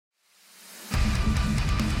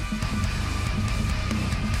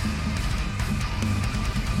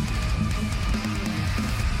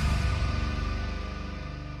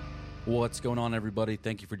What's going on, everybody?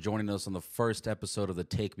 Thank you for joining us on the first episode of the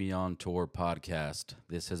Take Me On Tour podcast.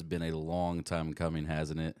 This has been a long time coming,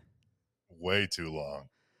 hasn't it? Way too long.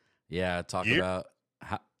 Yeah, talk Year- about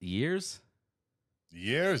years?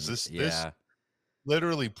 Years. This Yeah,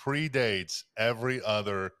 literally predates every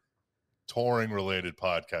other touring related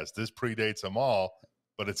podcast. This predates them all,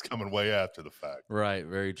 but it's coming way after the fact. right.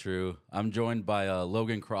 Very true. I'm joined by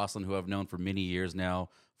Logan Crossland, who I've known for many years now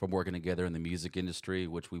from working together in the music industry,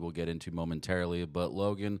 which we will get into momentarily. But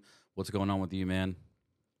Logan, what's going on with you, man?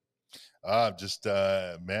 Just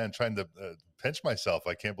man, trying to pinch myself.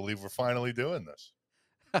 I can't believe we're finally doing this.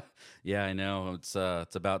 Yeah, I know. It's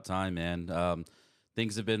about time, man.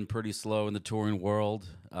 Things have been pretty slow in the touring world,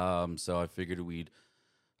 so I figured we'd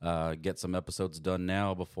get some episodes done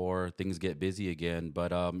now before things get busy again.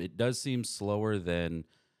 But it does seem slower than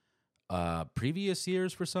previous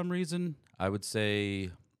years for some reason. I would say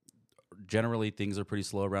generally things are pretty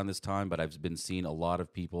slow around this time, but I've been seeing a lot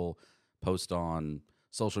of people post on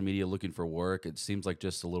social media looking for work. It seems like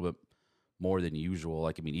just a little bit more than usual.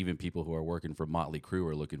 Like, I mean, even people who are working for Motley Crue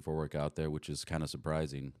are looking for work out there, which is kind of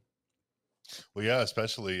surprising. Well, yeah,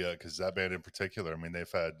 especially because that band in particular. I mean,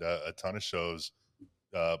 they've had a ton of shows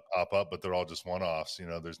pop up, but they're all just one offs. You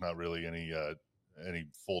know, there's not really any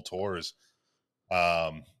full tours.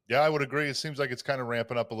 Yeah, I would agree. It seems like it's kind of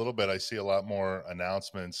ramping up a little bit. I see a lot more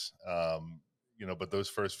announcements, but those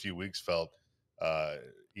first few weeks felt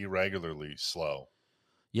irregularly slow.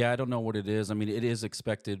 Yeah, I don't know what it is. I mean, it is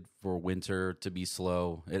expected for winter to be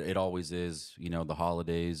slow. It always is. You know, the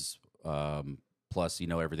holidays, plus,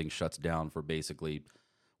 everything shuts down for basically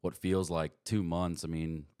what feels like 2 months. I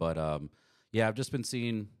mean, but yeah, I've just been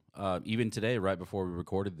seeing, even today, right before we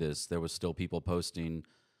recorded this, there was still people posting,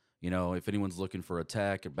 if anyone's looking for a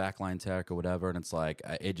tech or backline tech or whatever. And it's like,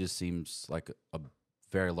 it just seems like a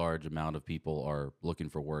very large amount of people are looking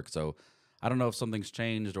for work. So I don't know if something's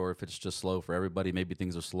changed or if it's just slow for everybody. Maybe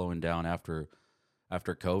things are slowing down after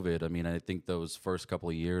COVID. I mean, I think those first couple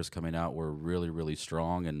of years coming out were really, really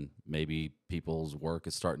strong, and maybe people's work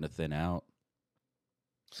is starting to thin out.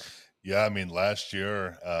 Yeah, I mean, last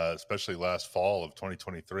year, especially last fall of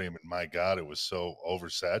 2023, I mean, my God, it was so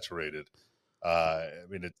oversaturated. I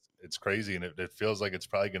mean, it's crazy, and it feels like it's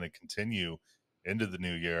probably going to continue into the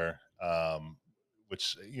new year,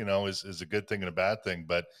 which is a good thing and a bad thing.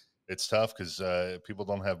 But it's tough because people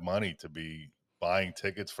don't have money to be buying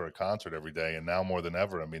tickets for a concert every day, and now more than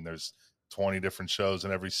ever, I mean, there's 20 different shows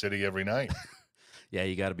in every city every night. Yeah,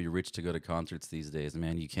 you got to be rich to go to concerts these days,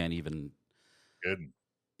 man. You can't even. Good.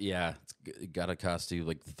 Yeah, it got to cost you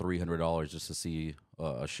like $300 just to see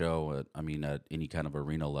a show. At any kind of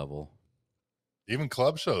arena level. Even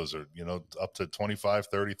club shows are, up to 25,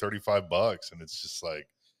 30, 35 bucks. And it's just like,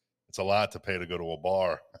 it's a lot to pay to go to a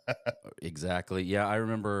bar. Exactly. Yeah, I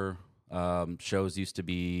remember shows used to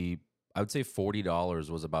be, I would say $40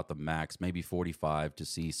 was about the max, maybe 45 to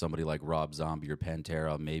see somebody like Rob Zombie or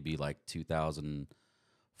Pantera, maybe like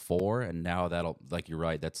 2004. And now like you're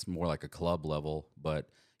right, that's more like a club level. But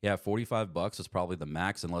yeah, $45 is probably the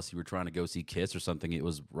max, unless you were trying to go see Kiss or something. It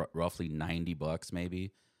was roughly $90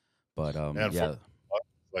 maybe. But Man, yeah,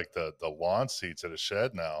 like the lawn seats at a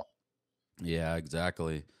shed now. yeah,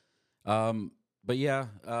 exactly. But yeah,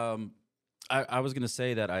 I was gonna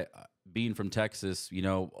say that being from Texas,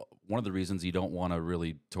 one of the reasons you don't want to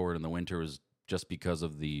really tour it in the winter is just because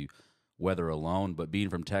of the weather alone. But being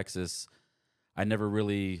from Texas, I never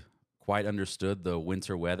really quite understood the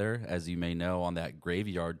winter weather. As you may know, on that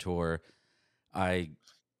Graveyard tour, I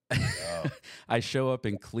I show up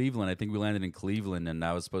in Cleveland. I think we landed in Cleveland, and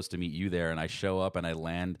I was supposed to meet you there. And I show up and I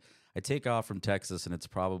take off from Texas, and it's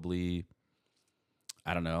probably,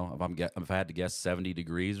 I don't know, if I had to guess, 70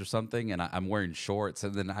 degrees or something, and I'm wearing shorts,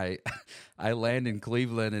 and then I land in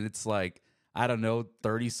Cleveland, and it's like, I don't know,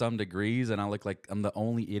 30 some degrees, and I look like I'm the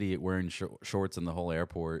only idiot wearing shorts in the whole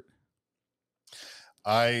airport.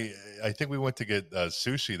 I think we went to get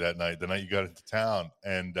sushi that night, the night you got into town.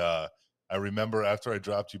 And I remember after I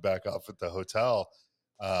dropped you back off at the hotel,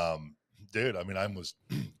 dude, I mean, I almost,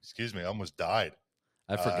 excuse me, I almost died.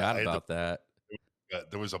 I forgot about that.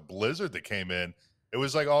 There was a blizzard that came in. It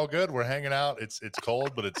was like all good. We're hanging out. It's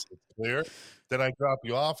cold, but it's clear. Then I drop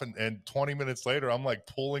you off, and 20 minutes later, I'm like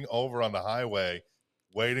pulling over on the highway,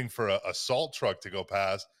 waiting for a salt truck to go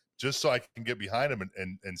past, just so I can get behind them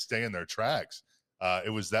and stay in their tracks.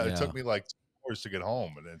 It was that. Yeah. It took me like 2 hours to get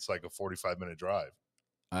home, and it's like a 45-minute drive.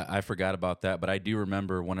 I forgot about that, but I do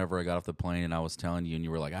remember whenever I got off the plane and I was telling you, and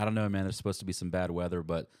you were like, I don't know, man, there's supposed to be some bad weather,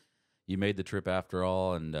 but you made the trip after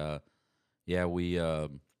all. And yeah, we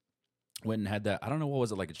went and had that. I don't know, what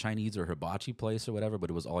was it, like a Chinese or hibachi place or whatever, but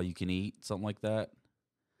it was all you can eat, something like that.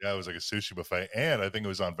 Yeah, it was like a sushi buffet, and I think it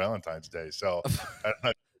was on Valentine's Day. So I don't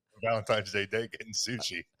know, Valentine's Day getting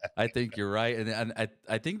sushi. I think you're right, and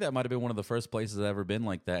I think that might have been one of the first places I've ever been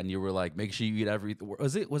like that. And you were like, make sure you eat everything.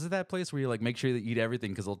 Was it that place where you're like, make sure that you eat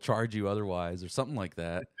everything because they'll charge you otherwise, or something like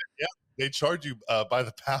that? Yeah, they charge you by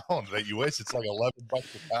the pound that you waste. It's like $11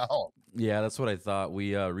 a pound. Yeah, that's what I thought.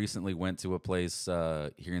 We recently went to a place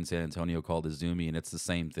here in San Antonio called Izumi, and it's the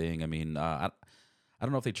same thing. I mean, I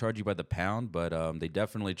don't know if they charge you by the pound, but they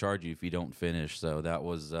definitely charge you if you don't finish. So that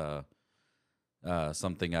was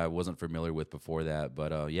something I wasn't familiar with before that.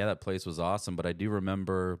 But yeah, that place was awesome. But I do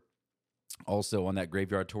remember also on that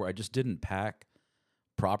graveyard tour, I just didn't pack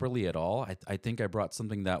properly at all. I think I brought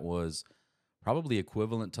something that was probably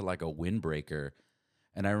equivalent to like a windbreaker.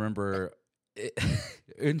 And I remember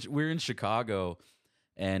we're in Chicago,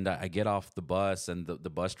 and I get off the bus, and the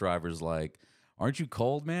bus driver's like, "Aren't you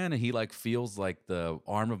cold, man?" And he like feels like the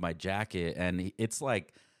arm of my jacket, and it's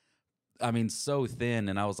like, I mean, so thin.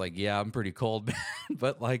 And I was like, "Yeah, I'm pretty cold, man."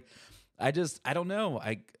 But like, I don't know.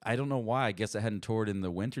 I don't know why. I guess I hadn't toured in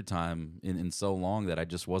the wintertime in so long that I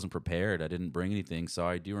just wasn't prepared. I didn't bring anything. So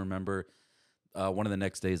I do remember one of the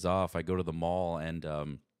next days off, I go to the mall, and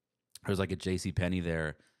there's like a J.C. Penney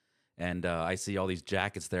there, and I see all these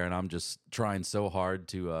jackets there, and I'm just trying so hard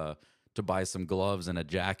to buy some gloves and a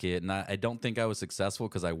jacket, and I don't think I was successful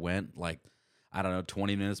because I went like, I don't know,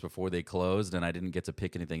 20 minutes before they closed, and I didn't get to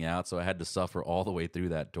pick anything out, so I had to suffer all the way through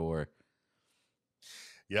that tour.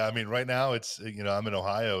 Yeah, I mean, right now I'm in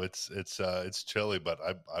Ohio. It's chilly, but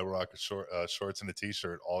I rock shorts and a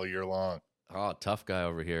t-shirt all year long. Oh, tough guy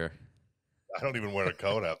over here. I don't even wear a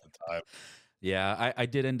coat half the time. Yeah, I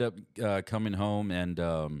did end up coming home, and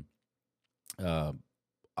uh,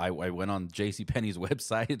 I went on JCPenney's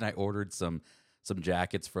website, and I ordered some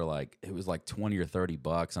jackets for like, it was like 20 or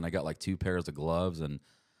 $30, and I got like two pairs of gloves, and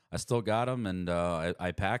I still got them, and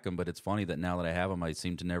I pack them. But it's funny that now that I have them, I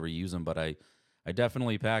seem to never use them. But I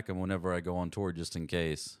definitely pack them whenever I go on tour just in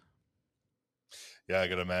case. Yeah, I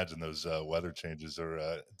can imagine those weather changes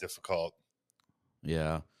are difficult.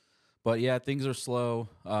 Yeah. But yeah, things are slow.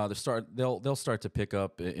 They'll start to pick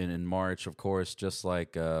up in March, of course, just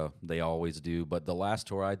like they always do. But the last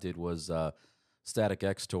tour I did was Static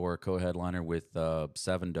X tour, co-headliner with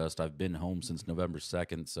Seven Dust. I've been home since November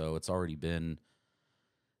 2nd, so it's already been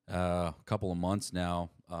a couple of months now.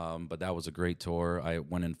 But that was a great tour. I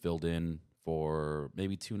went and filled in for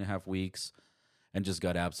maybe 2.5 weeks, and just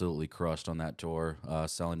got absolutely crushed on that tour,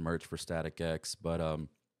 selling merch for Static X. But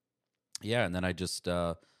yeah, and then I just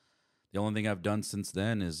the only thing I've done since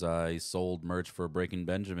then is I sold merch for Breaking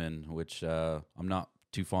Benjamin, which I'm not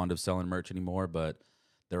too fond of selling merch anymore, but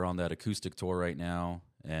they're on that acoustic tour right now,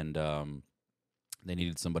 and they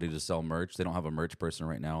needed somebody to sell merch. They don't have a merch person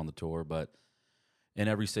right now on the tour, but in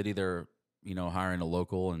every city they're hiring a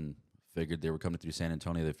local, and figured they were coming through San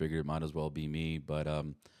Antonio. They figured it might as well be me, but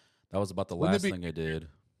that was about the last thing I did.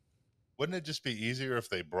 Wouldn't it just be easier if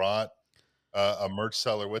they brought a merch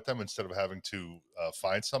seller with them instead of having to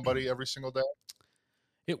find somebody every single day?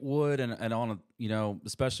 It would, and on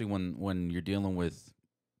especially when you're dealing with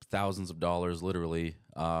thousands of dollars, literally,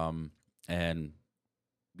 and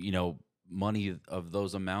money of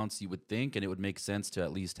those amounts, you would think, and it would make sense to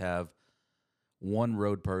at least have one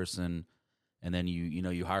road person, and then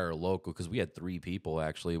you hire a local, because we had 3 people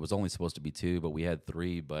actually. It was only supposed to be 2, but we had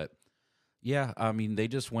 3. But yeah, I mean, they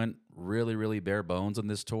just went really, really bare bones on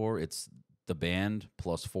this tour. It's the band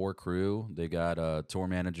plus 4 crew. They got a tour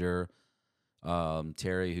manager,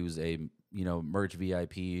 Terry, who's a merch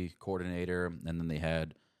VIP coordinator, and then they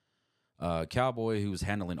had Cowboy, who's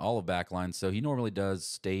handling all of backline. So he normally does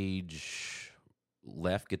stage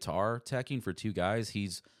left guitar teching for 2 guys.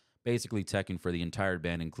 He's basically teching for the entire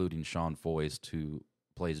band, including Sean Foist, who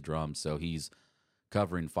plays drums. So he's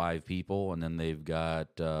covering 5 people, and then they've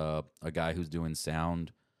got a guy who's doing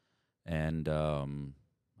sound, and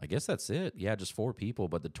I guess that's it. Yeah, just 4 people,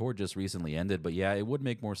 but the tour just recently ended. But yeah, it would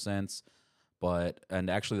make more sense. And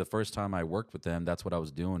actually, the first time I worked with them, that's what I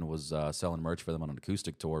was doing, was selling merch for them on an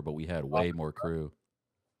acoustic tour, but we had way more crew.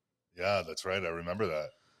 Yeah, that's right. I remember that.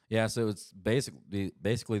 Yeah, so it's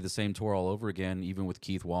basically the same tour all over again, even with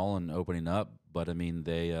Keith Wallen opening up. But I mean,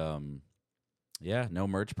 they, no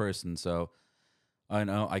merch person. So I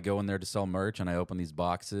know I go in there to sell merch, and I open these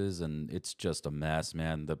boxes, and it's just a mess,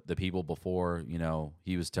 man. The people before,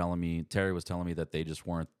 Terry was telling me that they just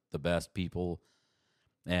weren't the best people.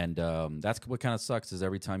 And that's what kind of sucks, is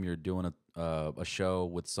every time you're doing a show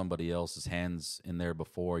with somebody else's hands in there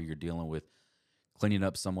before, you're dealing with cleaning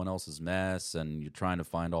up someone else's mess, and you're trying to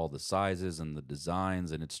find all the sizes and the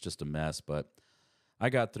designs, and it's just a mess. But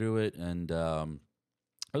I got through it, and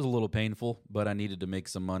It was a little painful, but I needed to make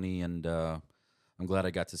some money, and I'm glad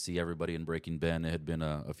I got to see everybody in Breaking Ben. It had been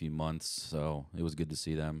a few months, so it was good to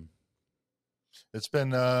see them. It's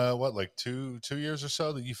been what, like two years or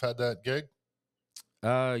so that you've had that gig?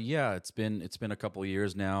 Yeah, it's been a couple of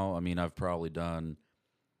years now. I mean, I've probably done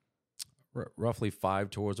roughly 5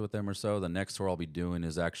 tours with them or so. The next tour I'll be doing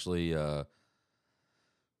is actually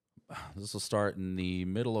this will start in the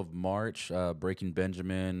middle of March. Breaking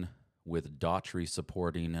Benjamin with Daughtry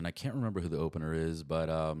supporting, and I can't remember who the opener is, but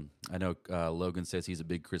I know Logan says he's a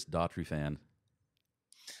big Chris Daughtry fan.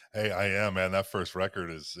 Hey, I am, man. That first record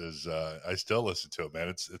is I still listen to it, man.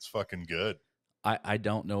 It's fucking good. I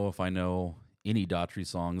don't know if I know any Daughtry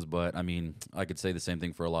songs, but I mean, I could say the same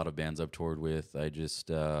thing for a lot of bands I've toured with. I just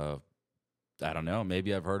I don't know.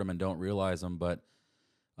 Maybe I've heard them and don't realize them, but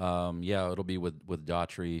yeah, it'll be with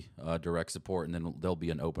Daughtry direct support, and then there'll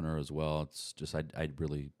be an opener as well. It's just I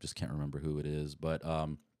really just can't remember who it is, but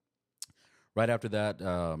right after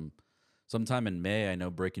that, sometime in May, I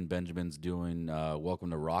know Breaking Benjamin's doing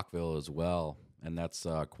Welcome to Rockville as well, and that's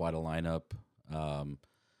quite a lineup,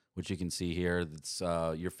 which you can see here. It's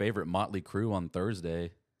your favorite Motley Crue on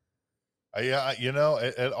Thursday. Yeah,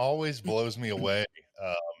 it always blows me away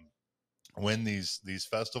when these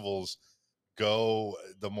festivals go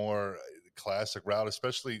the more classic route,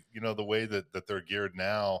 especially the way that they're geared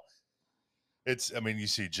now. I mean, you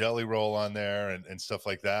see Jelly Roll on there and stuff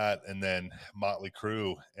like that, and then Motley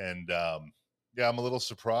Crue, and yeah, I'm a little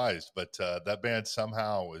surprised, but that band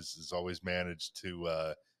somehow has always managed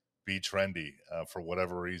to be trendy for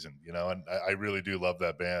whatever reason, and I really do love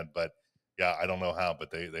that band, but yeah, I don't know how,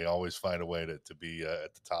 but they always find a way to be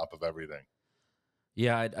at the top of everything.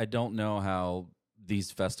 Yeah, I don't know how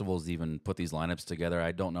these festivals even put these lineups together.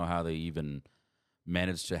 I don't know how they even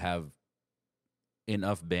manage to have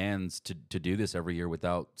enough bands to do this every year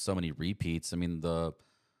without so many repeats. I mean, the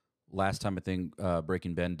last time I think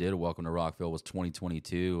Breaking Ben did a Welcome to Rockville was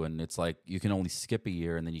 2022, and it's like you can only skip a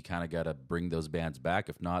year, and then you kind of got to bring those bands back.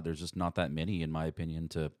 If not, there's just not that many, in my opinion,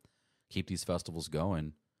 to keep these festivals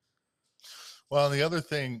going. Well, and the other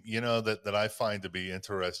thing, that I find to be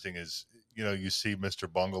interesting is, you see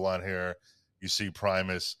Mr. Bungle on here, you see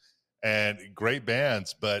Primus, and great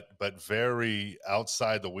bands, but very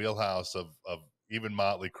outside the wheelhouse of even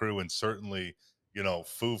Motley Crue, and certainly,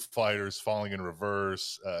 Foo Fighters, Falling in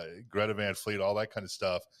Reverse, Greta Van Fleet, all that kind of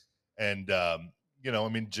stuff. And I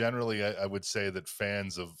mean, generally, I would say that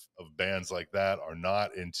fans of bands like that are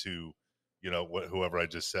not into whoever I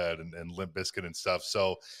just said, and Limp Bizkit and stuff.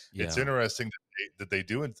 So it's Yeah. interesting that they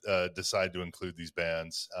do decide to include these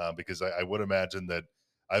bands, because I would imagine that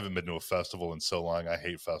I haven't been to a festival in so long. I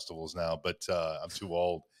hate festivals now, but I'm too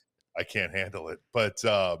old. I can't handle it. But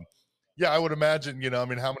yeah, I would imagine, I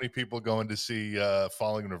mean, how many people going to see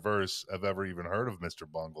Falling in Reverse have ever even heard of Mr.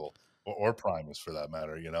 Bungle or Primus for that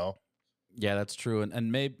matter? Yeah, that's true,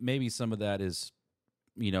 and maybe some of that is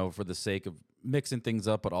for the sake of mixing things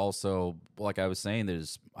up, but also, like I was saying,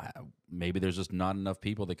 maybe there's just not enough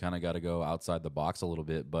people that kind of got to go outside the box a little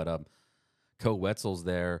bit. But Co Wetzel's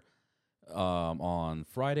there on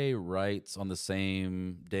Friday, right on the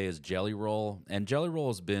same day as Jelly Roll, and Jelly Roll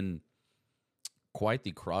has been quite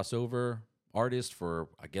the crossover artist for,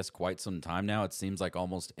 I guess, quite some time now. It seems like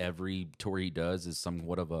almost every tour he does is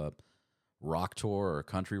somewhat of a rock tour or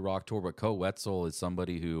country rock tour. But Co Wetzel is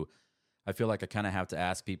somebody who I feel like I kind of have to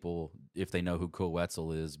ask people if they know who Co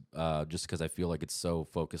Wetzel is, just because I feel like it's so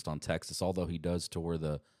focused on Texas. Although he does tour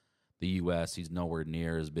the U.S., he's nowhere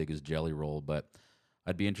near as big as Jelly Roll. But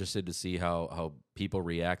I'd be interested to see how people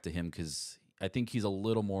react to him, because I think he's a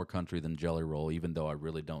little more country than Jelly Roll, even though I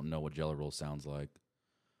really don't know what Jelly Roll sounds like.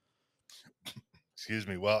 Excuse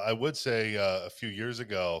me. Well, I would say a few years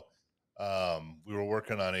ago, we were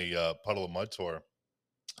working on a Puddle of Mud tour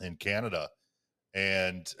in Canada.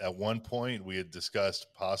 And at one point, we had discussed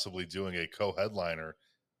possibly doing a co-headliner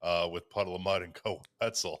with Puddle of Mud and Co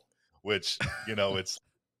Wetzel, which it's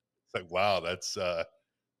like, wow,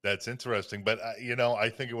 that's interesting. But I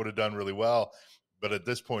think it would have done really well. But at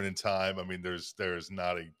this point in time, I mean, there's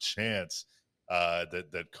not a chance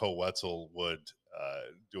that Co Wetzel would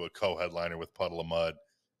do a co-headliner with Puddle of Mud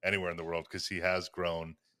anywhere in the world, because he has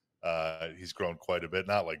grown. He's grown quite a bit.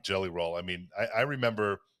 Not like Jelly Roll. I mean, I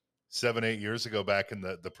remember 7-8 years ago, back in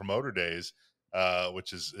the promoter days,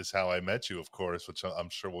 which is how I met you, of course, which I'm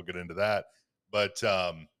sure we'll get into that. But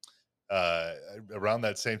uh, around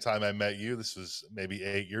that same time I met you, this was maybe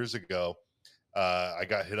 8 years ago, I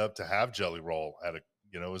got hit up to have Jelly Roll at it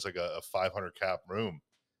was like a 500 cap room.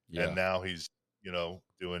 And Yeah. now he's,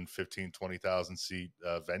 doing 15-20,000 seat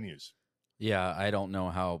venues. Yeah, I don't know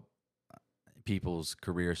how people's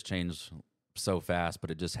careers change so fast,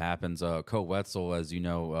 but it just happens. Coe Wetzel, as you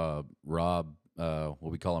know, Rob, what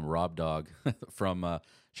we call him, Rob Dog, from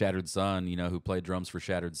Shattered Sun, who played drums for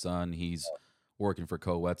Shattered Sun. He's working for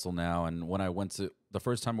Coe Wetzel now. And when I went to the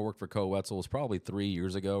first time I worked for Coe Wetzel was probably 3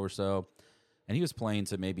 years ago or so, and he was playing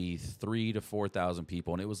to maybe 3,000 to 4,000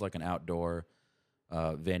 people, and it was like an outdoor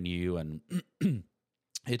venue, and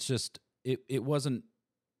it's just it wasn't.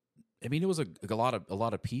 I mean, it was a lot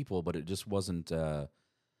of people, but it just wasn't.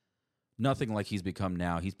 Nothing like he's become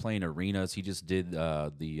now. He's playing arenas. He just did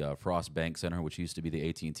the Frost Bank Center, which used to be the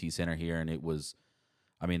AT&T Center here, and it was,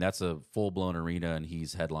 I mean, that's a full-blown arena, and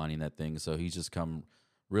he's headlining that thing. So he's just come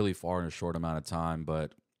really far in a short amount of time.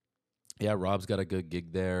 But yeah, Rob's got a good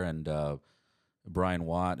gig there, and Brian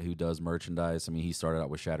Watt, who does merchandise. I mean, he started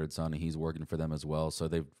out with Shattered Sun, and he's working for them as well. So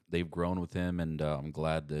they've grown with him, and I'm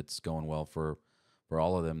glad that it's going well for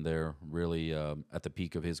all of them. They're really at the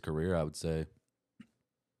peak of his career, I would say.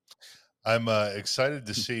 I'm excited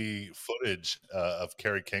to see footage of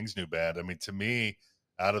Kerry King's new band. I mean, to me,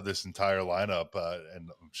 out of this entire lineup,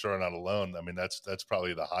 and I'm sure I'm not alone. I mean, that's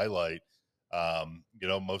probably the highlight.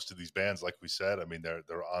 Most of these bands, like we said, I mean, they're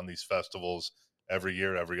on these festivals every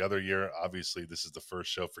year, every other year. Obviously, this is the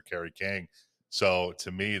first show for Kerry King, so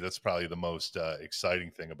to me, that's probably the most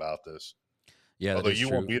exciting thing about this. Yeah, Although that is you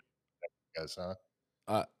won't true. be there, guys,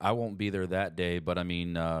 huh? I won't be there that day, but I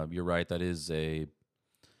mean, you're right. That is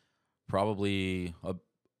probably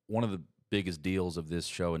one of the biggest deals of this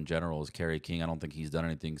show in general is Kerry King. I don't think he's done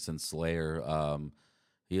anything since Slayer.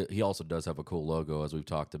 He also does have a cool logo, as we've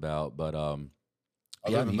talked about, but Other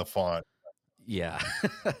yeah, than the font. yeah,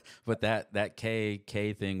 but that K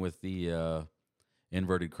thing with the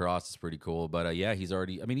inverted cross is pretty cool. But yeah, he's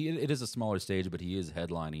already. I mean, it is a smaller stage, but he is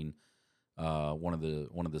headlining one of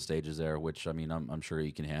the stages there, which I mean, I'm sure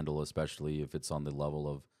he can handle, especially if it's on the level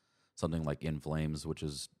of something like In Flames, which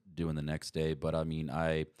is doing the next day. But I mean,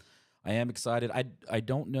 I am excited. I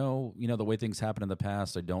don't know, the way things happen in the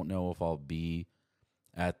past. I don't know if I'll be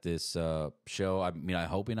at this show. I mean, I'm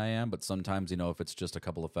hoping I am, but sometimes, if it's just a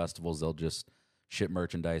couple of festivals, they'll just ship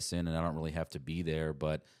merchandise in, and I don't really have to be there.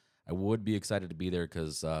 But I would be excited to be there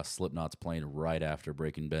because Slipknot's playing right after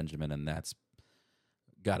Breaking Benjamin, and that's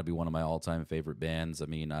got to be one of my all-time favorite bands. I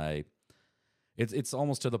mean, it's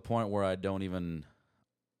almost to the point where I don't even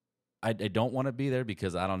I don't want to be there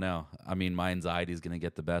because I don't know. I mean, my anxiety is going to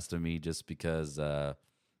get the best of me just because I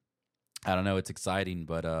don't know. It's exciting,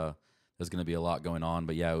 but there's going to be a lot going on.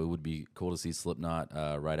 But yeah, it would be cool to see Slipknot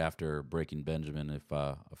right after Breaking Benjamin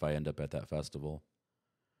if I end up at that festival.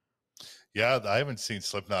 Yeah, I haven't seen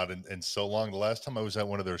Slipknot in so long. The last time I was at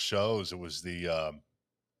one of their shows, it was the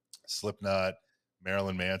Slipknot,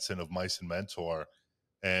 Marilyn Manson of Mice and Mentor.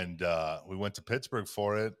 And we went to Pittsburgh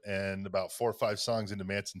for it. And about 4 or 5 songs into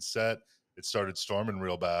Manson's set, it started storming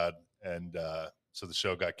real bad. And so the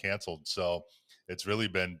show got canceled. So it's really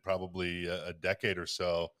been probably a decade or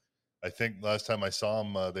so. I think last time I saw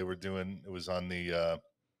them, they were doing, it was on the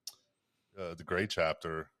Gray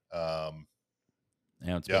chapter.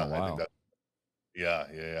 Yeah, it's been a Yeah, I think while. that.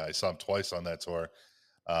 Yeah. I saw them twice on that tour.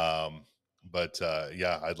 Um, but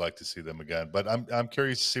yeah, I'd like to see them again. But I'm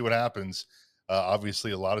curious to see what happens.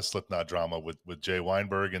 Obviously, a lot of Slipknot drama with Jay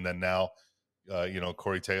Weinberg, and then now,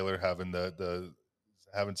 Corey Taylor having the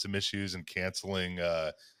having some issues and canceling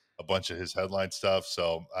a bunch of his headline stuff.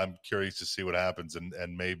 So I'm curious to see what happens, and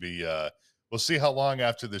maybe we'll see how long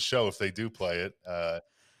after the show, if they do play it.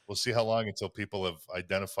 We'll see how long until people have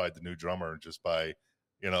identified the new drummer just by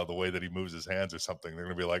the way that he moves his hands or something. They're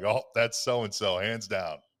going to be like, oh, that's so and so, hands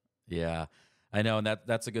down. Yeah, I know, and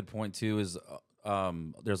that's a good point too. Is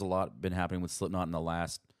there's a lot been happening with Slipknot in the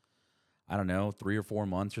last, I don't know, 3 or 4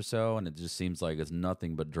 months or so, and it just seems like it's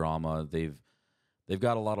nothing but drama. They've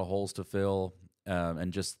got a lot of holes to fill,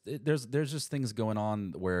 and there's just things going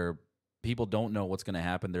on where people don't know what's going to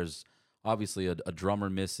happen. There's obviously a drummer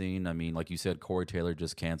missing. I mean, like you said, Corey Taylor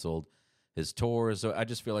just canceled his tour, so I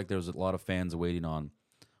just feel like there's a lot of fans waiting on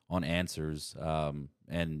answers.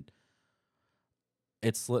 And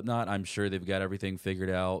it's Slipknot. I'm sure they've got everything figured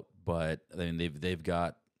out, but I mean they've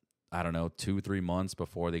got, I don't know, 2 3 months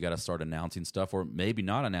before they got to start announcing stuff, or maybe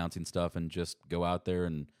not announcing stuff and just go out there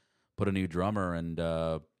and put a new drummer and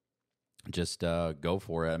just go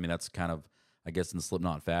for it. I mean, that's kind of, I guess, in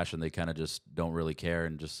Slipknot fashion. They kind of just don't really care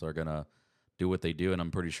and just are gonna do what they do. And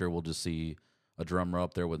I'm pretty sure we'll just see a drummer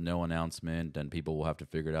up there with no announcement, and people will have to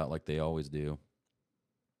figure it out like they always do.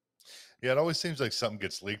 Yeah, it always seems like something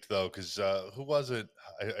gets leaked though, because who was it?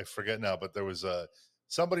 I forget now, but there was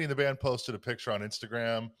somebody in the band posted a picture on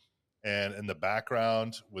Instagram, and in the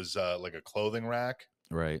background was like a clothing rack,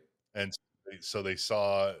 Right. and so they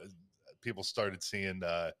saw people started seeing.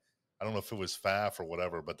 I don't know if it was FAF or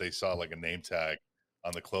whatever, but they saw like a name tag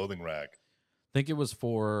on the clothing rack. Think it was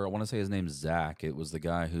for, I want to say his name's Zach. It was the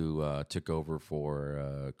guy who took over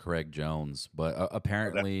for Craig Jones. But Oh, that,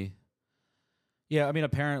 apparently, yeah, I mean,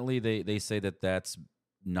 apparently they say that that's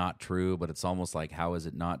not true, but it's almost like, how is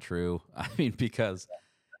it not true? I mean, because,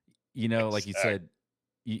 like you exact. said,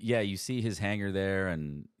 yeah, you see his hanger there,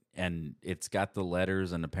 and it's got the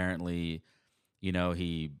letters, and apparently,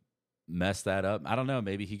 he messed that up. I don't know.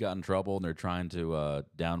 Maybe he got in trouble, and they're trying to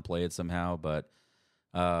downplay it somehow. But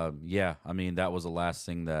yeah, I mean, that was the last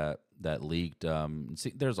thing that leaked.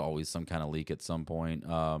 See, there's always some kind of leak at some point.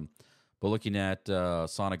 But looking at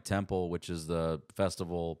Sonic Temple, which is the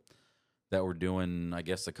festival that we're doing, I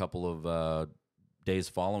guess a couple of days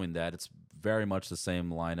following that, it's very much the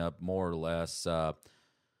same lineup, more or less. The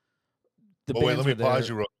Well, wait, bands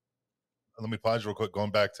are there. let me pause you real quick.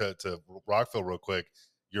 Going back to Rockville real quick.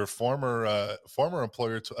 Your former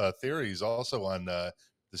employer Theory is also on the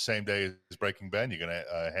same day as Breaking Ben. You gonna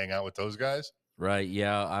hang out with those guys? Right.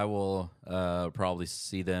 Yeah, I will probably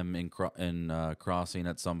see them in Crossing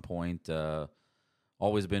at some point.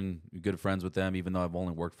 Always been good friends with them, even though I've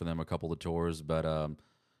only worked for them a couple of tours. But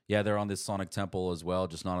yeah, they're on this Sonic Temple as well,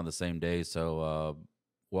 just not on the same day. So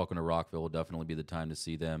Welcome to Rockville will definitely be the time to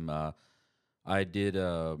see them. I did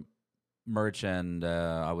merch, and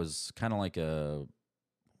I was kind of like a,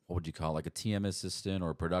 what would you call it, like a TM assistant or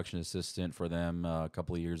a production assistant for them a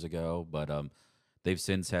couple of years ago. But they've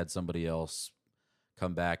since had somebody else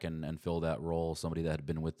come back and fill that role, somebody that had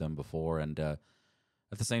been with them before. And at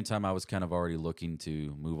the same time, I was kind of already looking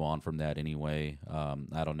to move on from that anyway.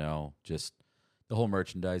 I don't know, just the whole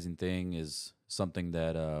merchandising thing is something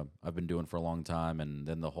that I've been doing for a long time, and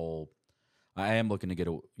then the whole, I am looking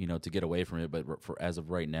to to get away from it. But for as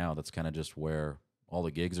of right now, that's kind of just where all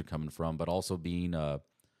the gigs are coming from. But also being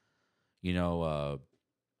you know, uh,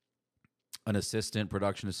 an assistant,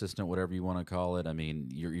 production assistant, whatever you want to call it. I mean,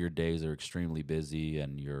 your days are extremely busy,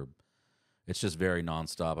 and it's just very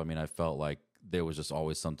nonstop. I mean, I felt like there was just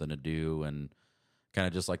always something to do, and kind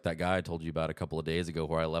of just like that guy I told you about a couple of days ago,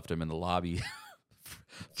 where I left him in the lobby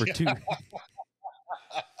for Yeah, two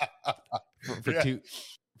for yeah. two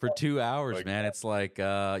for 2 hours, Like, man. It's like,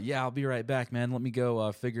 yeah, I'll be right back, man. Let me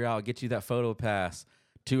go figure out, get you that photo pass.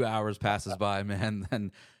 2 hours passes by, man.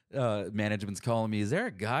 Then management's calling me. Is there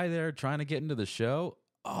a guy there trying to get into the show?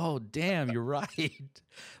 Oh, damn, you're right.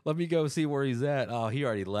 Let me go see where he's at. Oh, he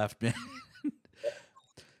already left, man.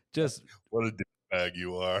 Just what a bag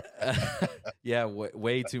you are. yeah,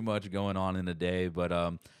 way too much going on in a day. But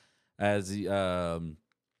as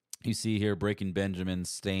you see here, Breaking Benjamin,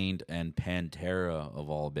 Stained, and Pantera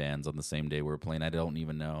of all bands on the same day we're playing. I don't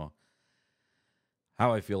even know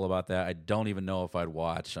how I feel about that. I don't even know if I'd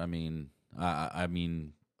watch. I mean,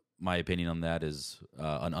 my opinion on that is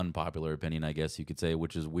an unpopular opinion, I guess you could say,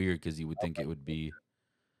 which is weird because you would think it would be.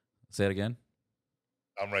 Say it again.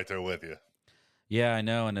 I'm right there with you. Yeah, I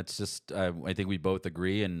know, and it's just I think we both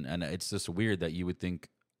agree, and it's just weird that you would think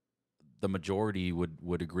the majority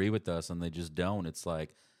would agree with us, and they just don't. It's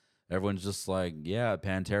like everyone's just like, yeah,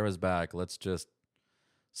 Pantera's back. Let's just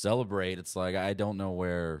celebrate. It's like I don't know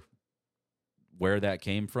where that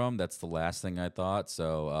came from. That's the last thing I thought.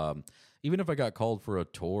 So even if I got called for a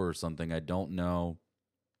tour or something, I don't know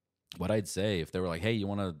what I'd say if they were like, "Hey, you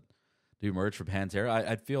want to do merch for Pantera?"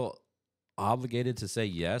 I'd feel obligated to say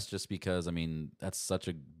yes, just because I mean that's such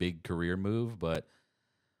a big career move. But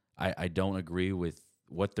I don't agree with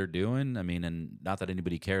what they're doing. I mean, and not that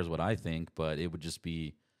anybody cares what I think, but it would just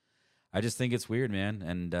be. I just think it's weird, man.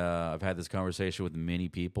 And I've had this conversation with many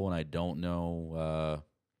people, and I don't know.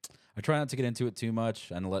 I try not to get into it too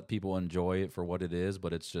much and let people enjoy it for what it is,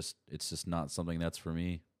 but it's just not something that's for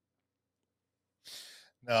me.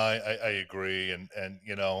 No, I agree, and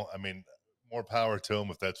I mean, more power to them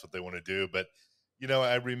if that's what they want to do. But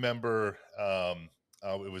I remember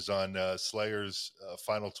it was on Slayer's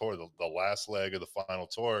final tour, the last leg of the final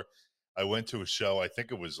tour. I went to a show. I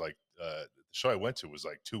think it was like the show I went to was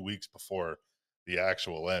like 2 weeks before the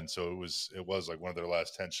actual end, so it was like one of their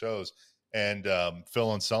last 10 shows. And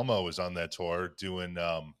Phil Anselmo was on that tour doing.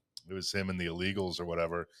 It was him and the Illegals or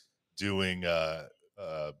whatever doing a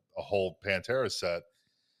whole Pantera set,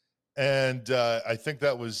 and I think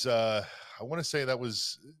that was I want to say that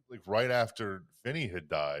was like right after Vinny had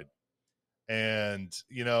died, and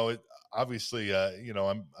obviously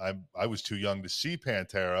I was too young to see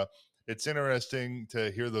Pantera. It's interesting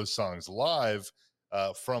to hear those songs live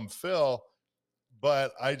from Phil,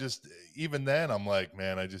 but I just even then I'm like,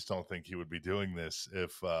 man, I just don't think he would be doing this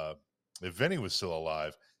if Vinny was still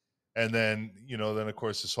alive. And then then of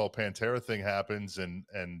course this whole Pantera thing happens, and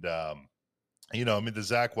I mean, the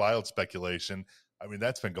Zach Wild speculation, I mean,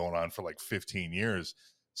 that's been going on for like 15 years.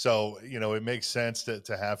 So, it makes sense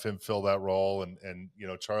to have him fill that role and,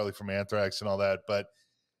 Charlie from Anthrax and all that. But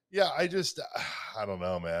yeah, I don't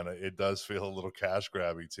know, man. It does feel a little cash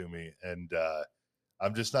grabby to me. And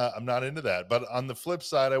I'm not into that. But on the flip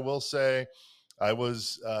side, I will say I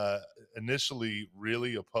was initially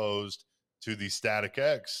really opposed to the Static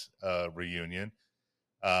X reunion.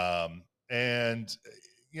 And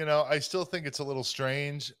I still think it's a little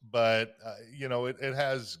strange, but it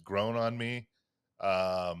has grown on me.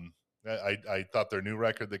 I thought their new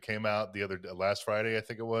record that came out last Friday, I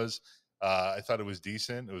think it was, I thought it was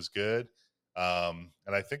decent. It was good.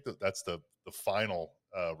 And I think that's the final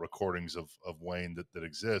recordings of Wayne that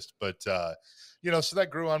exist. But so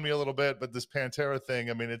that grew on me a little bit. But this Pantera thing,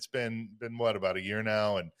 I mean, it's been what, about a year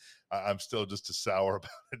now, and I'm still just as sour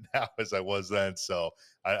about it now as I was then. So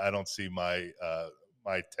I don't see my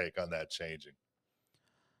take on that changing.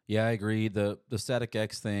 Yeah, I agree. The Static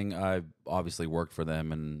X thing, I obviously worked for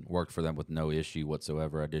them with no issue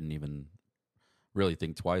whatsoever. I didn't even really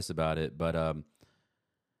think twice about it. But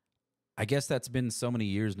I guess that's been so many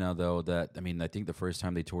years now, though, that, I mean, I think the first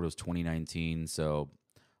time they toured was 2019. So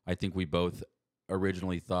I think we both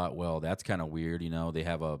originally thought, well, that's kind of weird. They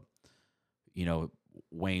have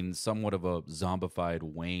Wayne, somewhat of a zombified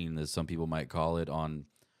Wayne, as some people might call it, on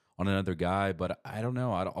another guy. But I don't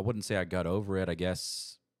know. I wouldn't say I got over it. I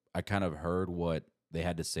guess I kind of heard what they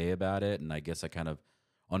had to say about it, and I guess I kind of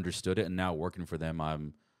understood it. And now working for them,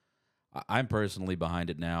 I'm personally behind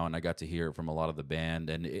it now, and I got to hear it from a lot of the band.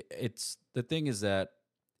 And it's the thing is that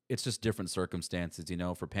it's just different circumstances.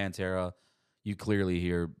 For Pantera, you clearly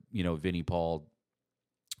hear Vinnie Paul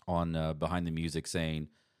on Behind the Music saying,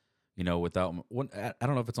 I don't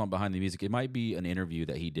know if it's on Behind the Music. It might be an interview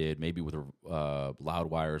that he did, maybe with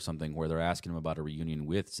Loudwire or something, where they're asking him about a reunion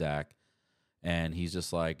with Zach. And he's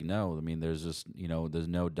just like, no, I mean, there's just, there's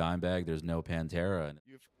no Dimebag, there's no Pantera.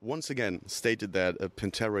 You've once again stated that a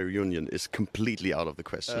Pantera reunion is completely out of the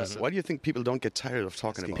question. Why do you think people don't get tired of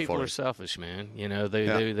talking about it? People are selfish, man.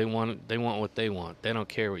 They want what they want. They don't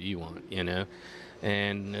care what you want,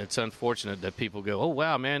 And it's unfortunate that people go, oh,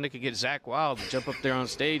 wow, man, they could get Zach Wild to jump up there on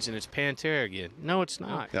stage and it's Pantera again. No, it's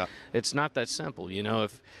not. Yeah. It's not that simple.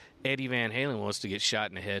 If Eddie Van Halen wants to get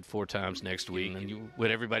shot in the head 4 times next week, and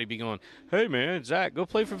would everybody be going, hey, man, Zach, go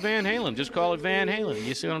play for Van Halen. Just call it Van Halen.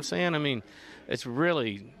 You see what I'm saying? I mean, it's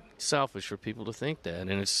really selfish for people to think that,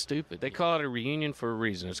 and it's stupid. They call it a reunion for a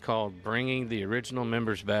reason. It's called bringing the original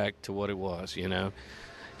members back to what it was,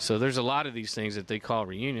 So there's a lot of these things that they call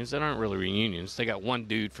reunions that aren't really reunions. They got one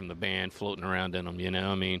dude from the band floating around in them,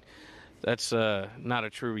 I mean, that's not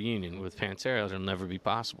a true reunion. With Pantera, it'll never be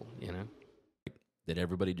possible, Did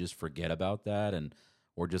everybody just forget about that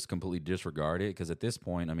or just completely disregard it? Because at this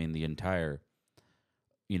point, I mean, the entire,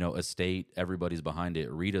 estate, everybody's behind it.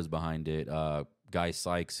 Rita's behind it. Guy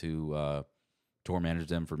Sykes, who tour managed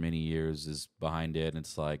them for many years, is behind it. And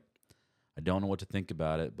it's like, I don't know what to think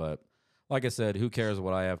about it. But like I said, who cares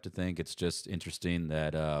what I have to think? It's just interesting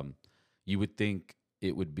that you would think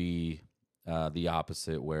it would be the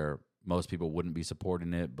opposite, where most people wouldn't be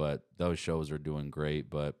supporting it, but those shows are doing great.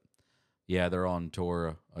 But yeah, they're on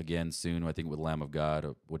tour again soon, I think, with Lamb of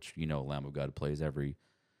God, which, Lamb of God plays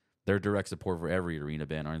they're direct support for every arena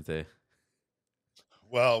band, aren't they?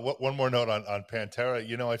 Well, one more note on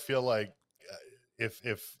Pantera. I feel like if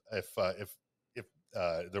there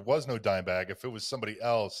was no Dimebag, if it was somebody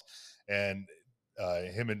else and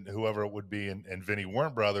him and whoever it would be and Vinny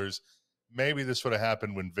weren't brothers, maybe this would have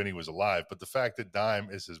happened when Vinny was alive. But the fact that Dime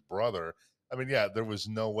is his brother, I mean, yeah, there was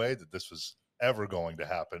no way that this was ever going to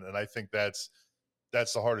happen. And I think that's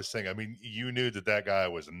the hardest thing. I mean, you knew that guy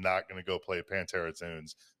was not going to go play Pantera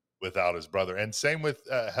tunes without his brother. And same with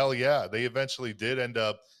Hell Yeah. They eventually did end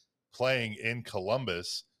up playing in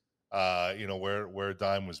Columbus, where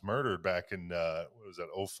Dime was murdered back in, what was that,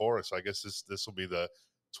 2004. So I guess this will be the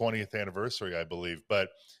 20th anniversary, I believe. But,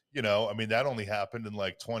 I mean, that only happened in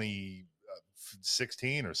like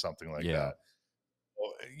 2016 or something like that.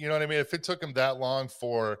 You know what I mean? If it took him that long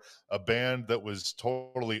for a band that was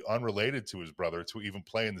totally unrelated to his brother to even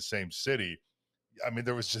play in the same city, I mean,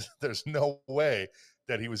 there's no way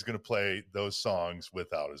that he was going to play those songs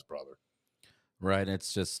without his brother. Right.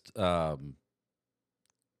 It's just,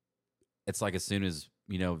 it's like as soon as,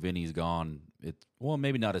 Vinny's gone,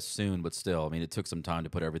 maybe not as soon, but still, I mean, it took some time to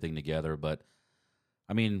put everything together, but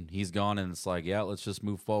I mean, he's gone and it's like, yeah, let's just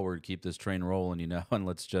move forward, keep this train rolling, and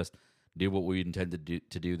let's just do what we intended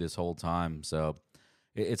to do this whole time. So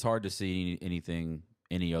it's hard to see anything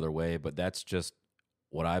any other way, but that's just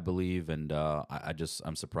what I believe. And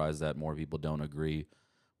I'm surprised that more people don't agree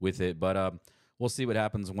with it. But we'll see what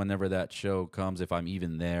happens whenever that show comes, if I'm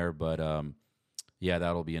even there. But yeah,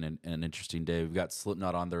 that'll be an interesting day. We've got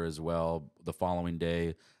Slipknot on there as well the following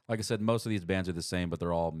day. Like I said, most of these bands are the same, but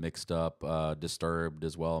they're all mixed up. Disturbed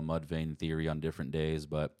as well, Mudvayne Theory on different days.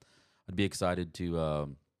 But I'd be excited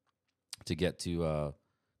to get to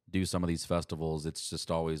do some of these festivals. It's just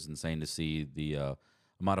always insane to see the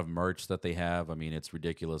amount of merch that they have. I mean, it's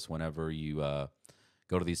ridiculous whenever you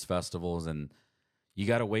go to these festivals and you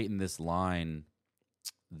got to wait in this line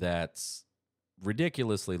that's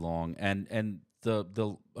ridiculously long, and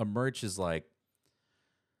the merch is like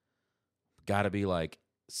got to be like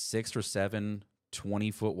 6 or 7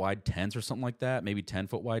 20-foot wide tents or something like that, maybe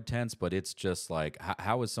 10-foot wide tents. But it's just like,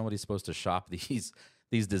 how is somebody supposed to shop these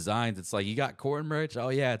designs? It's like, you got Korn merch? Oh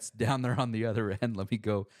yeah, it's down there on the other end. Let me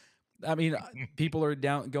go. I mean, people are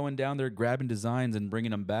going down there grabbing designs and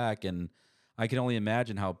bringing them back, and I can only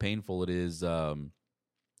imagine how painful it is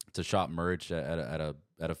to shop merch at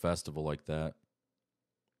a festival like that.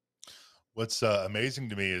 What's amazing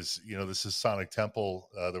to me is, this is Sonic Temple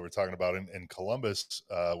that we're talking about in Columbus,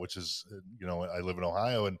 which is, I live in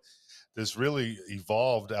Ohio, and this really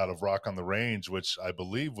evolved out of Rock on the Range, which I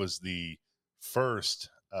believe was the first.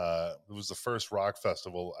 It was the first rock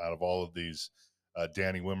festival out of all of these.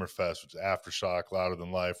 Danny Wimmerfest, which is Aftershock, Louder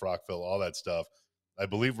Than Life, Rockville, all that stuff. I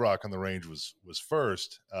believe Rock on the Range was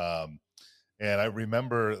first. And I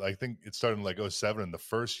remember, I think it started in like 2007, and the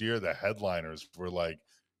first year the headliners were like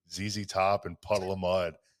ZZ Top and Puddle of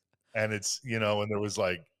Mud. And it's, and there was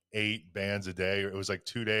like 8 bands a day. It was like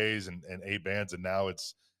 2 days and 8 bands. And now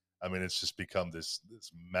it's just become this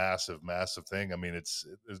massive, massive thing. I mean, it's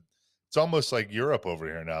almost like Europe over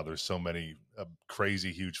here now. There's so many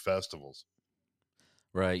crazy, huge festivals.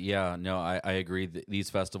 Right. Yeah. No, I agree.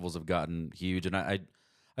 These festivals have gotten huge, and I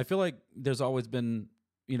feel like there's always been,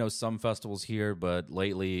 some festivals here, but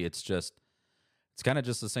lately it's kind of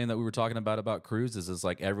just the same that we were talking about cruises. It's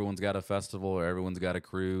like everyone's got a festival or everyone's got a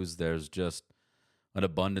cruise. There's just an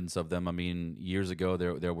abundance of them. I mean, years ago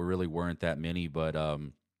there really weren't that many, but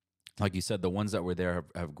like you said, the ones that were there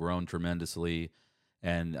have grown tremendously.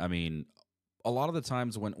 And I mean, a lot of the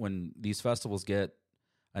times when these festivals get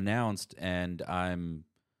announced, and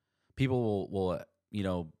people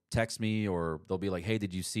will text me, or they'll be like, hey,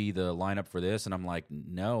 did you see the lineup for this? And I'm like,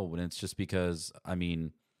 no. And it's just because, I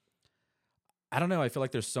mean, I don't know, I feel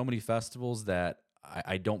like there's so many festivals that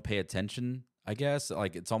I don't pay attention, I guess.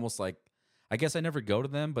 Like, it's almost like, I guess I never go to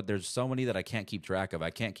them, but there's so many that I can't keep track of. I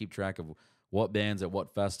can't keep track of what bands at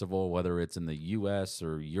what festival, whether it's in the US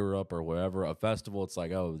or Europe or wherever. A festival, it's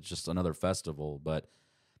like, oh, it's just another festival. But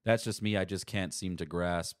that's just me. I just can't seem to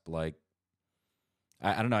grasp, like,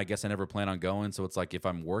 I don't know. I guess I never plan on going. So it's like, if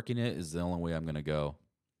I'm working it, is the only way I'm going to go.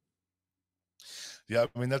 Yeah.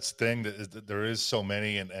 I mean, that's the thing, that there is so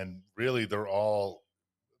many, and really they're all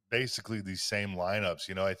basically these same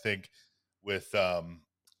lineups. I think with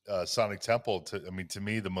Sonic Temple, to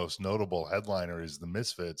me, the most notable headliner is the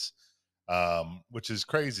Misfits, which is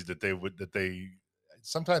crazy that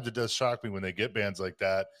sometimes it does shock me when they get bands like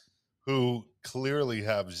that who clearly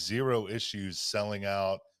have zero issues selling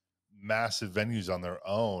out massive venues on their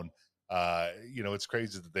own. It's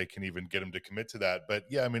crazy that they can even get them to commit to that. But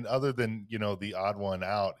yeah, I mean, other than, the odd one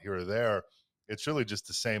out here or there, it's really just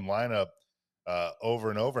the same lineup over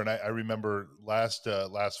and over. And I remember last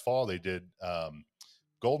fall they did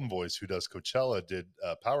Golden Voice, who does Coachella, did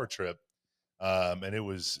Power Trip. And it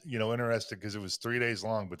was, interesting because it was 3 days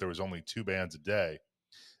long, but there was only 2 bands a day.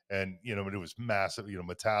 And, it was massive,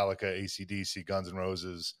 Metallica, AC/DC, Guns N'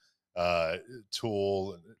 Roses,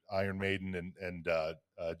 Tool, Iron Maiden, and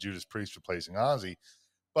Judas Priest replacing Ozzy.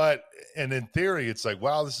 And in theory, it's like,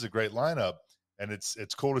 wow, this is a great lineup, and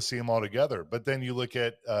it's cool to see them all together. But then you look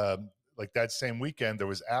at like that same weekend, there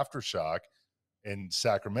was Aftershock in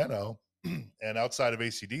Sacramento, and outside of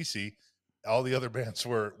AC/DC, all the other bands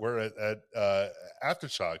were at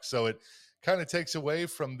Aftershock. So it kind of takes away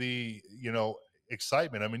from the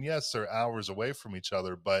excitement. I mean, yes, they're hours away from each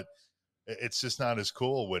other, but it's just not as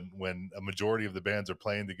cool when a majority of the bands are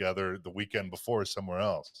playing together the weekend before somewhere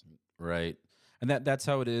else. Right. And that's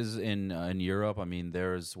how it is in Europe. I mean,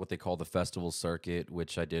 there's what they call the festival circuit,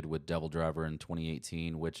 which I did with Devil Driver in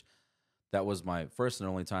 2018, which that was my first and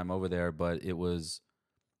only time over there, but it was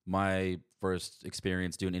my first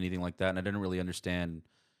experience doing anything like that, and I didn't really understand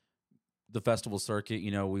the festival circuit.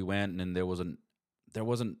 We went, and it wasn't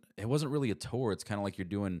really a tour. It's kind of like you're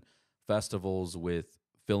doing festivals with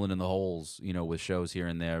filling in the holes, with shows here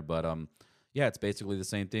and there. But yeah, it's basically the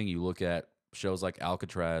same thing. You look at shows like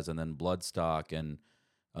Alcatraz, and then Bloodstock, and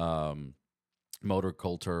Motor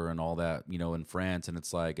Culture, and all that, in France, and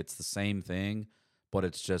it's like, it's the same thing, but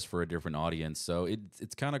it's just for a different audience. So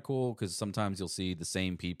it's kind of cool because sometimes you'll see the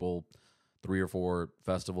same people 3 or 4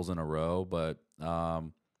 festivals in a row, but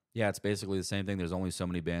yeah, it's basically the same thing. There's only so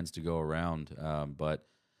many bands to go around, but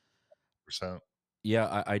Percent.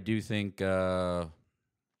 yeah, I do think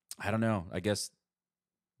I don't know. I guess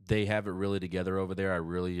they have it really together over there. I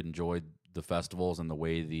really enjoyed the festivals and the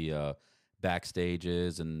way the backstage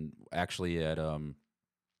is, and actually at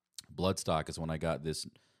Bloodstock is when I got this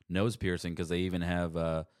nose piercing because they even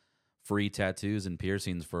have free tattoos and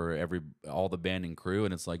piercings for all the band and crew,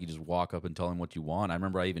 and it's like you just walk up and tell them what you want. I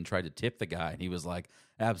remember I even tried to tip the guy, and he was like,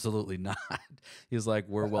 "Absolutely not." He was like,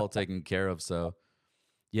 "We're well taken care of." So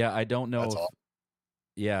yeah, I don't know.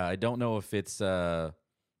 I don't know if it's. I'm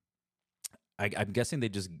guessing they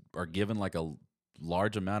just are given like a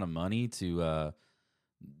large amount of money to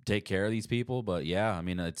take care of these people. But yeah, I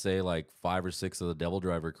mean, I'd say like 5 or 6 of the Devil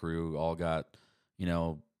Driver crew all got,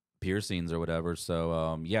 piercings or whatever.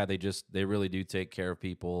 So yeah, they really do take care of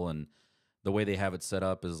people, and the way they have it set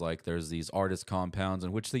up is like there's these artist compounds,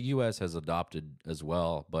 in which the U.S. has adopted as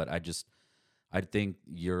well. But I think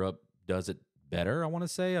Europe does it better. I want to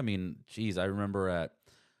say. I mean, geez, I remember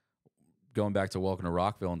going back to Welcome to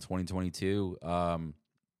Rockville in 2022. I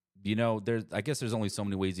guess there's only so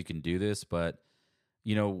many ways you can do this, but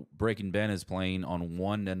Breaking Ben is playing on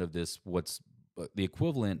one end of this, what's the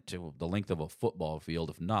equivalent to the length of a football field,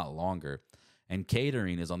 if not longer, and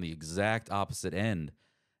catering is on the exact opposite end.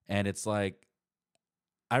 And it's like,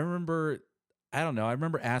 I remember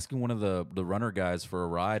asking one of the runner guys for a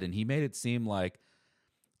ride, and he made it seem like,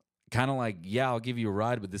 kind of like, yeah, I'll give you a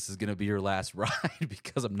ride, but this is going to be your last ride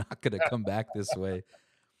because I'm not going to come back this way.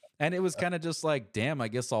 And it was kind of just like, damn, I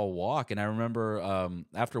guess I'll walk. And I remember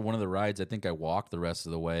after one of the rides, I think I walked the rest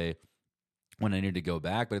of the way when I needed to go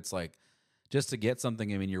back. But it's like, just to get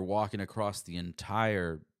something, I mean, you're walking across the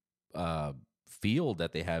entire field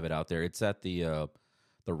that they have it out there. It's at the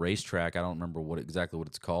racetrack. I don't remember exactly what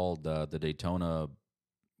it's called, the Daytona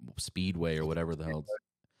Speedway or whatever the hell.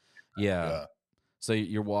 Yeah. So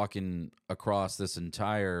you're walking across this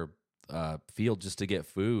entire field just to get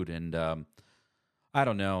food, and I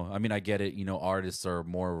don't know. I mean, I get it. Artists are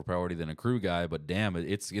more of a priority than a crew guy, but damn,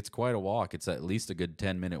 it's quite a walk. It's at least a good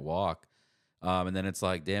 10-minute walk, and then it's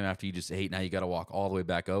like, damn, after you just ate, now you got to walk all the way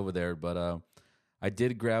back over there. But I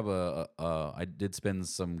did grab I did spend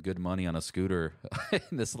some good money on a scooter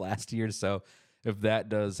this last year, so if that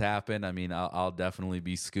does happen, I mean, I'll definitely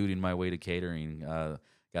be scooting my way to catering.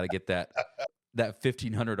 Got to get that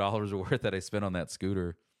 $1,500 worth that I spent on that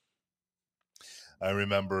scooter. I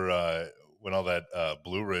remember when all that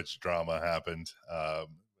Blue Ridge drama happened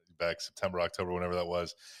back September, October, whenever that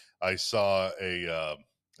was. I saw a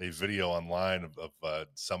video online of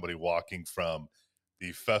somebody walking from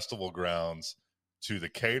the festival grounds to the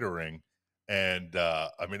catering. And I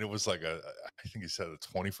mean, it was like I think he said a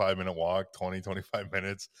 25-minute walk, 25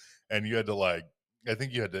 minutes. And you had to I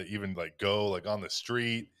think you had to even go on the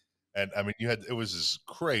street. And I mean, it was this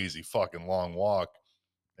crazy fucking long walk.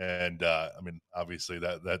 And I mean, obviously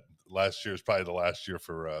that last year is probably the last year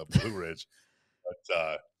for Blue Ridge. But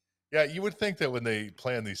yeah, you would think that when they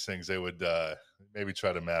plan these things, they would maybe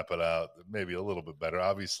try to map it out maybe a little bit better.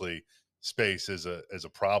 Obviously, space is a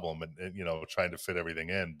problem, and trying to fit everything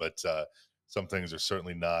in. But some things are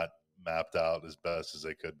certainly not mapped out as best as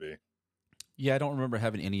they could be. Yeah, I don't remember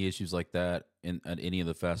having any issues like that at any of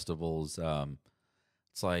the festivals.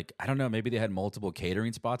 It's like, I don't know, maybe they had multiple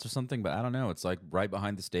catering spots or something, but I don't know. It's like right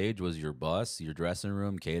behind the stage was your bus, your dressing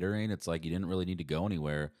room, catering. It's like you didn't really need to go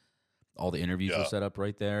anywhere. All the interviews were set up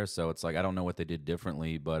right there. So it's like, I don't know what they did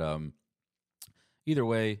differently, but either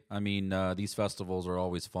way, I mean, these festivals are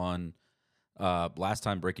always fun. Last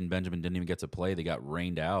time Breaking Benjamin didn't even get to play. They got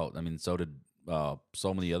rained out. I mean, so did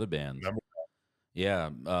so many other bands. Yeah,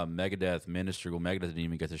 Megadeth, Ministry. Well, Megadeth didn't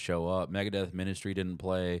even get to show up. Megadeth, Ministry didn't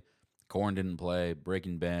play. Korn didn't play.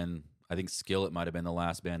 Breaking Ben, I think Skillet might have been the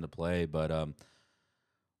last band to play. But,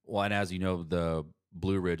 well, and as you know, the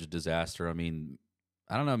Blue Ridge disaster, I mean,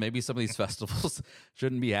 I don't know, maybe some of these festivals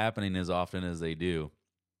shouldn't be happening as often as they do.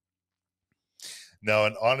 No,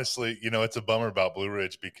 and honestly, it's a bummer about Blue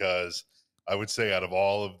Ridge because I would say out of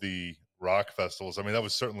all of the rock festivals, I mean, that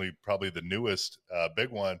was certainly probably the newest big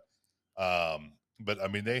one. But, I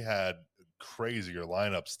mean, they had crazier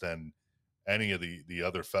lineups than any of the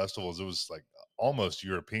other festivals. It was like almost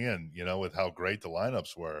European, with how great the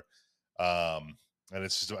lineups were. And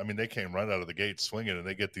it's just, I mean, they came right out of the gate swinging, and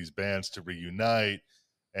they get these bands to reunite.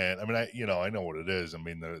 And I mean, I know what it is. I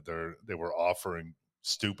mean, they were offering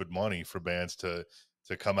stupid money for bands to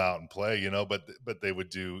to come out and play, but they would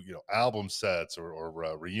do, album sets or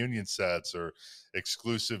reunion sets or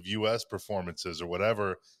exclusive US performances or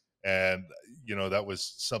whatever. And, that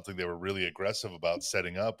was something they were really aggressive about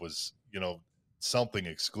setting up was, something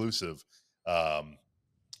exclusive. And,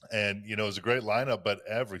 it was a great lineup, but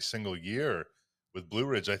every single year with Blue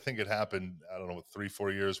Ridge, I think it happened, I don't know,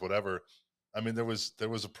 3-4 years, whatever. I mean, there was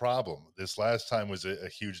a problem. This last time was a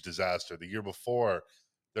huge disaster. The year before,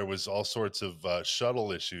 there was all sorts of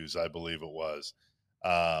shuttle issues, I believe it was.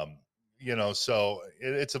 So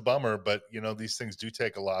it's a bummer, but, these things do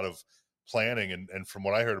take a lot of planning. And from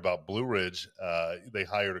what I heard about Blue Ridge, they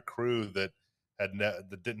hired a crew that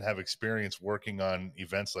that didn't have experience working on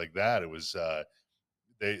events like that. It was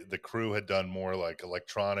the crew had done more like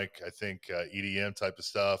electronic, I think, EDM type of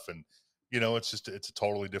stuff. And, it's a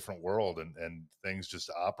totally different world and things just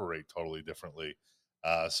operate totally differently.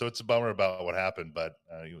 So it's a bummer about what happened, but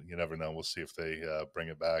you never know. We'll see if they bring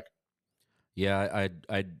it back. Yeah,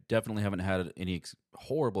 I definitely haven't had any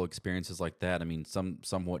horrible experiences like that. I mean,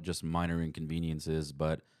 somewhat just minor inconveniences,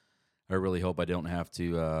 but I really hope I don't have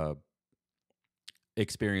to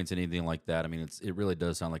experience anything like that. I mean, it really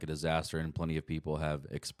does sound like a disaster, and plenty of people have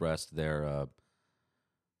expressed their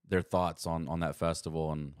thoughts on that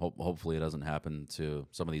festival, and hopefully it doesn't happen to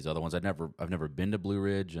some of these other ones. I've never been to Blue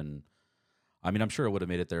Ridge, and I mean, I'm sure it would have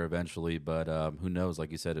made it there eventually, but who knows?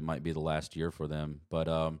 Like you said, it might be the last year for them. But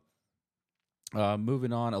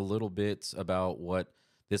moving on a little bit about what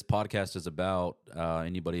this podcast is about,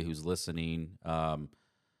 anybody who's listening,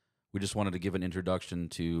 we just wanted to give an introduction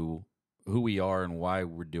to who we are and why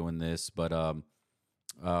we're doing this, but and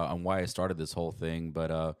why I started this whole thing.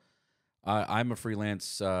 But I'm a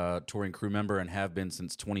freelance touring crew member and have been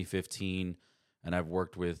since 2015, and I've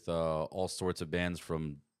worked with all sorts of bands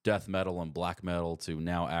from death metal and black metal to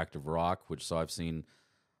now active rock, so I've seen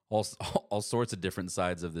all sorts of different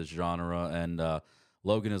sides of this genre. And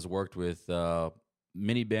Logan has worked with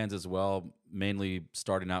many bands as well, mainly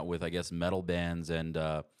starting out with, I guess, metal bands, and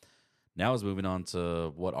now is moving on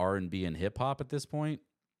to what, R&B and hip hop at this point.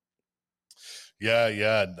 Yeah.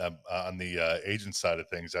 And, on the agent side of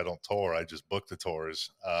things, I don't tour; I just book the tours.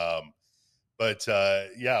 But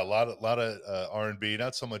yeah, a lot of R&B,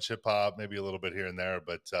 not so much hip hop, maybe a little bit here and there.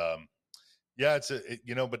 But yeah, it's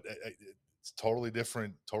totally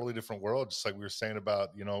different world. Just like we were saying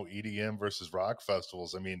about, EDM versus rock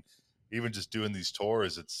festivals. I mean, even just doing these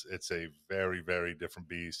tours, it's a very, very different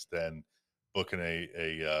beast than booking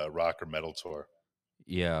a rock or metal tour.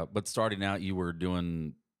 Yeah, but starting out, you were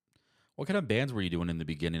doing, what kind of bands were you doing in the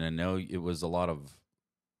beginning? I know it was a lot of.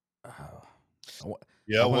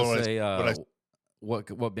 Yeah,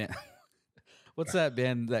 what band? What's that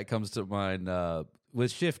band that comes to mind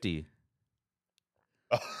with Shifty?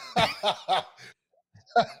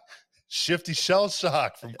 Shifty Shell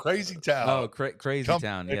Shock from Crazy Town. Oh, Crazy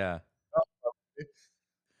Town, yeah.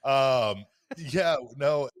 Yeah,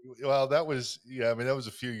 no, well, that was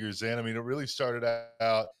a few years in. I mean, it really started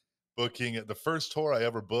out booking. The first tour I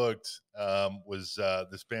ever booked was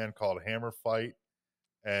this band called Hammer Fight,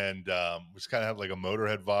 and which kind of had like a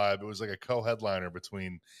Motorhead vibe. It was like a co-headliner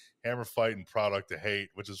between Hammer Fight and Product of Hate,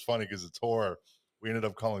 which is funny because the tour, we ended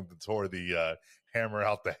up calling the tour the Hammer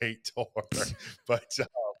Out the Hate tour. But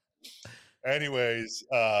anyways,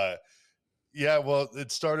 yeah, well,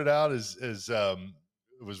 it started out as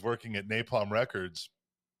it was working at Napalm Records.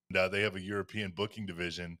 And, they have a European booking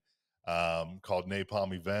division called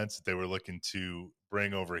Napalm Events that they were looking to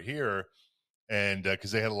bring over here. And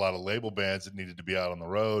because they had a lot of label bands that needed to be out on the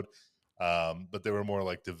road, but they were more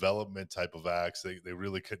like development type of acts. They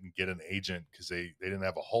really couldn't get an agent because they didn't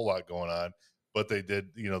have a whole lot going on, but they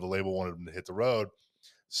did, the label wanted them to hit the road.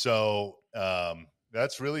 So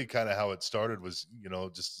that's really kind of how it started, was,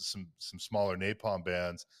 just some smaller Napalm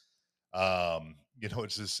bands.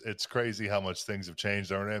 It's crazy how much things have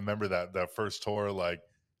changed. I remember that first tour, like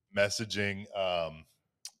messaging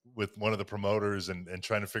with one of the promoters and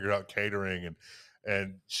trying to figure out catering,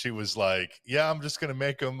 and she was like, yeah, I'm just gonna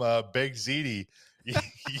make them baked ziti.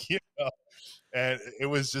 And it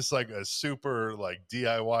was just like a super like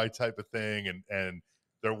DIY type of thing, and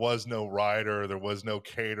there was no rider, there was no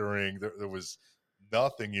catering, there was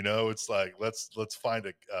nothing. It's like let's find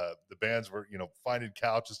the bands were finding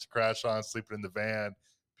couches to crash on, sleeping in the van,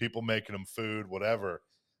 people making them food, whatever.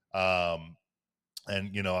 And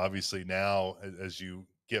obviously now as you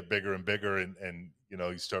get bigger and bigger, and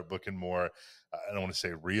you start booking more, I don't want to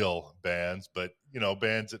say real bands, but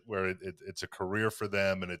bands where it's a career for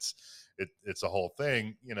them, and it's a whole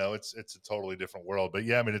thing. It's a totally different world. But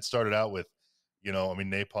yeah, I mean, it started out with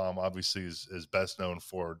Napalm obviously is best known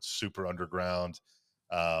for super underground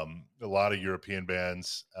A lot of European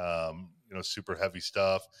bands, super heavy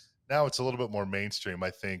stuff. Now it's a little bit more mainstream.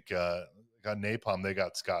 I think got Napalm. They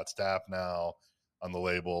got Scott Stapp now on the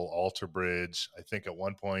label. Alter Bridge. I think at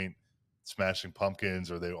one point Smashing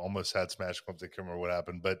Pumpkins, or they almost had Smashing Pumpkins. I can't remember what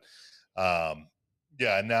happened, but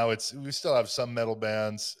now we still have some metal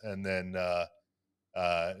bands, and then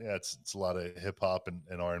it's a lot of hip hop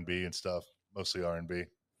and R&B and stuff, mostly R&B.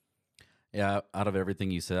 Yeah, out of everything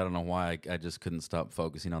you said, I don't know why I just couldn't stop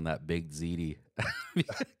focusing on that big ZD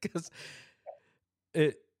because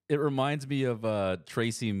it reminds me of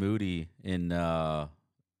Tracy Moody in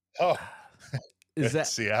is that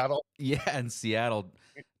Seattle? Yeah, in Seattle.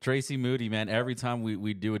 Tracy Moody, man, every time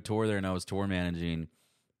we do a tour there and I was tour managing,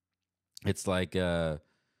 it's like he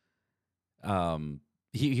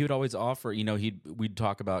would always offer, we'd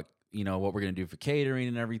talk about, what we're going to do for catering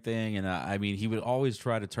and everything. And I mean, he would always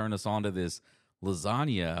try to turn us on to this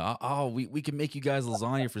lasagna. Oh, we can make you guys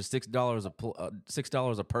lasagna for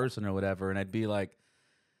 $6 a person or whatever. And I'd be like,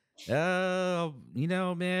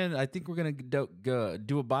 man, I think we're going to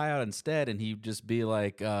do a buyout instead. And he'd just be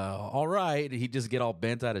like, all right. And he'd just get all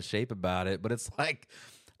bent out of shape about it. But it's like,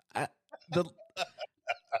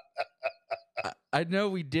 I know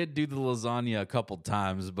we did do the lasagna a couple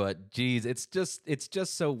times, but geez, it's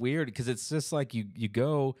just so weird because it's just like you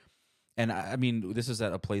go, and I mean, this is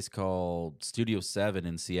at a place called Studio 7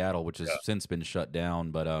 in Seattle, which has since been shut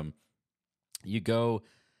down. But you go.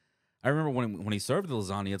 I remember when he served the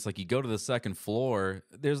lasagna, it's like you go to the second floor.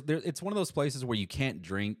 It's one of those places where you can't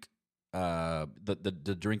drink.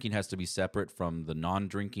 The drinking has to be separate from the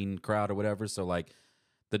non-drinking crowd or whatever. So like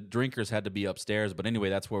the drinkers had to be upstairs. But anyway,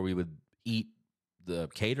 that's where we would eat the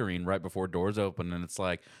catering right before doors open, and it's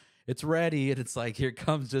like it's ready, and it's like here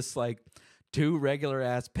comes just like 2 regular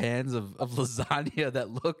ass pans of lasagna that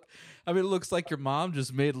it looks like your mom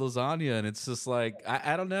just made lasagna, and it's just like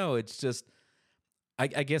I don't know, it's just I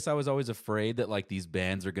guess I was always afraid that like these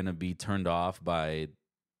bands are gonna be turned off by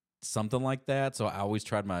something like that, so I always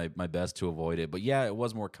tried my best to avoid it. But yeah, it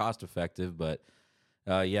was more cost effective, but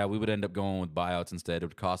we would end up going with buyouts instead. It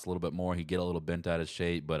would cost a little bit more. He'd get a little bent out of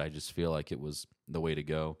shape, but I just feel like it was the way to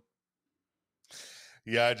go.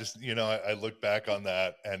 Yeah, I just, I look back on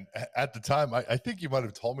that, and at the time, I think you might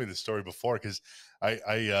have told me the story before, because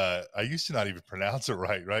I used to not even pronounce it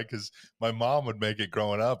right? Because my mom would make it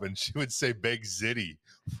growing up, and she would say "big zitty,"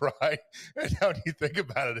 right? And now when you think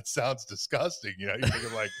about it, it sounds disgusting. You think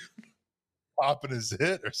of like popping a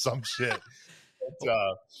zit or some shit.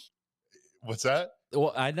 But, what's that?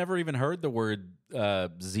 Well, I never even heard the word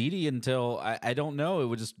ziti until I don't know. It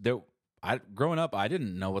was just growing up, I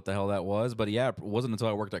didn't know what the hell that was. But yeah, it wasn't until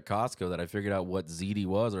I worked at Costco that I figured out what ziti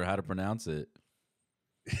was or how to pronounce it.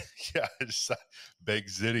 Yeah, it's big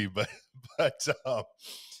ziti, but it's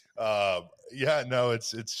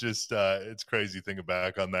just it's crazy thinking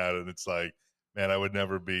back on that, and it's like, man, I would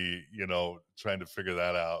never be trying to figure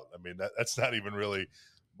that out. I mean, that's not even really.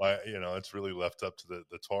 It's really left up to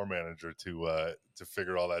the tour manager to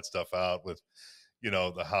figure all that stuff out with,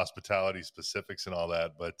 the hospitality specifics and all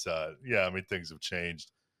that. But I mean, things have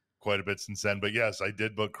changed quite a bit since then. But yes, I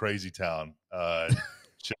did book Crazy Town,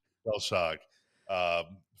 Shell Shock,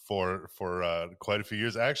 for quite a few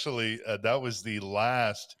years. Actually, that was the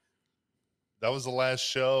last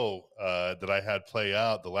show that I had play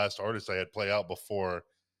out. The last artist I had play out before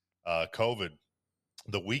COVID.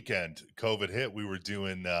 The weekend COVID hit, we were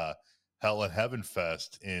doing Hell and Heaven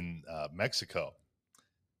Fest in Mexico,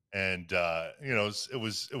 and it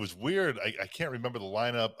was weird. I can't remember the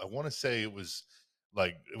lineup. I want to say it was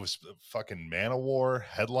fucking Manowar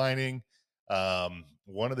headlining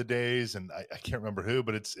one of the days, and I can't remember who,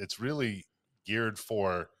 but it's really geared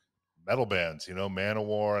for metal bands.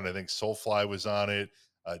 Manowar, and I think Soulfly was on it.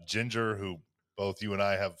 Ginger, who both you and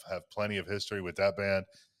I have plenty of history with that band.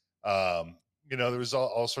 There was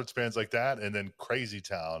all sorts of bands like that, and then Crazy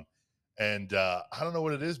Town. And I don't know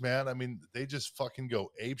what it is, man. I mean, they just fucking go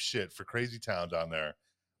ape shit for Crazy Town down there.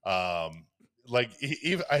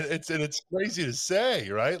 It's crazy to say,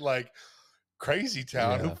 right? Like Crazy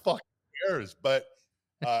Town, who fucking cares? But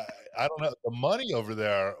I don't know. The money over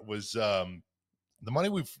there was the money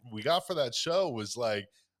we got for that show was like,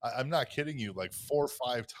 I'm not kidding you, like 4 or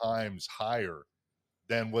 5 times higher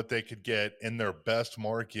than what they could get in their best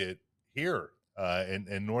market here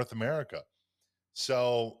in North America.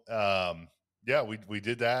 So we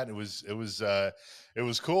did that. It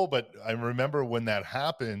was cool. But I remember when that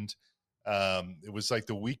happened, it was like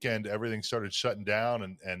the weekend everything started shutting down,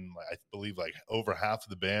 and I believe like over half of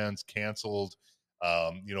the bands canceled.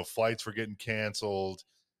 Flights were getting canceled.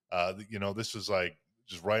 This was like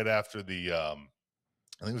just right after the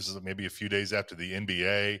I think it was maybe a few days after the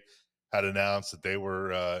NBA had announced that they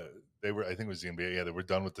were, I think it was the NBA. Yeah, they were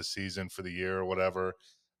done with the season for the year or whatever.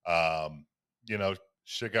 You know,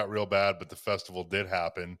 shit got real bad, but the festival did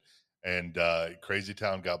happen, and Crazy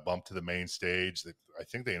Town got bumped to the main stage. I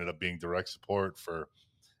think they ended up being direct support for,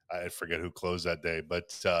 I forget who closed that day,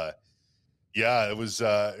 but yeah, it was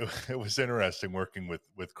it was interesting working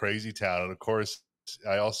with Crazy Town, and of course,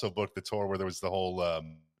 I also booked the tour where there was the whole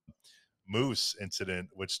Moose incident,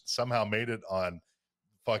 which somehow made it on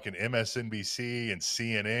fucking MSNBC and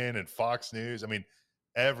CNN and Fox News. I mean,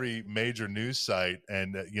 every major news site,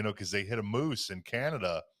 and you know, because they hit a moose in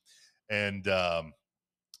Canada, and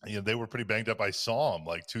you know, they were pretty banged up. I saw them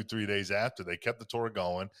like 2-3 days after. They kept the tour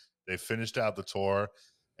going. They finished out the tour,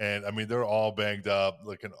 and I mean, they're all banged up,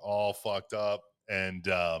 looking all fucked up. And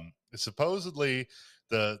supposedly,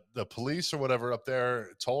 the police or whatever up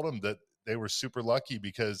there told them that they were super lucky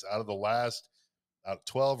because out of the last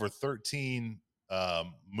 12 or 13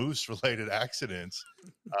 moose related accidents,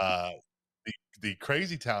 the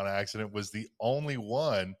Crazy Town accident was the only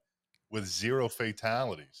one with 0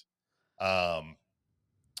 fatalities.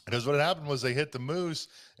 Because what happened was they hit the moose,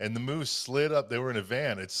 and the moose slid up. They were in a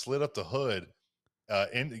van. It slid up the hood,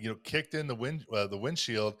 kicked in the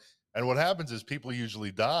windshield. And what happens is people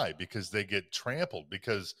usually die because they get trampled,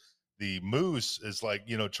 because the moose is like,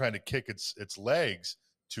 you know, trying to kick its legs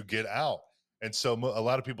to get out. And so a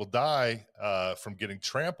lot of people die from getting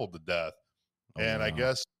trampled to death. Oh, and wow. I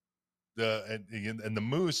guess the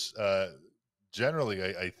moose, generally,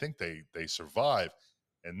 I think they survive.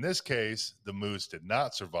 In this case, the moose did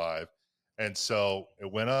not survive. And so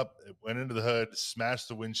it went into the hood, smashed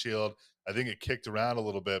the windshield. I think it kicked around a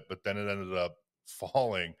little bit, but then it ended up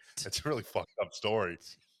falling. It's a really fucked up story.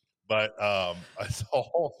 But the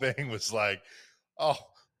whole thing was like, oh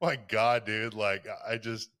my God, dude. Like, I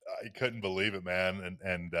couldn't believe it, man.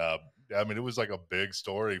 And I mean, it was like a big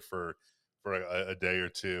story for a day or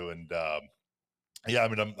two. And yeah, I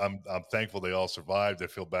mean, I'm thankful they all survived. I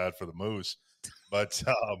feel bad for the moose, but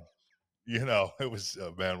you know, it was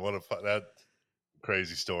man, what that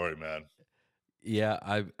crazy story, man. Yeah,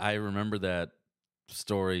 I remember that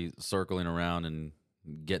story circling around and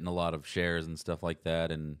getting a lot of shares and stuff like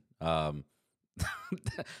that. And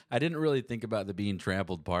I didn't really think about the being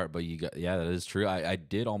trampled part, but yeah, that is true. I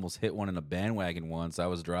did almost hit one in a bandwagon once. I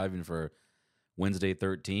was driving for Wednesday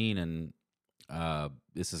 13, and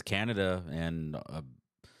this is Canada, and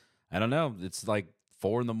I don't know, it's like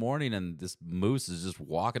 4 a.m, and this moose is just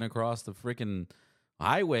walking across the freaking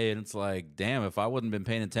highway, and it's like, damn, if I wouldn't been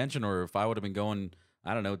paying attention, or if I would have been going,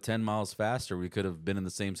 I don't know, 10 miles faster, we could have been in the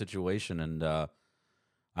same situation. And I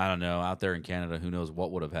don't know, out there in Canada, who knows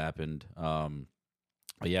what would have happened.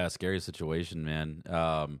 But yeah, scary situation, man.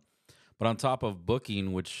 But on top of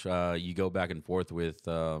booking, which you go back and forth with,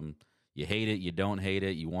 you hate it, you don't hate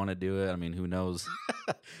it, you want to do it. I mean, who knows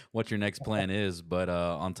what your next plan is. But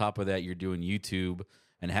on top of that, you're doing YouTube,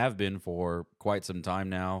 and have been for quite some time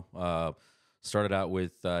now. Started out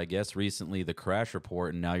with, I guess, recently the Crash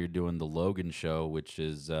Report, and now you're doing the Logan Show, which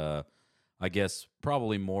is, I guess,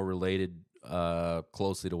 probably more related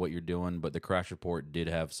closely to what you're doing. But the Crash Report did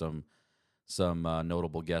have some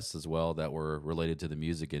notable guests as well that were related to the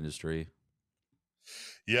music industry.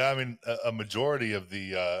 Yeah, I mean, a majority of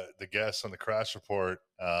the guests on the Crash Report,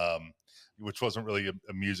 which wasn't really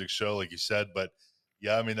a music show, like you said, but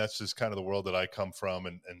yeah, I mean, that's just kind of the world that I come from,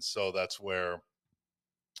 and so that's where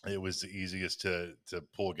it was the easiest to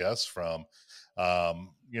pull guests from.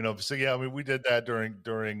 You know, so yeah, I mean, we did that during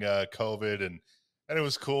COVID, and it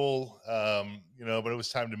was cool. You know, but it was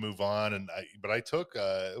time to move on, and I took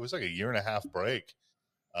it was like a 1.5 year break.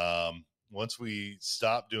 Once we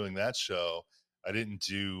stopped doing that show, I didn't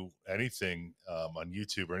do anything on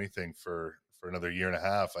YouTube or anything for another 1.5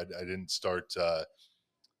 years. I didn't start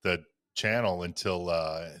the channel until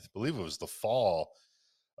I believe it was the fall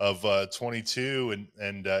of 22,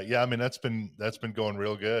 and yeah, I mean, that's been going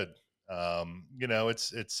real good. You know, it's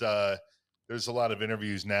there's a lot of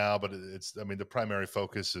interviews now, but I mean, the primary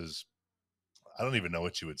focus is, I don't even know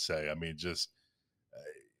what you would say. I mean, just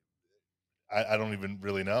I don't even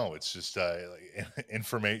really know. It's just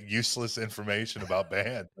like useless information about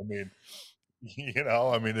bands. I mean, you know,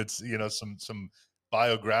 I mean, it's, you know, some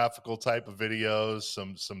biographical type of videos,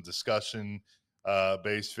 some discussion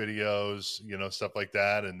based videos, you know, stuff like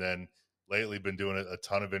that. And then lately been doing a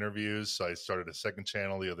ton of interviews. So I started a second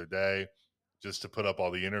channel the other day just to put up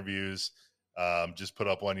all the interviews. Just put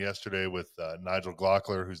up one yesterday with Nigel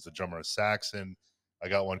Glockler, who's the drummer of Saxon. I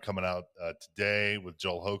got one coming out today with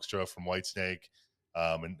Joel Hoekstra from Whitesnake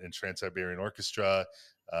and Trans-Siberian Orchestra.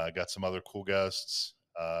 Got some other cool guests.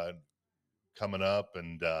 coming up,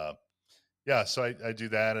 and yeah, so I do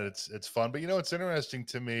that, and it's fun. But it's interesting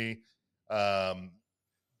to me,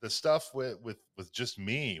 the stuff with just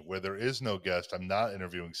me, where there is no guest, I'm not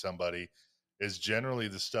interviewing somebody, is generally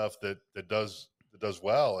the stuff that does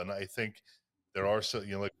well. And I think there are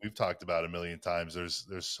like we've talked about a million times, there's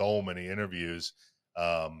so many interviews,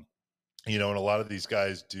 and a lot of these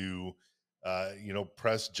guys do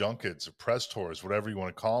press junkets or press tours, whatever you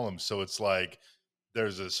want to call them. So it's like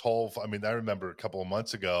there's this whole, I remember a couple of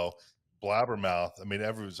months ago, Blabbermouth,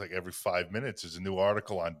 every 5 minutes there's a new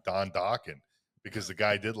article on Don Dokken, because the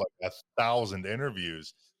guy did like 1,000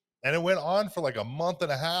 interviews, and it went on for like a month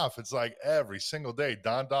and a half. It's like every single day,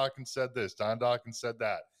 Don Dokken said this, Don Dokken said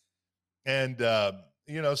that. And,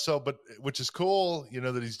 but which is cool,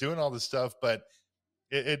 that he's doing all this stuff, but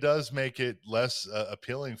it does make it less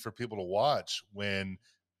appealing for people to watch when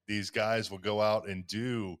these guys will go out and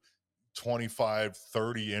do 25,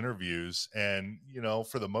 30 interviews. And,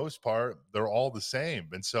 for the most part, they're all the same.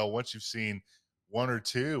 And so once you've seen one or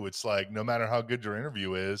two, it's like, no matter how good your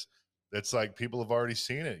interview is, it's like people have already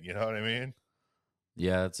seen it. You know what I mean?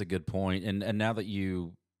 Yeah, that's a good point. And now that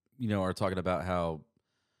you are talking about how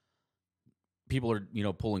people are,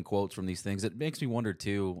 pulling quotes from these things, it makes me wonder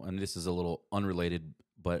too, and this is a little unrelated,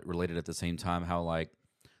 but related at the same time, how like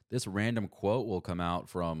this random quote will come out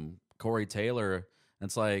from Corey Taylor. And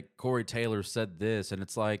it's like, Corey Taylor said this, and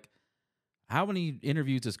it's like, how many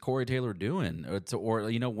interviews is Corey Taylor doing? Or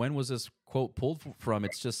when was this quote pulled from?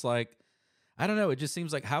 It's just like, I don't know. It just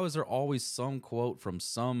seems like, how is there always some quote from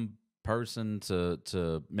some person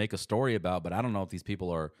to make a story about? But I don't know if these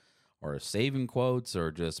people are saving quotes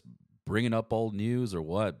or just bringing up old news or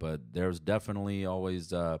what. But there's definitely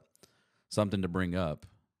always something to bring up.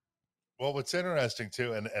 Well, what's interesting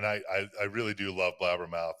too, and I really do love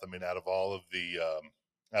Blabbermouth. Out of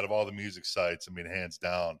all the music sites, hands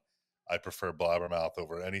down, I prefer Blabbermouth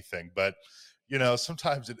over anything. But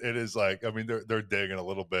sometimes it is like, they're digging a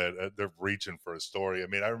little bit. They're reaching for a story.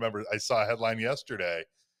 I remember I saw a headline yesterday,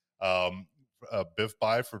 Biff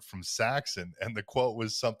Byford from Saxon, and the quote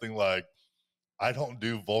was something like, "I don't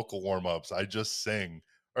do vocal warm-ups, I just sing,"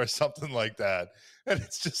 or something like that. And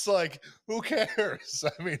it's just like, who cares?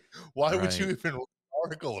 Why would you even write an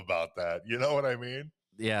article about that? You know what I mean?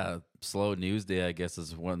 Yeah, slow news day, I guess,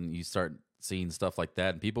 is when you start seeing stuff like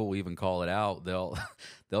that, and people will even call it out. They'll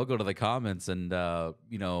go to the comments and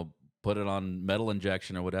put it on Metal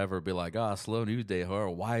Injection or whatever, be like, slow news day, or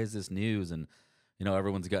why is this news? And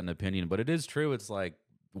everyone's got an opinion, but it is true. It's like,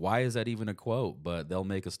 why is that even a quote? But they'll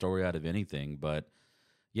make a story out of anything. But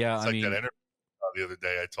yeah, it's like that interview the other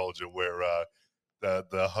day I told you, where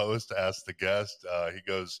the host asked the guest, he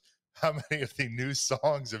goes, "How many of the new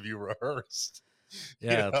songs have you rehearsed?"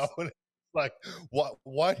 Yeah, like,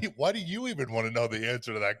 why do you even want to know the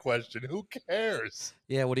answer to that question? Who cares?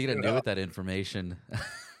 Yeah, what are you gonna do with that information?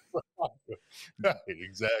 Right,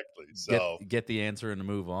 exactly. So get the answer and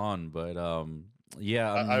move on. But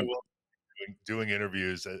yeah, I will be doing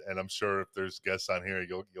interviews, and I'm sure if there's guests on here,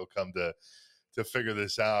 you'll come to figure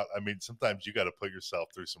this out. Sometimes you got to put yourself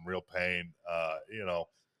through some real pain.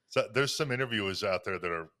 So there's some interviewers out there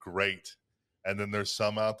that are great, and then there's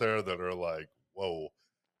some out there that are like, whoa.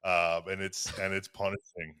 And it's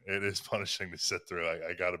punishing. It is punishing to sit through.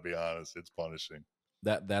 I got to be honest, it's punishing.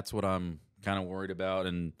 That's what I'm kind of worried about.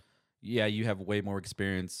 And yeah, you have way more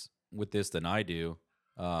experience with this than I do.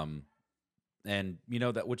 And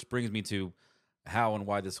that, which brings me to how and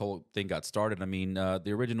why this whole thing got started.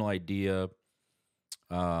 The original idea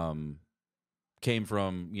came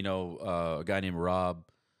from a guy named Rob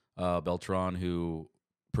Beltran, who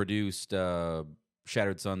produced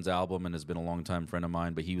Shattered Sun's album and has been a longtime friend of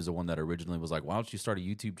mine. But he was the one that originally was like, why don't you start a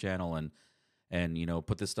YouTube channel and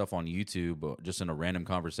put this stuff on YouTube just in a random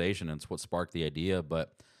conversation? And it's what sparked the idea.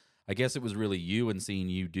 But I guess it was really you and seeing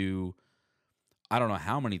you do, I don't know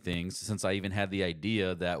how many things since I even had the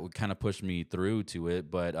idea that would kind of push me through to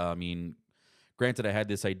it. But granted, I had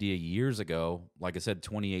this idea years ago, like I said,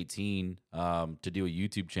 2018, to do a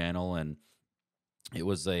YouTube channel. And it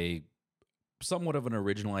was a somewhat of an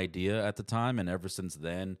original idea at the time. And ever since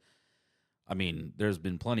then, there's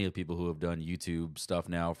been plenty of people who have done YouTube stuff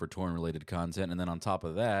now for touring-related content. And then on top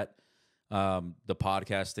of that, the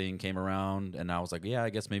podcast thing came around, and I was like, yeah, I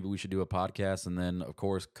guess maybe we should do a podcast. And then, of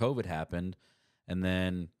course, COVID happened. And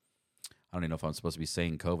then, I don't even know if I'm supposed to be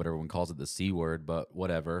saying COVID. Everyone calls it the C word, but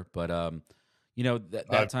whatever. But,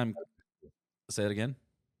 that time, say it again?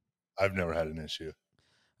 I've never had an issue.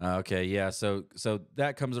 Okay, yeah. So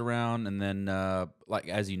that comes around, and then like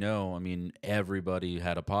as you know, everybody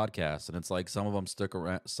had a podcast, and it's like some of them stuck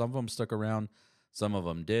around, Some of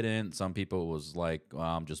them didn't. Some people was like, well,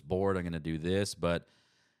 I'm just bored. I'm going to do this. But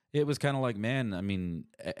it was kind of like, man, I mean,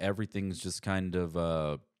 everything's just kind of,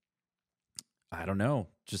 I don't know,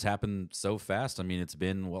 just happened so fast. I mean, it's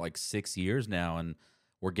been like 6 years now, and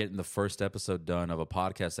we're getting the first episode done of a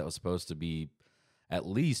podcast that was supposed to be at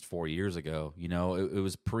least 4 years ago. You know, it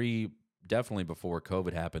was definitely before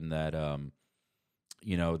COVID happened that,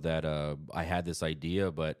 I had this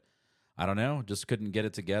idea, but I don't know, just couldn't get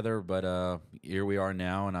it together. But here we are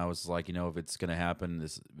now, and I was like, if it's going to happen,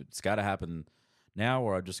 it's got to happen now,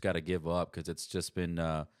 or I just got to give up, because it's just been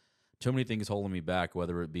too many things holding me back,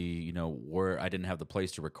 whether it be, where I didn't have the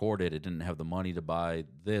place to record it, I didn't have the money to buy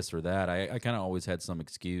this or that. I kind of always had some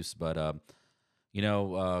excuse, but,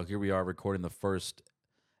 here we are recording the first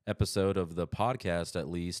episode of the podcast at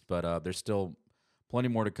least, but there's still plenty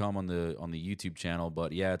more to come on the YouTube channel.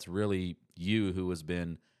 But yeah, it's really you who has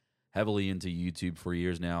been heavily into YouTube for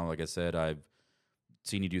years now. Like I said, I've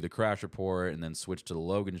seen you do the Crash Report and then switch to the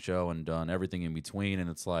Logan Show and done everything in between. And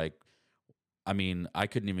it's like, I mean, I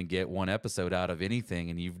couldn't even get one episode out of anything,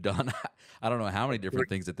 and you've done I don't know how many different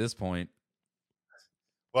things at this point.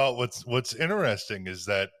 Well, what's interesting is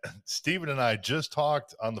that Steven and I just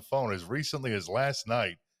talked on the phone as recently as last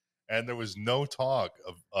night, and there was no talk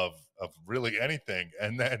of really anything.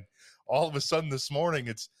 And then all of a sudden this morning,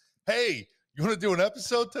 it's, hey, you want to do an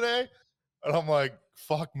episode today? And I'm like,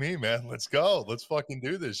 fuck me, man. Let's go. Let's fucking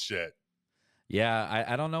do this shit. Yeah,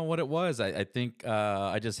 I don't know what it was. I think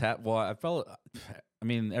I just had, I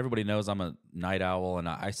mean, everybody knows I'm a night owl, and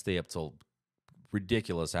I stay up till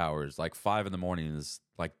ridiculous hours. Like 5 a.m. is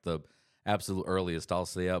like the absolute earliest I'll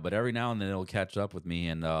stay up. But every now and then it'll catch up with me,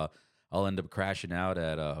 and I'll end up crashing out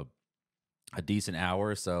at a decent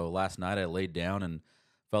hour. So last night I laid down and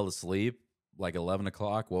fell asleep like 11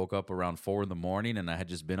 o'clock, woke up around 4 a.m, and I had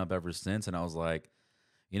just been up ever since. And I was like,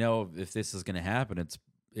 if this is going to happen,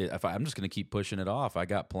 I'm just going to keep pushing it off. I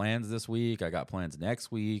got plans this week. I got plans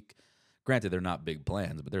next week. Granted, they're not big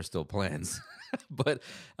plans, but they're still plans. But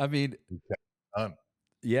I mean,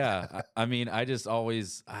 yeah, I mean, I just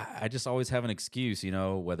always have an excuse,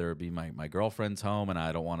 whether it be my girlfriend's home and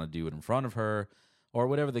I don't want to do it in front of her, or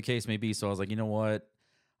whatever the case may be. So I was like, you know what?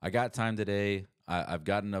 I got time today. I've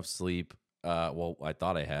got enough sleep. Well, I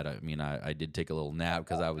thought I had. I mean, I did take a little nap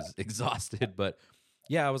because I was exhausted. But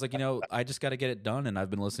yeah, I was like, I just got to get it done. And I've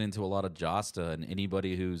been listening to a lot of Josta, and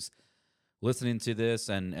anybody who's listening to this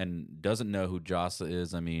and doesn't know who Josta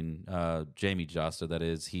is, I mean, Jamie Josta, that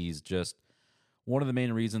is, he's just one of the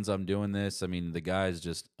main reasons I'm doing this. I mean, the guy's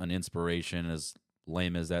just an inspiration, as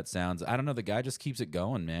lame as that sounds. I don't know. The guy just keeps it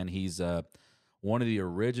going, man. He's one of the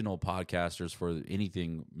original podcasters for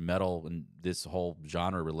anything metal and this whole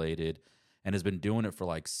genre related, and has been doing it for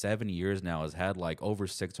like 7 years now, has had like over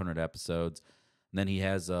 600 episodes. And then he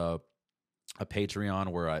has a Patreon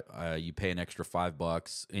where you pay an extra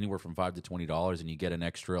 $5, anywhere from $5 to $20, and you get an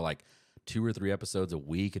extra like 2 or 3 episodes a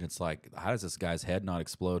week. And it's like, how does this guy's head not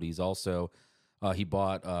explode? He's also he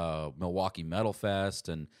bought Milwaukee Metal Fest,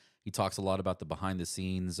 and he talks a lot about the behind the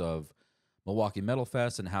scenes of Milwaukee Metal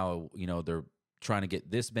Fest and how they're trying to get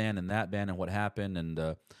this band and that band and what happened. And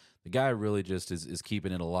the guy really just is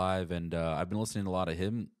keeping it alive. And I've been listening to a lot of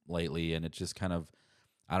him lately, and it just kind of,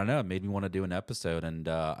 I don't know, it made me want to do an episode. And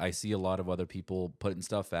I see a lot of other people putting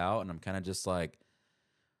stuff out, and I'm kind of just like,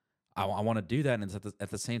 I want to do that. And at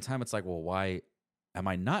the same time, it's like, well, why am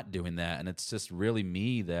I not doing that? And it's just really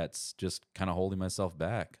me that's just kind of holding myself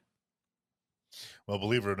back. Well,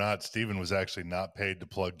 believe it or not, Steven was actually not paid to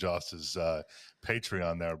plug Joss's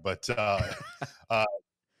Patreon there. But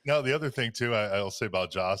no, the other thing too, I'll say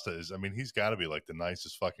about Josta is, I mean, he's got to be like the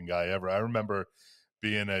nicest fucking guy ever. I remember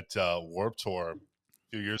being at Warped Tour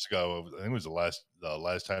a few years ago. I think it was the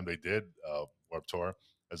last time they did Warped Tour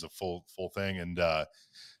as a full thing. And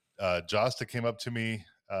Josta came up to me.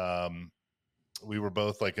 We were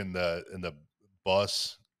both like in the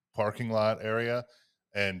bus parking lot area,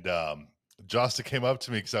 and Josta came up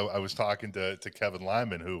to me because I was talking to Kevin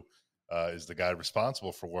Lyman, who is the guy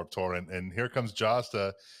responsible for Warped Tour, and here comes Josta.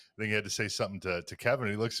 I think he had to say something to Kevin.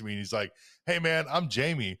 He looks at me and he's like, "Hey man, I'm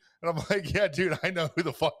Jamie," and I'm like, "Yeah, dude, I know who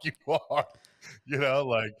the fuck you are."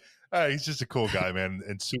 He's just a cool guy, man,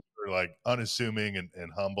 and super like unassuming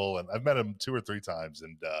and humble. And I've met him 2 or 3 times,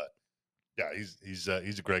 and yeah, he's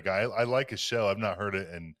a great guy. I like his show. I've not heard it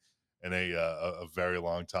in a very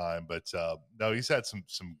long time, but no, he's had some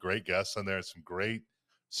great guests on there, some great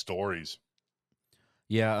stories.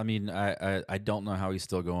 Yeah, I mean, I don't know how he's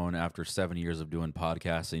still going after 7 years of doing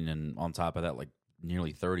podcasting, and on top of that, like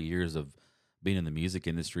nearly 30 years of being in the music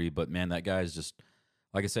industry. But man, that guy's just,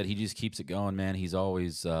 like I said, he just keeps it going, man. He's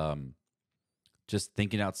always just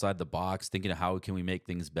thinking outside the box, thinking of how can we make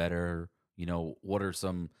things better. You know, what are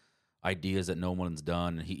some ideas that no one's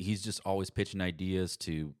done? He's just always pitching ideas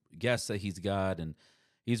to guests that he's got, and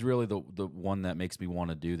he's really the one that makes me want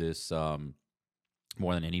to do this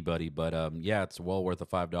more than anybody. But yeah, it's well worth the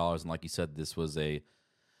 $5. And like you said, this was a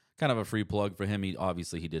kind of a free plug for him. He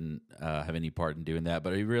didn't have any part in doing that,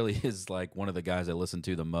 but he really is like one of the guys I listen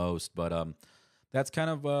to the most. But that's kind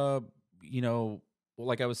of you know,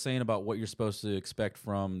 like I was saying about what you're supposed to expect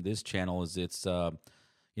from this channel is it's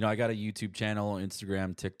you know, I got a YouTube channel,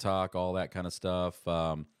 Instagram, TikTok, all that kind of stuff.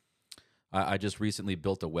 I just recently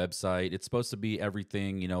built a website. It's supposed to be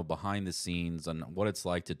everything, you know, behind the scenes and what it's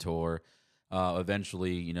like to tour.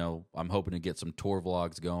 Eventually, you know, I'm hoping to get some tour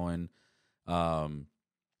vlogs going.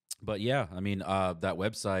 But yeah, I mean, that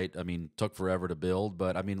website, I mean, took forever to build.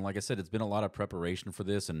 But I mean, like I said, it's been a lot of preparation for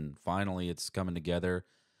this, and finally it's coming together.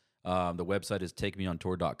 The website is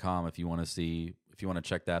takemeontour.com if you want to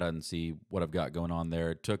check that out and see what I've got going on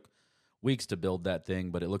there. It took weeks to build that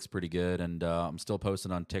thing, but it looks pretty good. And I'm still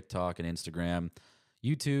posting on TikTok and Instagram.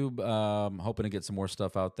 YouTube, hoping to get some more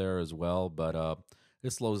stuff out there as well. But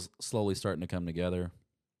it's slowly starting to come together.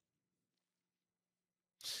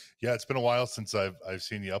 Yeah, it's been a while since I've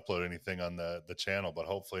seen you upload anything on the channel, but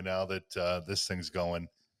hopefully now that this thing's going,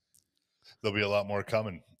 there'll be a lot more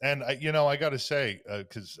coming. And I got to say,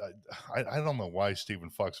 because I don't know why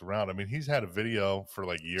Steven fucks around. I mean, he's had a video for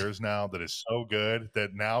like years now that is so good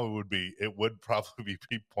that now it would probably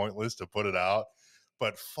be pointless to put it out.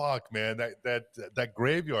 But fuck, man, that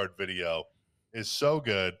graveyard video is so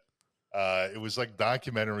good. It was like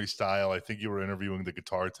documentary style. I think you were interviewing the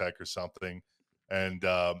guitar tech or something, and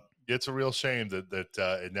it's a real shame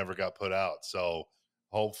that it never got put out. So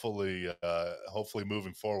hopefully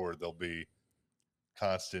moving forward there'll be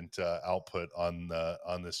constant output on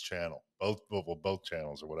this channel, both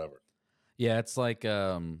channels or whatever. Yeah, it's like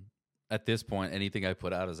at this point anything I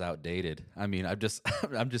put out is outdated. I mean, I'm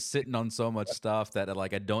just sitting on so much stuff that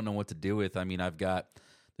like I don't know what to do with. I mean, I've got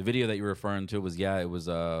the video that you're referring to was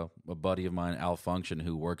a buddy of mine, Al Function,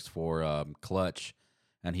 who works for Clutch,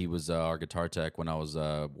 and he was our guitar tech when I was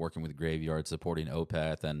working with Graveyard supporting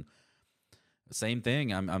Opeth. And same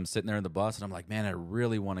thing, I'm sitting there in the bus and I'm like, man, I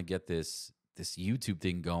really want to get this YouTube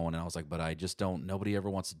thing going. And I was like, but I just don't, nobody ever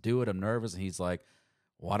wants to do it. I'm nervous. And he's like,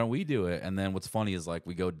 why don't we do it? And then what's funny is like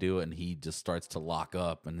we go do it and he just starts to lock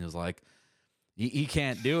up and he's like, he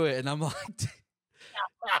can't do it. And I'm like,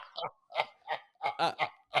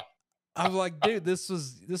 I'm like, dude, this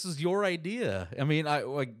was your idea. I mean,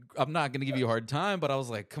 I'm not gonna give you a hard time, but I was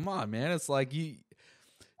like, come on, man. It's like you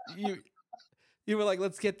were like,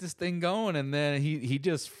 let's get this thing going, and then he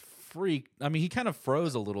just freaked. I mean, he kind of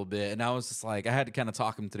froze a little bit, and I was just like, I had to kind of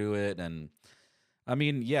talk him through it. And I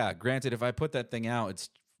mean, yeah, granted, if I put that thing out, it's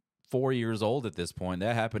 4 years old at this point.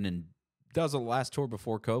 That happened that was the last tour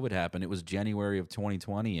before COVID happened. It was January of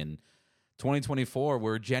 2020, and 2024,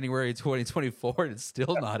 we're January 2024, and it's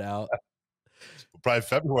still not out. Probably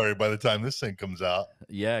February by the time this thing comes out.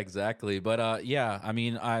 Yeah, exactly. But yeah, I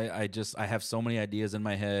mean, I have so many ideas in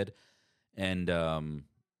my head, and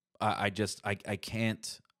I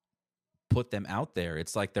can't put them out there.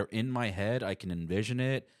 It's like they're in my head. I can envision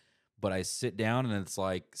it, but I sit down and it's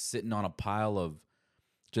like sitting on a pile of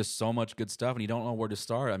just so much good stuff, and you don't know where to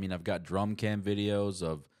start. I mean, I've got drum cam videos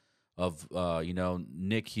of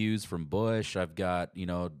Nick Hughes from Bush. I've got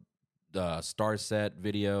Star Set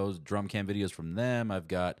videos, drum cam videos from them. I've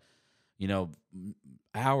got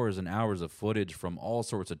hours and hours of footage from all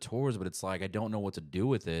sorts of tours, but it's like I don't know what to do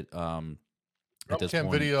with it. Drum cam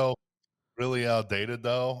video really outdated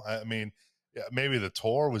though. I mean, yeah, maybe the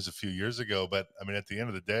tour was a few years ago, but I mean, at the end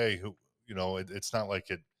of the day, it's not like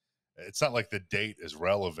the date is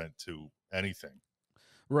relevant to anything.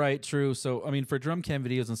 Right, true. So, I mean, for drum cam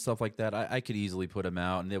videos and stuff like that, I could easily put them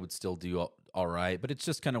out and they would still do all right. But it's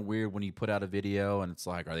just kind of weird when you put out a video and it's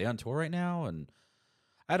like, are they on tour right now? And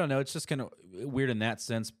I don't know. It's just kind of weird in that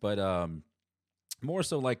sense. But more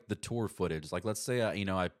so like the tour footage. Like, let's say,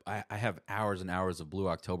 I have hours and hours of Blue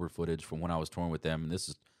October footage from when I was touring with them. And this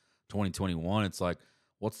is 2021. It's like,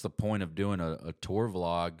 what's the point of doing a tour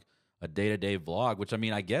vlog, a day-to-day vlog? Which, I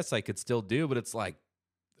mean, I guess I could still do. But it's like,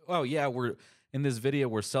 oh, yeah, in this video,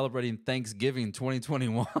 we're celebrating Thanksgiving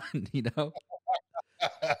 2021,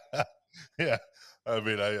 Yeah. I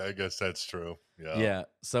mean, I guess that's true. Yeah. Yeah.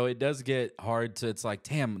 So it does get hard it's like,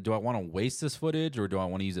 damn, do I want to waste this footage or do I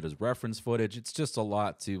want to use it as reference footage? It's just a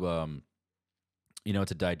lot to,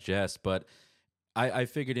 to digest. But I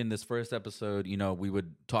figured in this first episode, we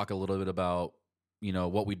would talk a little bit about,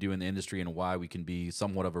 what we do in the industry and why we can be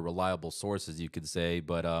somewhat of a reliable source, as you could say.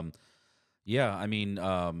 But, yeah, I mean,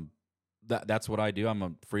 that's what I do. I'm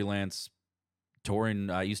a freelance touring.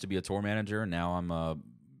 I used to be a tour manager. Now I'm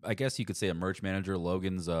I guess you could say a merch manager.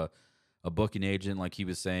 Logan's a booking agent, like he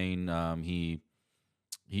was saying.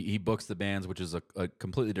 He books the bands, which is a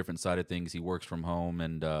completely different side of things. He works from home,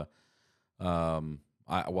 and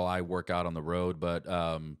I work out on the road. But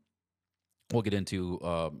we'll get into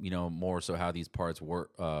more so how these parts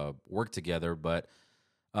work together. But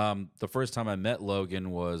the first time I met Logan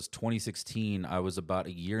was 2016. I was about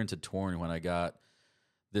a year into touring when I got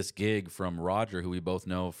this gig from Roger, who we both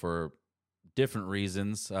know for different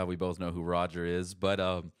reasons. We both know who Roger is,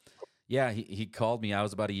 but yeah, he called me. I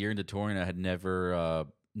was about a year into touring. I had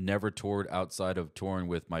never toured outside of touring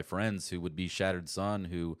with my friends, who would be Shattered Sun,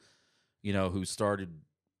 who I started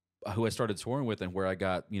touring with, and where I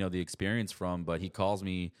got the experience from. But he calls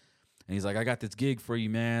me and he's like, "I got this gig for you,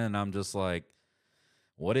 man," and I'm just like,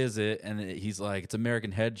 "What is it?" And he's like, "It's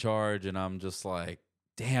American Head Charge," and I'm just like,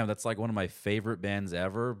 damn, that's like one of my favorite bands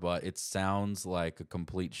ever, but it sounds like a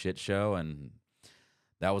complete shit show. And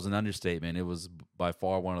that was an understatement. It was by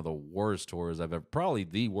far one of the worst tours probably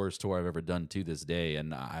the worst tour I've ever done to this day.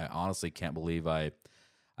 And I honestly can't believe I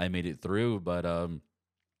made it through. But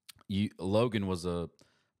Logan was a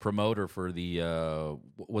promoter for the,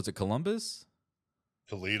 was it Columbus?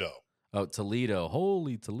 Toledo. Oh, Toledo.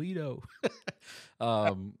 Holy Toledo.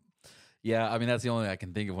 Yeah, I mean, that's the only thing I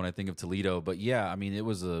can think of when I think of Toledo. But yeah, I mean, it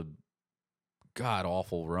was a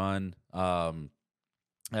god-awful run. I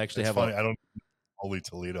actually It's funny. I don't know what Holy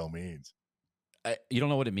Toledo means. You don't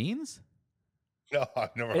know what it means? No,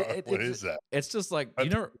 I've never heard. What is that? It's just like,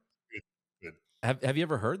 Good. Have you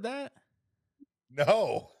ever heard that?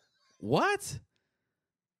 No. What?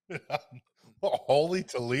 Holy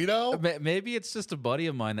Toledo? Maybe it's just a buddy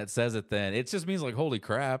of mine that says it then. It just means like, holy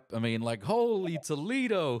crap. I mean, like, holy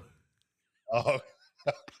Toledo. Oh,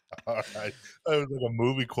 all right. It was like a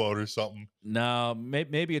movie quote or something. No,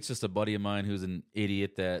 maybe it's just a buddy of mine who's an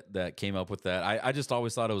idiot that came up with that. I just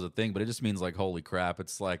always thought it was a thing, but it just means like holy crap.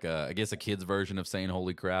 It's like I guess a kid's version of saying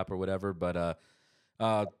holy crap or whatever. But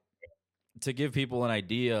to give people an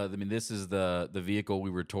idea, I mean, this is the vehicle we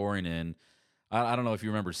were touring in. I don't know if you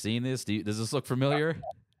remember seeing this. Does this look familiar?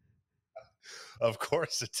 Of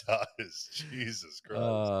course it does. Jesus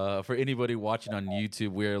Christ. For anybody watching on YouTube,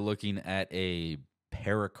 we're looking at a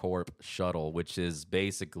Paracorp shuttle, which is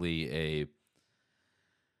basically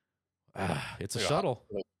it's like a shuttle.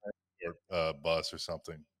 Bus or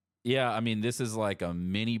something. Yeah, I mean, this is like a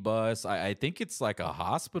mini bus. I think it's like a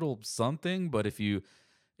hospital something, but it's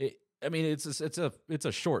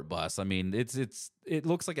a short bus. I mean, it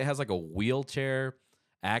looks like it has like a wheelchair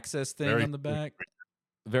access thing on the back.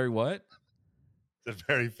 Very what? It's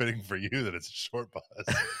very fitting for you that it's a short bus.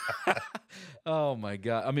 Oh my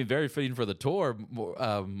god! I mean, very fitting for the tour,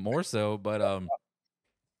 more so. But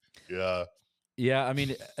yeah. I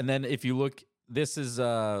mean, and then if you look, this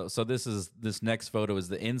this next photo is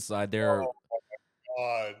the inside. There. Oh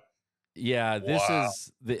my god! Yeah, this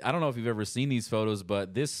is the. I don't know if you've ever seen these photos,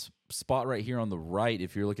 but this spot right here on the right,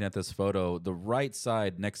 if you're looking at this photo, the right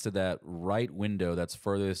side next to that right window, that's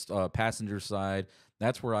furthest passenger side.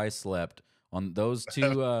 That's where I slept. On those two,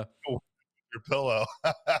 your pillow.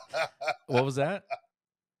 What was that?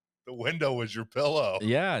 The window was your pillow.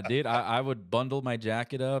 Yeah, dude. I would bundle my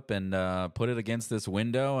jacket up and put it against this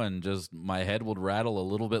window, and just my head would rattle a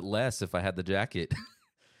little bit less if I had the jacket.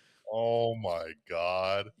 Oh my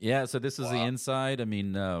god. Yeah. So this is the inside. I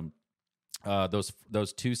mean,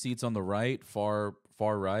 those two seats on the right, far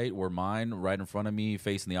right, were mine. Right in front of me,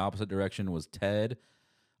 facing the opposite direction, was Ted.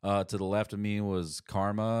 To the left of me was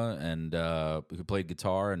Karma, and who played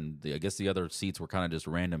guitar, and I guess the other seats were kind of just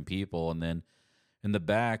random people. And then in the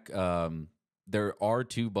back, there are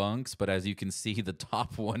two bunks, but as you can see, the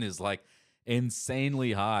top one is like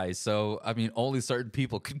insanely high. So I mean, only certain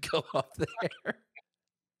people could go up there.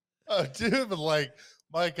 Oh, dude, but like,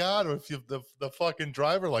 my God, if the fucking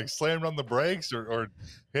driver like slammed on the brakes or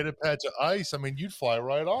hit a patch of ice, I mean, you'd fly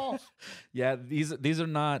right off. Yeah, these are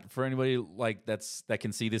not, for anybody like that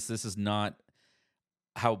can see this. This is not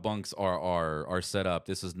how bunks are set up.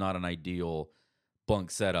 This is not an ideal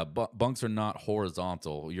bunk setup. Bunks are not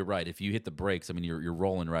horizontal. You're right. If you hit the brakes, I mean, you're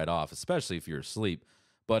rolling right off, especially if you're asleep.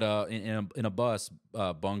 But in a bus,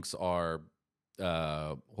 bunks are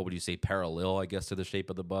what would you say, parallel, I guess, to the shape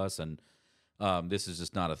of the bus, and this is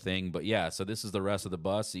just not a thing. But yeah, so this is the rest of the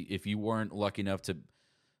bus. If you weren't lucky enough to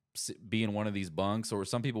be in one of these bunks, or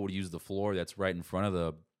some people would use the floor that's right in front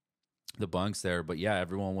of the bunks there. But yeah,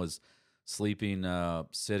 everyone was sleeping,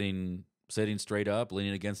 sitting straight up,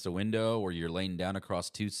 leaning against a window, or you're laying down across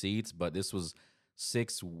two seats. But this was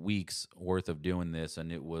 6 weeks worth of doing this,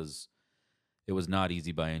 and it was it was not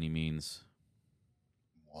easy by any means.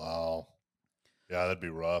 Wow. Yeah, that'd be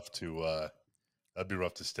rough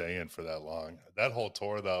to stay in for that long. That whole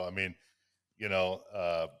tour, though, I mean, you know,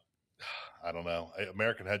 I don't know.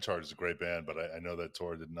 American Head Charge is a great band, but I know that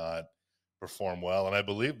tour did not perform well, and I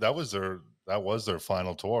believe that was their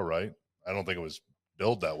final tour, right? I don't think it was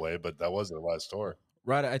billed that way, but that was their last tour.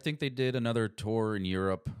 Right. I think they did another tour in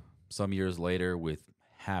Europe some years later with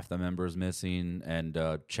half the members missing, and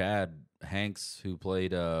Chad Hanks, who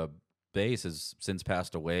played bass, has since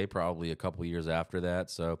passed away, probably a couple years after that.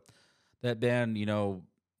 So that band, you know,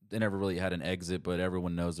 they never really had an exit, but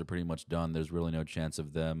everyone knows they're pretty much done. There's really no chance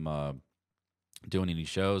of them doing any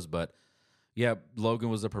shows. But yeah, Logan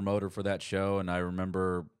was the promoter for that show, and I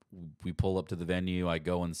remember we pull up to the venue. I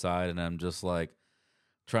go inside, and I'm just like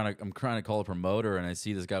I'm trying to call a promoter, and I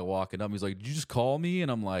see this guy walking up. He's like, "Did you just call me?" And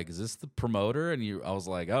I'm like, "Is this the promoter?" And I was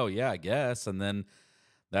like, "Oh yeah, I guess." And then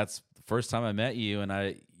that's the first time I met you,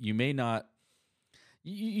 and you may not,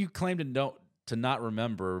 you claim to not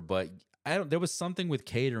remember, but I don't. There was something with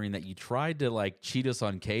catering that you tried to like cheat us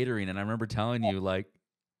on catering, and I remember telling you like,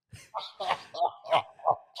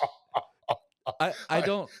 I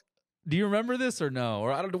don't. Do you remember this or no?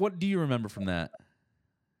 Or I don't. What do you remember from that?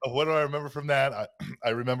 What do I remember from that? I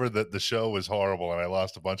remember that the show was horrible and I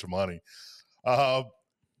lost a bunch of money.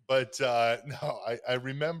 But no, I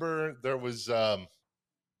remember there was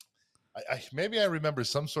maybe I remember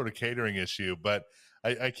some sort of catering issue, but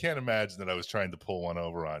I can't imagine that I was trying to pull one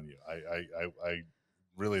over on you. I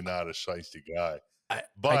really not a shiesty guy.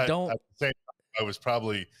 But I don't. At the same time, I was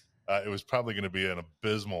probably it was probably going to be an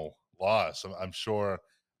abysmal loss. I'm sure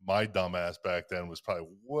my dumbass back then was probably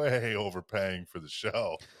way overpaying for the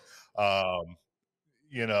show.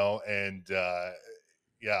 You know, and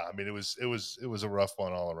yeah, I mean, it was a rough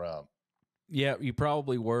one all around. Yeah, you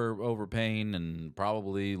probably were overpaying and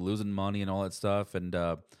probably losing money and all that stuff. And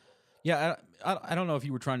yeah, I don't know if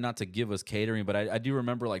you were trying not to give us catering, but I do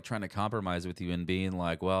remember like trying to compromise with you and being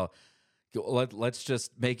like, well, let's just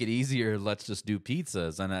make it easier. Let's just do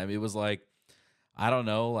pizzas. And it was like, I don't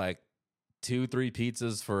know, like 2-3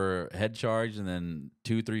 pizzas for Head Charge and then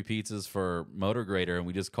 2-3 pizzas for Motor Grader, and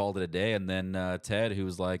we just called it a day. And then Ted, who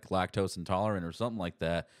was like lactose intolerant or something like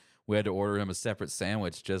that, we had to order him a separate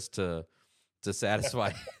sandwich just to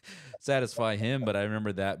satisfy satisfy him. But I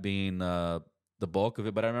remember that being the bulk of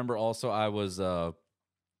it. But I remember also I was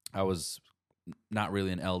not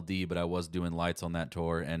really an LD, but I was doing lights on that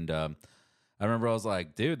tour, and I remember I was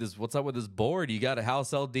like, dude, what's up with this board? You got a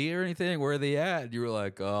house LD or anything? Where are they at? And you were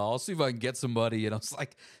like, I'll see if I can get somebody. And I was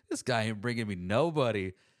like, this guy ain't bringing me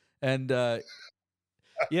nobody. And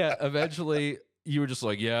yeah, eventually you were just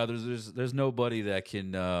like, yeah, there's nobody that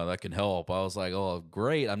can help. I was like, oh,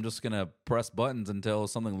 great. I'm just gonna press buttons until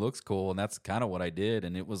something looks cool, and that's kind of what I did.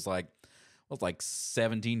 And it was like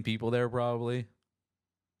 17 people there probably,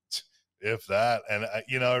 if that. And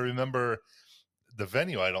I remember. The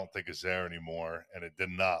venue I don't think is there anymore, and it did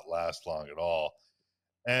not last long at all.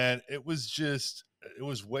 And it was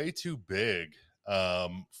way too big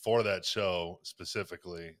for that show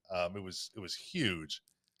specifically. It was huge.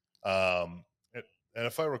 And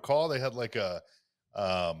if I recall, they had like I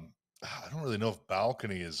don't really know if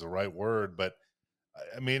balcony is the right word, but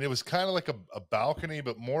I mean, it was kind of like a balcony,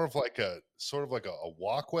 but more of like a sort of like a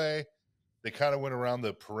walkway. They kind of went around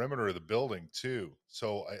the perimeter of the building too.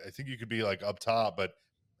 So I think you could be like up top, but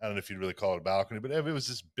I don't know if you'd really call it a balcony, but it was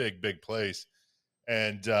this big place.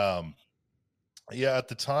 And yeah, at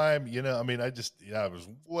the time, I mean, I was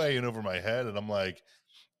way in over my head, and I'm like,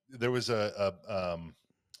 there was a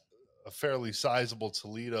fairly sizable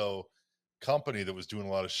Toledo company that was doing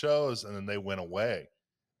a lot of shows, and then they went away.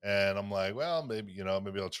 And I'm like, well, maybe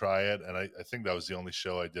I'll try it. And I think that was the only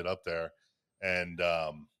show I did up there. And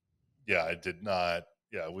yeah, I did not.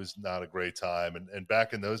 Yeah, it was not a great time. And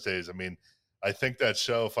back in those days, I mean, I think that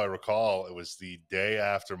show, if I recall, it was the day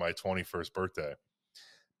after my 21st birthday.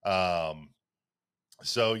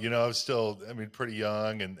 So, I was still, I mean, pretty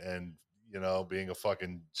young and being a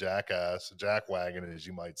fucking jackass, jackwagon, as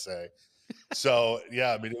you might say. So,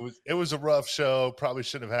 yeah, I mean, it was a rough show. Probably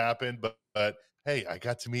shouldn't have happened, but hey, I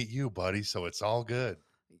got to meet you, buddy. So it's all good.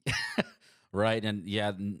 right? And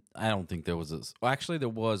yeah, I don't think there was actually there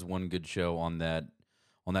was one good show on that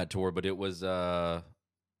tour, but it was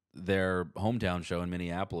their hometown show in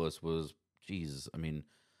Minneapolis was, geez, I mean,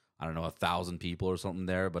 I don't know, 1,000 people or something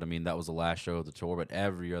there, but I mean, that was the last show of the tour. But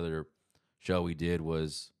every other show we did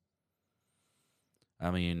was,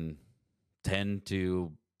 I mean, 10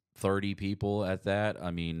 to 30 people at that.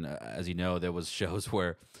 I mean, as you know, there was shows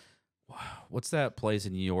where what's that place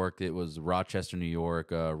in New York? It was Rochester, New York,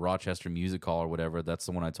 Rochester Music Hall or whatever. That's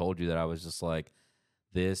the one I told you that I was just like,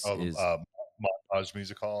 this is Montage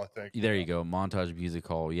Music Hall, I think. there you go, Montage Music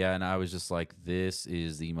Hall. Yeah, and I was just like, this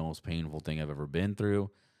is the most painful thing I've ever been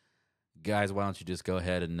through. Guys, why don't you just go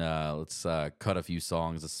ahead and let's cut a few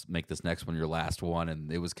songs. Let's make this next one your last one.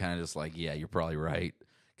 And it was kind of just like, yeah, you're probably right.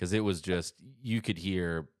 Because it was just, you could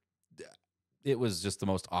hear, it was just the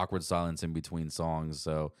most awkward silence in between songs.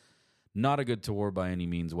 So not a good tour by any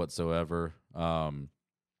means whatsoever. And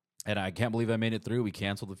I can't believe I made it through. We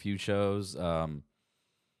canceled a few shows.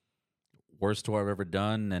 Worst tour I've ever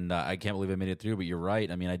done. And I can't believe I made it through. But you're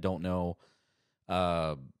right. I mean, I don't know.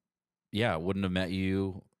 Yeah, wouldn't have met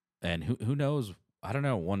you. And who knows? I don't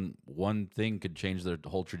know. One thing could change the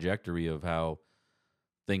whole trajectory of how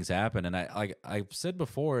things happen. And I've said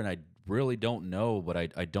before, and I really don't know, but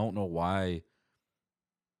I don't know why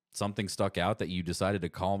something stuck out that you decided to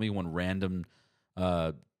call me when random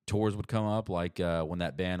tours would come up, like when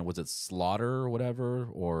that band, was it Slaughter or whatever,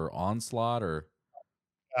 or Onslaught, or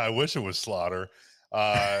I wish it was Slaughter.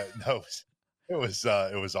 No, it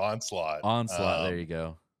was Onslaught. Onslaught. There you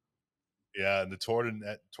go. Yeah, and the tour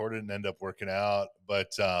didn't end up working out,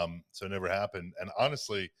 but so it never happened. And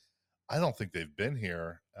honestly, I don't think they've been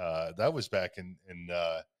here. That was back in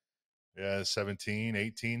 17,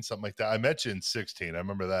 18, something like that. I met you in 16. I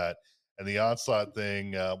remember that. And the Onslaught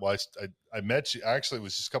thing, well, I met you, actually it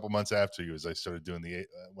was just a couple months after you, as I started doing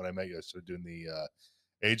when I met you, I started doing the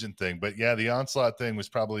agent thing. But yeah, the Onslaught thing was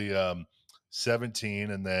probably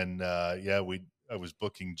 17. And then, I was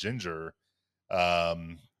booking Ginger.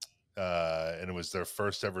 And it was their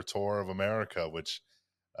first ever tour of America, which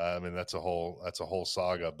I mean, that's a whole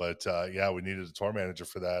saga. But we needed a tour manager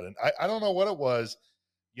for that. And I don't know what it was.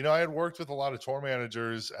 I had worked with a lot of tour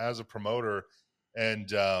managers as a promoter, and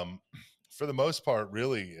for the most part,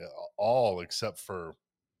 really all except for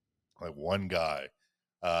like one guy.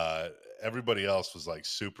 Everybody else was like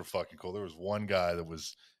super fucking cool. There was one guy that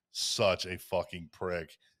was such a fucking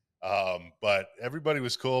prick. But everybody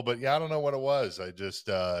was cool. But yeah, I don't know what it was. I just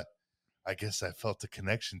I guess I felt a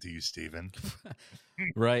connection to you, Steven.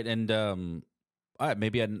 Right. And I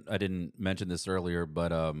didn't mention this earlier,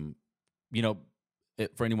 but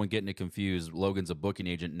for anyone getting it confused, Logan's a booking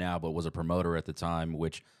agent now, but was a promoter at the time,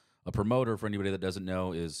 which a promoter, for anybody that doesn't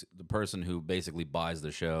know, is the person who basically buys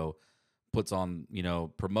the show, puts on,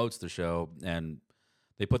 promotes the show, and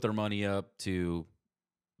they put their money up to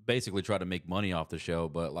basically try to make money off the show.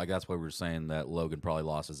 But like, that's why we were saying that Logan probably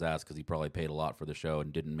lost his ass, because he probably paid a lot for the show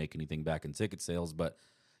and didn't make anything back in ticket sales. But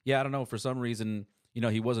yeah, I don't know, for some reason,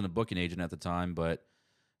 he wasn't a booking agent at the time, but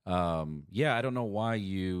I don't know why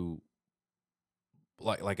you,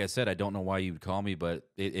 like I said, I don't know why you'd call me, but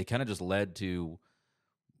it kind of just led to,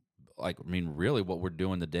 like, I mean, really what we're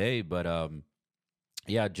doing today. But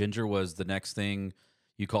Ginger was the next thing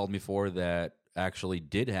you called me for that actually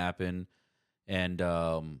did happen. And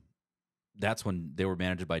that's when they were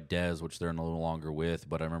managed by Dez, which they're no longer with.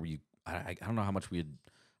 But I remember I don't know how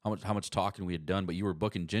much talking we had done, but you were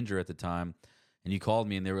booking Ginger at the time, and you called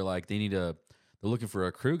me and they were like, they're looking for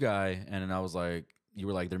a crew guy. And then I was like, you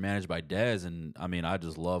were like, they're managed by Dez. And I mean, I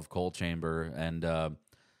just love Coal Chamber. And I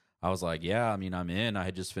was like, yeah, I mean, I'm in. I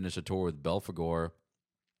had just finished a tour with Belphegor,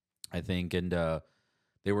 I think. And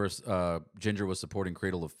they were, Ginger was supporting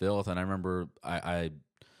Cradle of Filth. And I remember I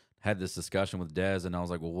had this discussion with Dez, and I was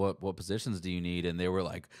like, well, what positions do you need? And they were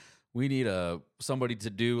like, we need somebody to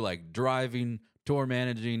do like driving, tour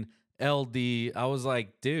managing, LD. I was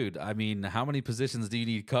like, dude, I mean, how many positions do you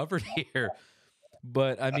need covered here?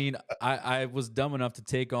 But I mean, I was dumb enough to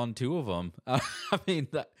take on two of them. I mean,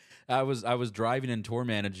 I was driving and tour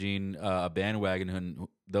managing a bandwagon. And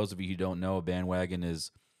those of you who don't know, a bandwagon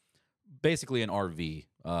is basically an RV,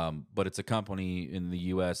 but it's a company in the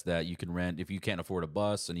U.S. that you can rent if you can't afford a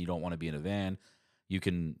bus and you don't want to be in a van. You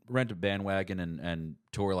can rent a bandwagon and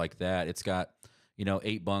tour like that. It's got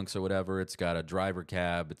 8 bunks or whatever. It's got a driver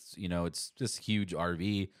cab. It's it's this huge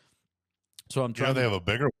RV. So I'm trying. They have a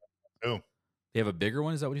bigger one too. They have a bigger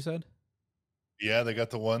one? Is that what you said? Yeah, they got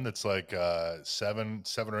the one that's like 7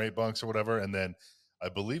 or 8 bunks or whatever, and then I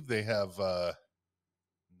believe they have like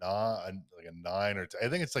a 9 or 10. I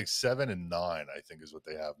think it's like 7 and 9. I think is what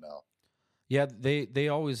they have now. Yeah,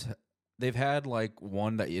 they've had like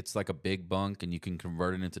one that it's like a big bunk and you can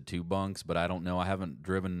convert it into 2 bunks, but I don't know. I haven't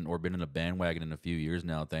driven or been in a bandwagon in a few years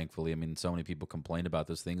now, thankfully. I mean, so many people complain about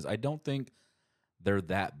those things. I don't think they're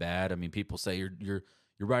that bad. I mean, people say you're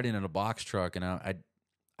riding in a box truck, and I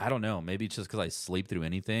don't know. Maybe it's just because I sleep through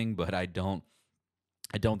anything, but I don't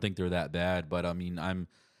think they're that bad. But I mean, I'm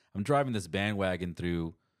driving this bandwagon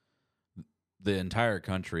through the entire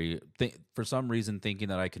country, for some reason thinking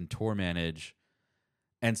that I can tour manage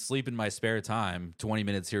and sleep in my spare time, 20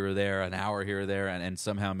 minutes here or there, an hour here or there, and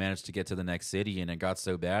somehow manage to get to the next city. And it got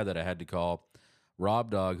so bad that I had to call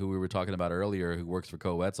Rob Dog, who we were talking about earlier, who works for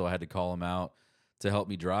Coetzel. I had to call him out to help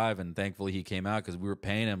me drive, and thankfully he came out because we were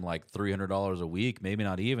paying him like $300 a week, maybe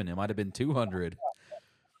not even. It might have been $200.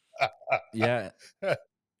 Yeah.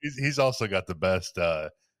 He's also got the best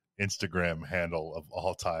Instagram handle of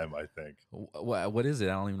all time, I think. What is it?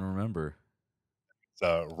 I don't even remember.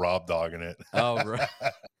 It's Rob Dogging it. Oh, right.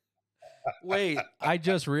 Wait, I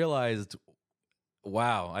just realized.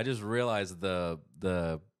 Wow, I just realized the.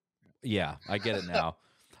 Yeah, I get it now.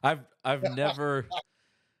 I've never.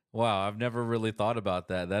 Wow, I've never really thought about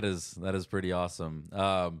that. That is pretty awesome.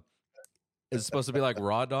 Is it supposed to be like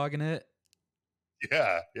raw dogging it?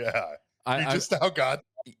 Yeah. You just now got.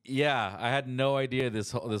 Yeah, I had no idea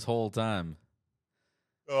this whole time.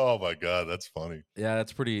 Oh my God, that's funny. Yeah,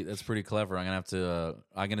 that's pretty clever.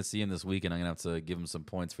 I'm gonna see him this week, and I'm gonna have to give him some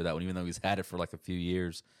points for that one, even though he's had it for like a few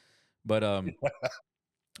years. But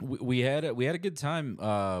we had a good time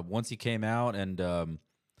once he came out, and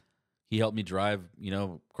he helped me drive,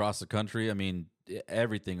 across the country. I mean,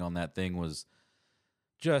 everything on that thing was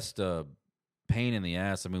just a pain in the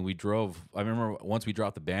ass. I mean, I remember once we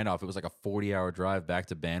dropped the band off, it was like a 40-hour drive back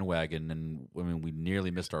to Bandwagon, and I mean, we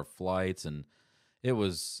nearly missed our flights, and it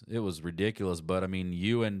was ridiculous. But I mean,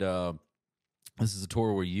 this is a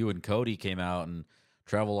tour where you and Cody came out and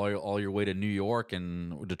traveled all your way to New York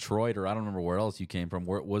and Detroit, or I don't remember where else you came from.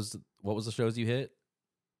 What was the shows you hit?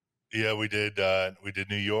 Yeah, we did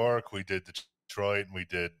New York, we did Detroit, and we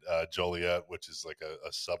did Joliet, which is like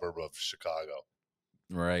a suburb of Chicago.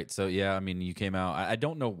 Right. So yeah, I mean, you came out. I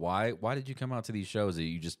don't know why. Why did you come out to these shows? Are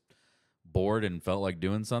you just bored and felt like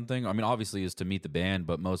doing something? I mean, obviously is to meet the band,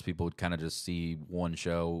 but most people would kind of just see one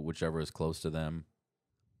show, whichever is close to them.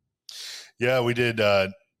 Yeah, we did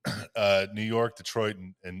New York, Detroit,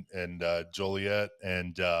 and Joliet,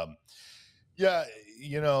 and yeah,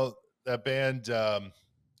 that band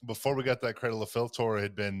before we got that Cradle of Filth tour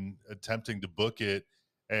had been attempting to book it,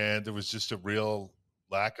 and there was just a real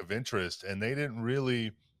lack of interest, and they didn't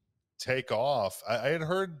really take off. I had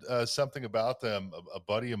heard something about them. A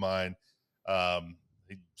buddy of mine,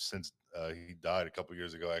 he died a couple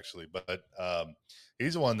years ago, actually, but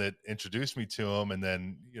he's the one that introduced me to him, and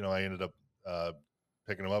then I ended up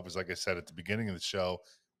picking him up. As like I said at the beginning of the show,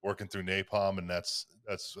 working through Napalm, and that's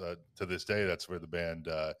to this day that's where the band,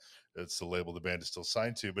 that's the label the band is still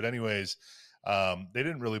signed to. But anyways, they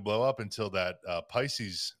didn't really blow up until that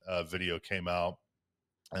Pisces video came out,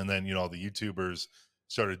 and then the YouTubers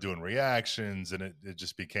started doing reactions, and it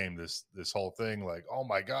just became this whole thing. Like, oh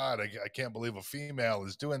my God, I can't believe a female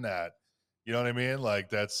is doing that. You know what I mean? Like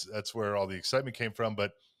that's where all the excitement came from.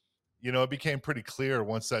 But it became pretty clear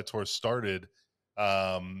once that tour started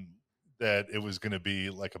that it was going to be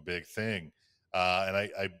like a big thing. And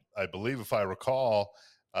I believe, if I recall,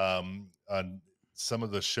 on some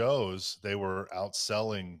of the shows, they were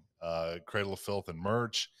outselling Cradle of Filth and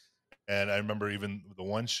merch. And I remember even the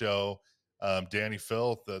one show, Danny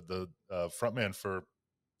Filth, the frontman for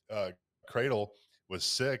Cradle, was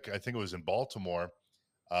sick. I think it was in Baltimore.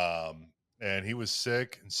 And he was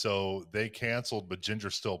sick. And so they canceled, but Ginger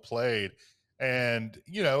still played. And,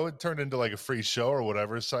 it turned into like a free show or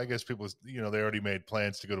whatever. So I guess people, they already made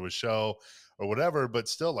plans to go to a show or whatever, but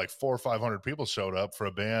still like 400 or 500 people showed up for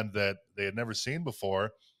a band that they had never seen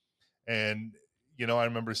before. And, I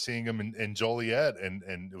remember seeing them in Joliet, and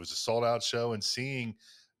it was a sold out show, and seeing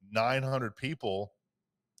 900 people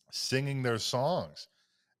singing their songs.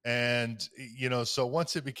 And, so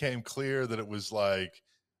once it became clear that it was like,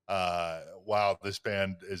 wow, this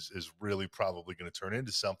band is really probably going to turn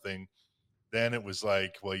into something, then it was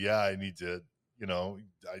like, well, yeah, I need to,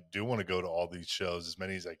 I do want to go to all these shows, as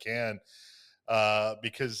many as I can,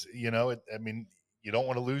 because, you don't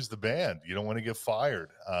want to lose the band. You don't want to get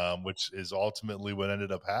fired, which is ultimately what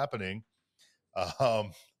ended up happening.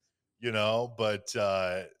 But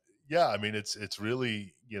yeah, I mean, it's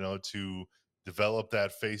really, to develop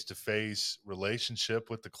that face-to-face relationship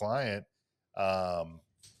with the client, and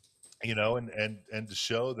to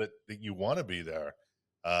show that you want to be there,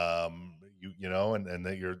 and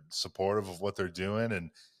that you're supportive of what they're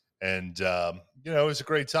doing. And it was a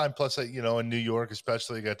great time. Plus, in New York,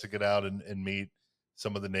 especially, I got to get out and meet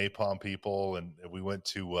some of the Napalm people. And we went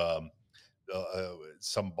to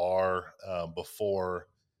some bar before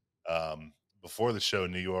the show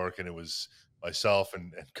in New York. And it was myself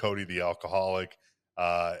and Cody, the alcoholic.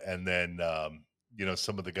 And then,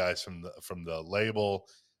 some of the guys from the label,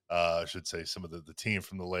 I should say some of the team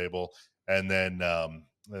from the label. And then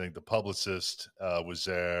I think the publicist was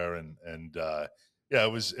there, and yeah,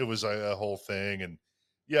 it was a whole thing, and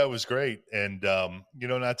yeah, it was great. And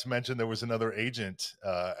not to mention there was another agent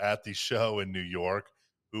at the show in New York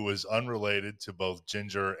who was unrelated to both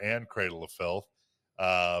Ginger and Cradle of Filth.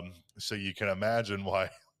 So you can imagine why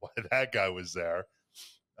that guy was there.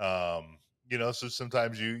 So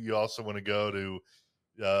sometimes you also want to go to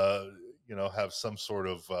have some sort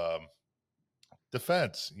of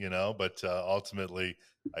defense, but ultimately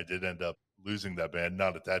I did end up losing that band.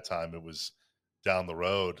 Not at that time; it was down the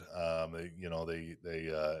road. They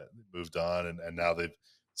moved on, and now they've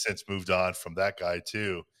since moved on from that guy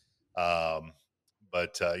too.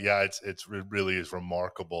 But yeah, it really is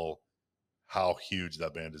remarkable how huge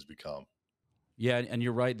that band has become. Yeah, and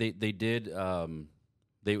you're right. They did.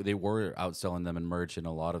 They were outselling them in merch in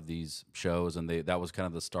a lot of these shows, and that was kind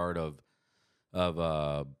of the start of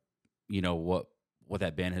what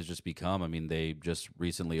that band has just become. I mean, they just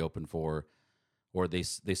recently opened for, or they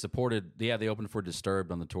supported. Yeah, they opened for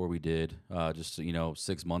Disturbed on the tour we did just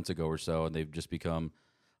 6 months ago or so, and they've just become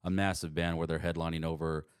a massive band where they're headlining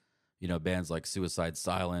over bands like Suicide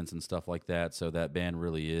Silence and stuff like that. So that band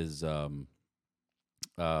really is. I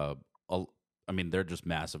mean, they're just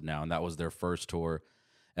massive now, and that was their first tour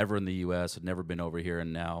ever in the U.S. Had never been over here,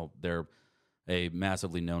 and now they're a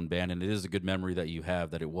massively known band. And it is a good memory that you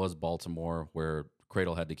have that it was Baltimore where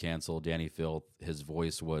Cradle had to cancel. Danny Filth, his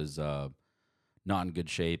voice was not in good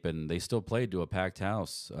shape, and they still played to a packed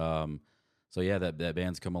house. So yeah, that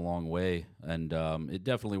band's come a long way, and it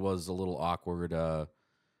definitely was a little awkward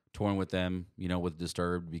touring with them, with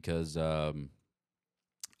Disturbed, because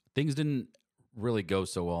things didn't really go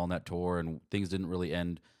so well on that tour, and things didn't really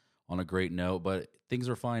end on a great note. But things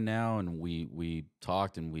are fine now, and we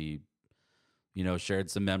talked, and we shared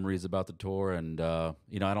some memories about the tour, and I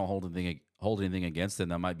don't hold anything against them.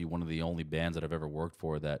 That might be one of the only bands that I've ever worked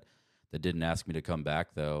for that didn't ask me to come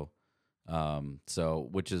back, though. So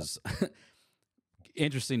which is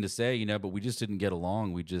interesting to say, but we just didn't get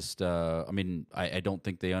along. We just, I don't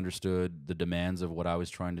think they understood the demands of what I was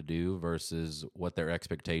trying to do versus what their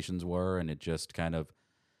expectations were, and it just kind of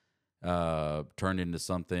turned into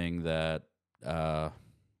something that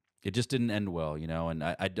it just didn't end well, And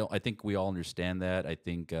I think we all understand that. I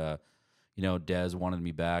think Dez wanted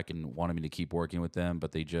me back and wanted me to keep working with them,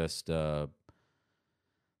 but they just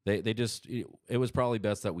they just, it was probably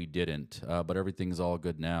best that we didn't. But everything's all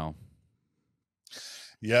good now.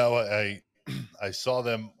 Yeah, well, I saw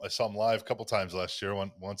them live a couple times last year.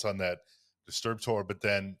 Once on that Disturbed tour, but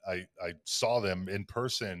then I saw them in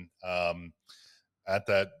person at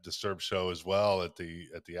that Disturbed show as well at the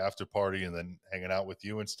after party, and then hanging out with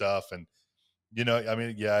you and stuff. And I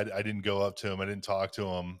didn't go up to him. I didn't talk to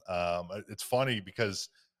him. It's funny because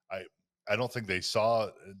I don't think they saw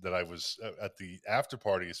that I was at the after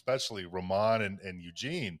party, especially Ramon and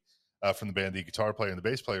Eugene from the band. The guitar player and the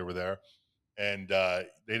bass player were there, and they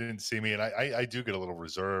didn't see me. And I do get a little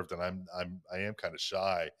reserved, and I am kind of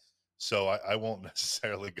shy, so I won't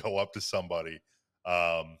necessarily go up to somebody.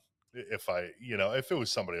 If if it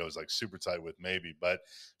was somebody I was like super tight with, maybe, but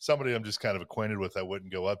somebody I'm just kind of acquainted with, I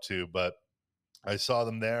wouldn't go up to. But I saw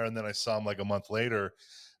them there, and then I saw them like a month later.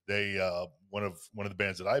 They one of the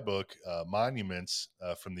bands that I book, Monuments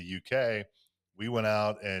from the UK. We went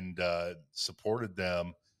out and supported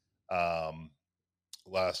them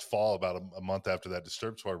last fall, about a month after that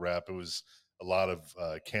Disturbed tour wrap. It was a lot of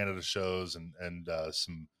Canada shows and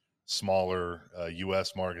some smaller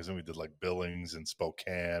U.S. markets, and we did like Billings and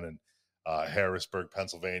Spokane and Harrisburg,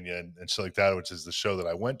 Pennsylvania, and shit like that, which is the show that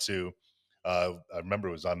I went to. I remember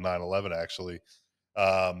it was on 9/11 actually.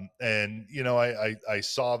 And I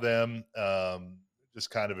saw them just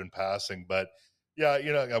kind of in passing, but yeah,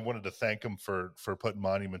 I wanted to thank them for putting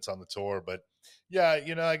Monuments on the tour. But yeah,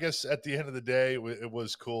 I guess at the end of the day, it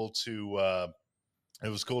was cool to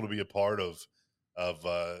be a part of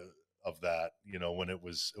that, when it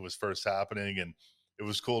was first happening, and it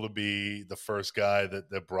was cool to be the first guy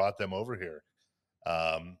that brought them over here.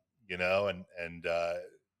 And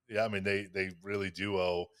yeah, I mean, they really do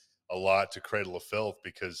owe a lot to Cradle of Filth,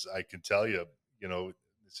 because I can tell you,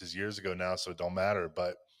 this is years ago now, so it don't matter,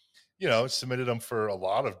 but submitted them for a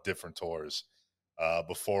lot of different tours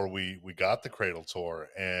before we got the Cradle tour.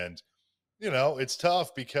 And it's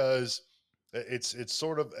tough because it's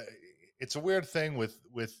sort of, it's a weird thing with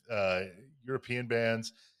European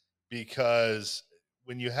bands, because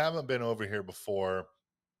when you haven't been over here before,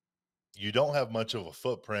 you don't have much of a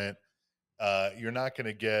footprint. You're not going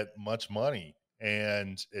to get much money,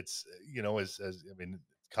 and it's as I mean,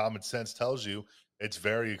 common sense tells you it's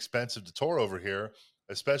very expensive to tour over here,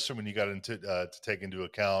 especially when you got to take into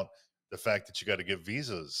account the fact that you got to get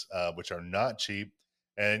visas, which are not cheap.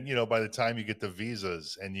 And, by the time you get the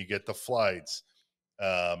visas and you get the flights,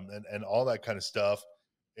 and all that kind of stuff,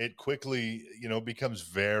 it quickly, becomes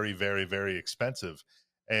very, very, very expensive.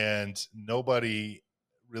 And nobody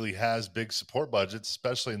really has big support budgets,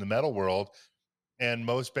 especially in the metal world. And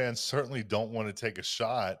most bands certainly don't want to take a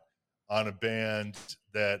shot on a band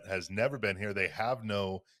that has never been here. They have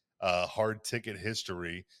no hard ticket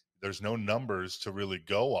history. There's no numbers to really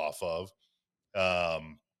go off of,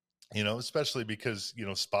 especially because,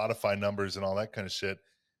 Spotify numbers and all that kind of shit.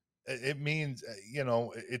 It means,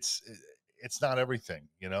 it's not everything,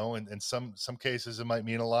 and in some cases it might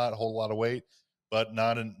mean a whole lot of weight, but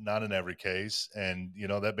not in every case. And,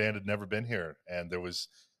 that band had never been here. And there was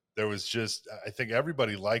just, I think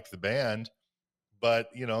everybody liked the band, but,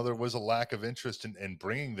 there was a lack of interest in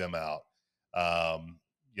bringing them out,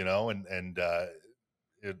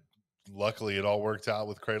 luckily it all worked out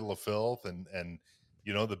with Cradle of Filth, and,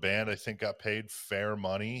 the band, I think, got paid fair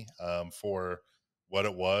money, for what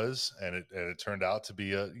it was. And it turned out to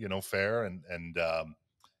be fair. And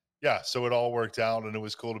so it all worked out, and it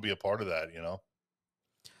was cool to be a part of that,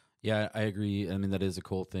 Yeah, I agree. I mean, that is a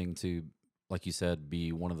cool thing to, like you said,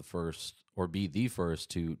 be one of the first, or be the first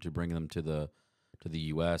to bring them to the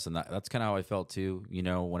U.S. And that's kind of how I felt too.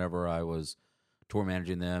 Whenever I was tour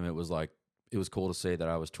managing them, it was cool to say that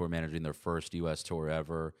I was tour managing their first U.S. tour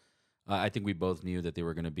ever. I think we both knew that they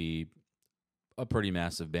were going to be a pretty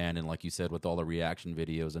massive band, and like you said, with all the reaction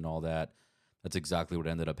videos and all that, that's exactly what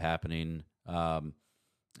ended up happening. I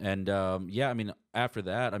mean, after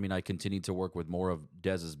that, I mean, I continued to work with more of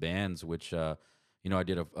Dez's bands, which, I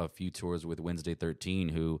did a few tours with Wednesday 13,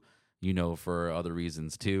 who, for other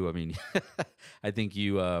reasons too. I mean, I think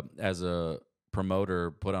you, as a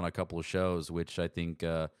promoter, put on a couple of shows, which I think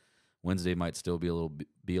Wednesday might still be a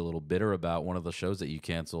little bitter about, one of the shows that you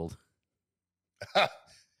canceled.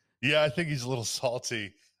 Yeah, I think he's a little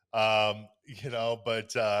salty,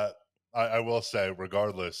 but I will say,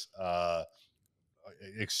 regardless,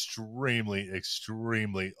 extremely,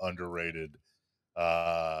 extremely underrated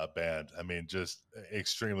band. I mean, just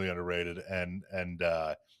extremely underrated. And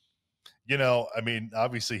I mean,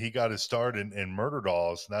 obviously he got his start in Murder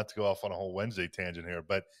Dolls, not to go off on a whole Wednesday tangent here,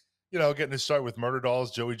 but, getting his start with Murder Dolls,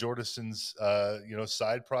 Joey Jordison's,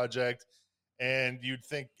 side project. And you'd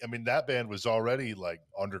think, I mean, that band was already like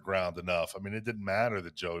underground enough. I mean, it didn't matter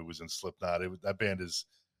that Joey was in Slipknot. That band is,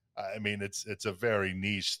 I mean, it's a very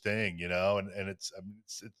niche thing, and it's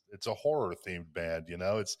a horror themed band,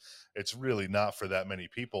 it's really not for that many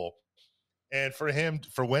people. And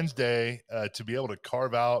for Wednesday to be able to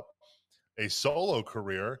carve out a solo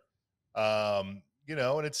career, and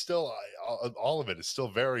it's still, all of it is still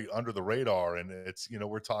very under the radar. And it's,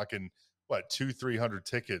 we're talking, 200-300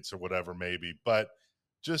 tickets or whatever, maybe, but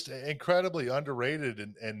just incredibly underrated.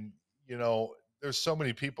 And there's so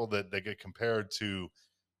many people that get compared to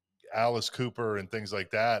Alice Cooper and things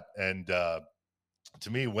like that. And to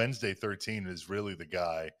me, Wednesday 13 is really the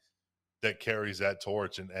guy that carries that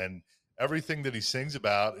torch, and everything that he sings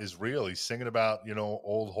about is real. He's singing about,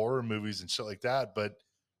 old horror movies and shit like that, but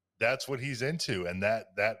that's what he's into. And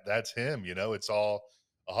that's him, it's all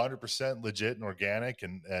 100% legit and organic.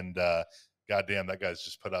 And goddamn, that guy's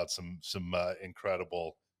just put out some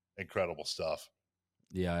incredible stuff.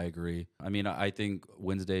 Yeah, I agree. I mean, I think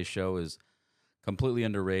Wednesday's show is completely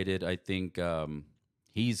underrated. I think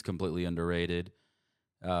he's completely underrated.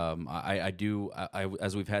 I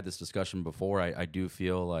as we've had this discussion before, I do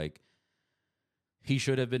feel like he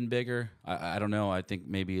should have been bigger. I don't know. I think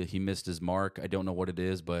maybe he missed his mark. I don't know what it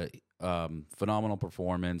is, but phenomenal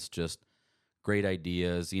performance, just great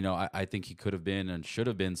ideas. I think he could have been and should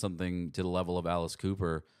have been something to the level of Alice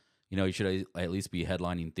Cooper. He should at least be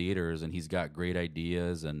headlining theaters, and he's got great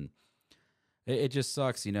ideas. And it just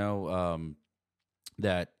sucks,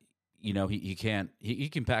 that he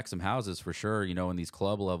can pack some houses for sure, in these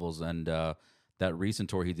club levels. And that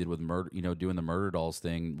recent tour he did with Murder, doing the Murder Dolls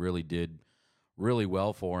thing really did really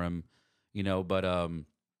well for him, but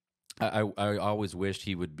I always wished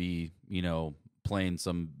he would be, playing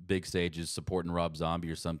some big stages, supporting Rob Zombie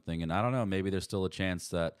or something. And I don't know, maybe there's still a chance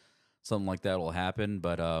that something like that will happen.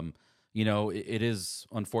 But it is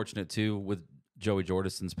unfortunate too, with Joey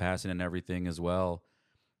Jordison's passing and everything as well.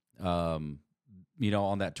 On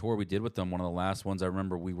that tour we did with them, one of the last ones, I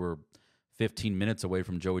remember we were 15 minutes away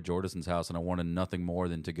from Joey Jordison's house, and I wanted nothing more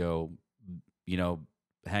than to go,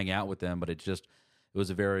 hang out with them. But it was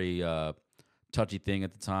a very touchy thing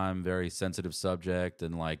at the time, very sensitive subject,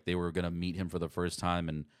 and like they were going to meet him for the first time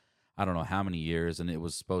in I don't know how many years, and it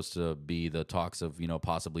was supposed to be the talks of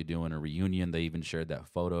possibly doing a reunion. They even shared that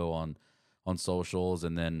photo on socials,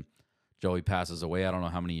 and then Joey passes away. I don't know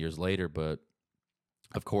how many years later, but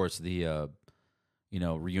of course the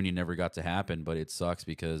reunion never got to happen. But it sucks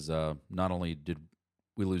because not only did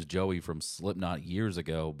we lose Joey from Slipknot years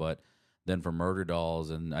ago, but then from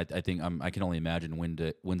Murderdolls, and I think I can only imagine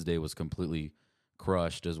Wednesday was completely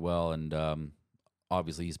crushed as well, and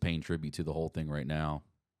obviously he's paying tribute to the whole thing right now.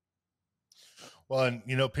 Well,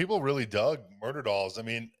 and people really dug Murderdolls. I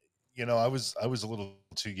mean, I was a little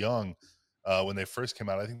too young when they first came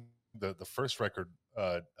out. I think the first record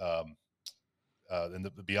in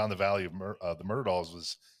the Beyond the Valley of the Murderdolls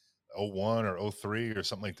was 01 or 03 or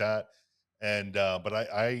something like that. And but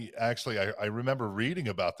I actually remember reading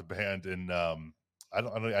about the band, and I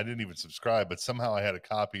didn't even subscribe, but somehow I had a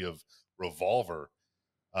copy of Revolver,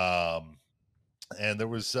 and there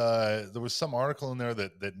was some article in there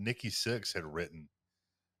that Nikki Sixx had written,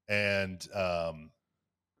 and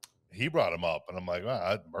he brought him up, and I'm like,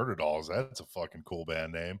 wow, Murderdolls, that's a fucking cool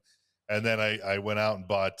band name. And then I went out and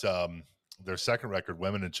bought their second record,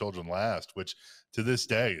 Women and Children Last, which to this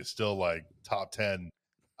day is still like top 10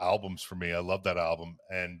 albums for me. I love that album.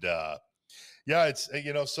 And yeah, it's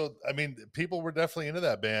so I mean, people were definitely into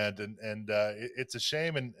that band, and it's a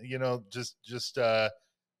shame. And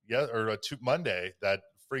Monday, that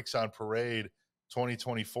Freaks on Parade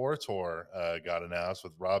 2024 tour got announced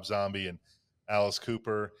with Rob Zombie and Alice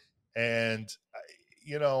Cooper, and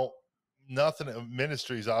nothing.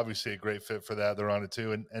 Ministry is obviously a great fit for that. They're on it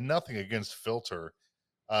too, and nothing against Filter,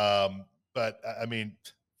 but I mean,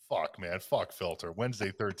 fuck Filter.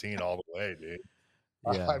 Wednesday 13 all the way, dude.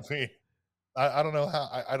 Yeah. I mean, I don't know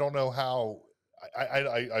how. I don't know how.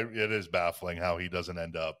 It is baffling how he doesn't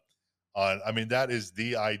end up on. I mean, that is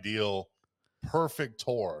the ideal, perfect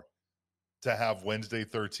tour to have Wednesday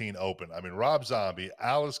 13 open. I mean, Rob Zombie,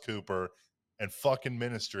 Alice Cooper, and fucking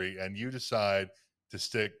Ministry, and you decide to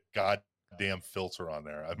stick goddamn Filter on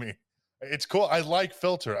there. I mean, it's cool. I like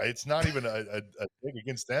Filter. It's not even a thing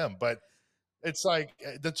against them, but it's like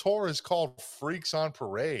the tour is called Freaks on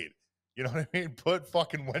Parade. You know what I mean? Put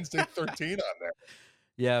fucking Wednesday 13 on there.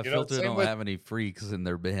 Yeah, Filter don't have any freaks in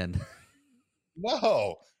their band.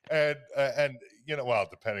 No, and well,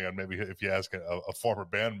 depending on maybe if you ask a former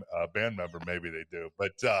band member, maybe they do.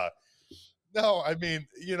 But no, I mean,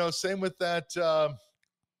 same with that the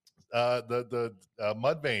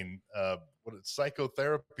Mudvayne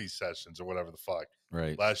psychotherapy sessions or whatever the fuck,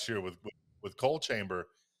 right? Last year with Coal Chamber,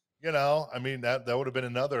 I mean that would have been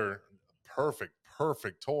another perfect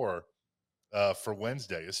tour for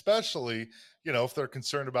Wednesday, especially if they're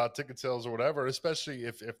concerned about ticket sales or whatever, especially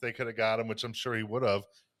if they could have got him, which I'm sure he would have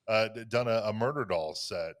done a Murderdolls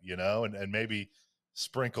set, and maybe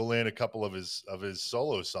sprinkle in a couple of his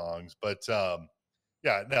solo songs. But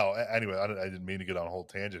yeah, no, anyway, I didn't mean to get on a whole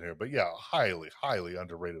tangent here, but yeah, highly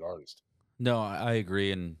underrated artist. No, I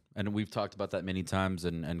agree, and we've talked about that many times,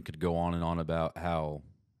 and could go on and on about how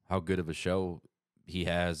good of a show he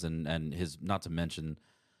has, and his, not to mention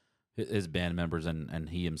his band members and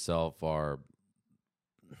he himself are,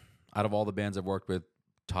 out of all the bands I've worked with,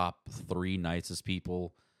 top 3 nicest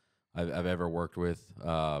people I've ever worked with.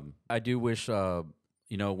 I do wish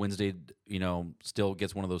Wednesday still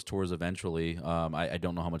gets one of those tours eventually. I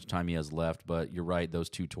don't know how much time he has left, but you're right, those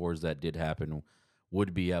 2 tours that did happen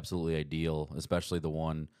would be absolutely ideal, especially the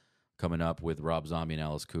one coming up with Rob Zombie and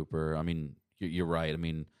Alice Cooper. I mean, you're right. I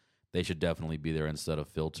mean, they should definitely be there instead of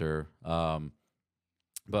Filter.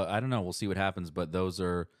 But I don't know. We'll see what happens. But those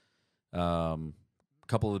are a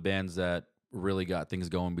couple of the bands that really got things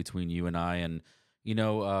going between you and I. And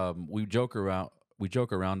we joke around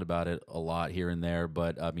about it a lot here and there.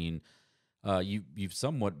 But I mean, you've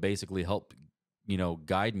somewhat basically helped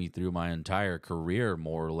guide me through my entire career,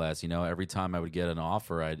 more or less. Every time I would get an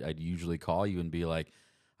offer, I'd usually call you and be like,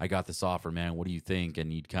 I got this offer, man. What do you think?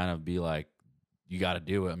 And you'd kind of be like, you got to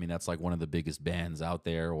do it. I mean, that's like one of the biggest bands out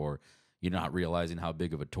there, or you're not realizing how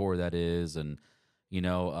big of a tour that is. And,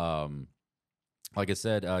 like I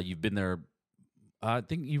said, you've been there. I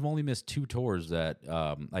think you've only missed 2 tours that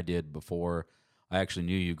I did before I actually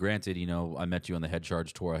knew you. Granted, I met you on the Head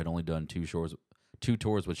Charge tour. I had only done 2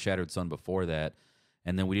 tours with Shattered Sun before that.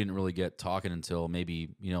 And then we didn't really get talking until maybe,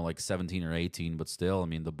 like 17 or 18. But still, I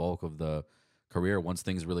mean, the bulk of the career, once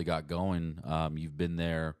things really got going, you've been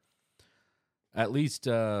there at least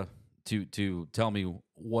to tell me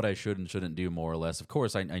what I should and shouldn't do, more or less. Of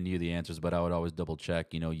course, I knew the answers, but I would always double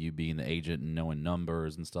check, you being the agent and knowing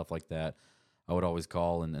numbers and stuff like that. I would always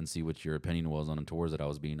call and see what your opinion was on the tours that I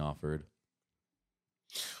was being offered.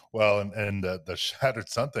 Well, and the Shattered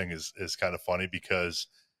Sun thing is kind of funny, because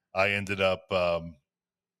I ended up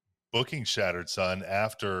booking Shattered Sun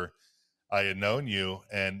after I had known you,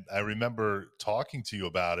 and I remember talking to you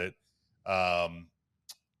about it. Um,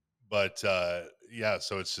 but yeah,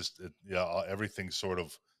 so it's just everything sort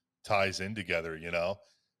of ties in together,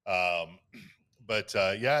 but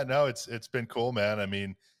yeah, no, it's been cool, man. I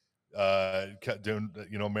mean, doing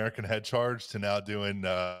American Head Charge to now doing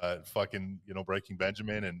fucking Breaking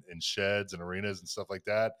Benjamin and sheds and arenas and stuff like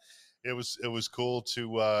that. It was cool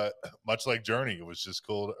to much like Journey. It was just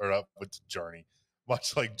cool with Journey,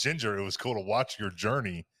 much like Ginger. It was cool to watch your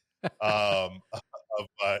journey of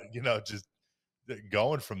just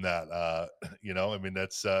going from that. I mean,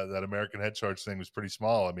 that's that American Head Charge thing was pretty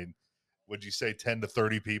small. I mean, would you say 10 to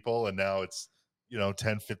 30 people, and now it's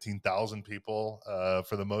 10, 15,000 people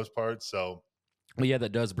for the most part. So, well, yeah,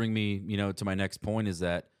 that does bring me, to my next point is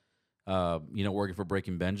that, working for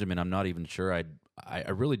Breaking Benjamin, I'm not even sure I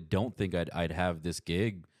really don't think I'd have this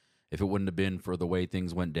gig if it wouldn't have been for the way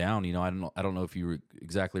things went down. I don't know if you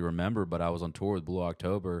exactly remember, but I was on tour with Blue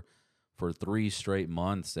October for 3 straight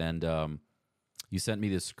months, and you sent me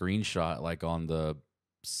this screenshot like on the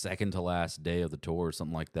second to last day of the tour or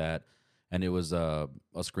something like that. And it was a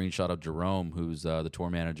screenshot of Jerome, who's the tour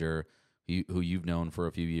manager, who you've known for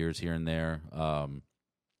a few years here and there.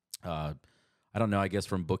 I don't know, I guess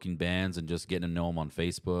from booking bands and just getting to know him on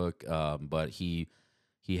Facebook. But he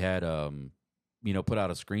had put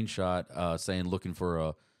out a screenshot saying looking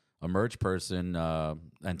for a merch person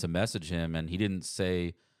and to message him, and he didn't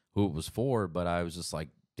say who it was for. But I was just like,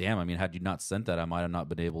 damn. I mean, had you not sent that, I might have not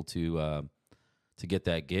been able to get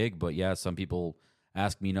that gig. But yeah, some people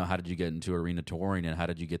ask me, how did you get into arena touring and how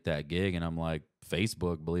did you get that gig? And I'm like,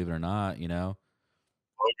 Facebook, believe it or not, Logan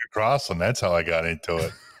Crossland, that's how I got into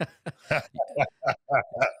it.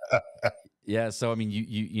 Yeah, so I mean,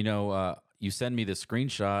 you send me this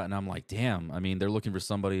screenshot, and I'm like, damn. I mean, they're looking for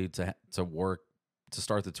somebody to work to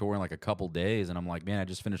start the tour in like a couple days, and I'm like, man, I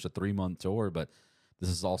just finished a 3-month tour, but this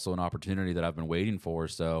is also an opportunity that I've been waiting for.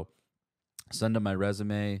 So, send them my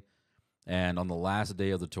resume. And on the last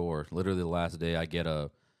day of the tour, literally the last day, I get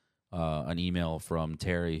an email from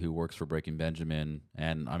Terry, who works for Breaking Benjamin.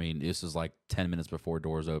 And I mean, this is like 10 minutes before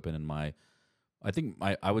doors open, and I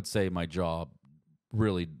would say my jaw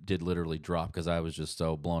really did literally drop because I was just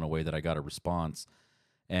so blown away that I got a response.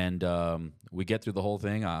 And we get through the whole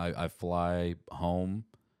thing. I fly home,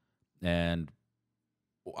 and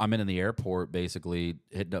I'm in the airport, basically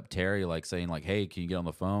hitting up Terry, like saying, like, "Hey, can you get on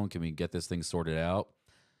the phone? Can we get this thing sorted out?"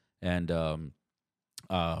 And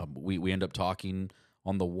we end up talking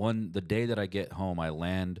on the day that I get home. I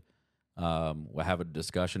land, we have a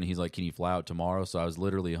discussion. He's like, "Can you fly out tomorrow?" So I was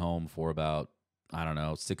literally home for about, I don't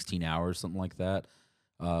know, 16 hours, something like that.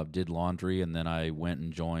 Did laundry, and then I went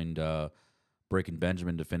and joined Breaking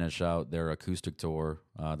Benjamin to finish out their acoustic tour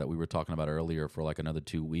that we were talking about earlier for like another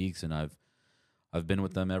 2 weeks, and I've been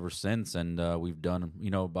with them ever since. And we've done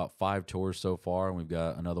about 5 tours so far, and we've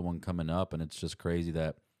got another one coming up. And it's just crazy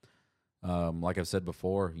that, like I've said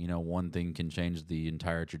before, one thing can change the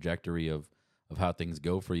entire trajectory of how things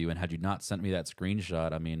go for you. And had you not sent me that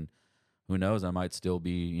screenshot, I mean, who knows? I might still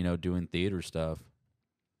be, doing theater stuff.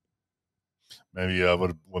 Maybe I would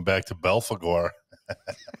have went back to Belphegor.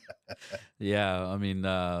 Yeah, I mean,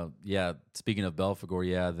 yeah. Speaking of Belphegor,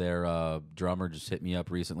 yeah, their drummer just hit me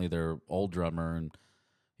up recently. Their old drummer, and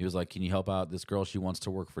he was like, "Can you help out this girl? She wants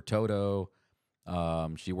to work for Toto.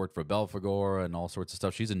 She worked for Belphegor and all sorts of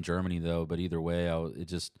stuff. She's in Germany though, but either way, it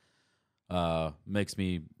just makes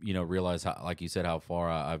me realize how, like you said, how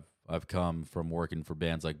far I've come from working for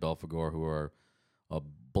bands like Belphegor, who are a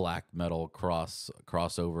black metal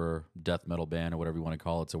crossover death metal band or whatever you want to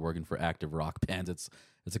call it, to working for active rock bands. It's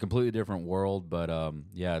a completely different world, but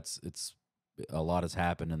yeah, it's a lot has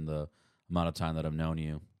happened in the amount of time that I've known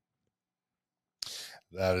you.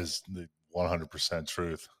 That is the 100%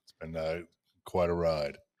 truth. It's been quite a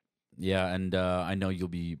ride. Yeah, and I know you'll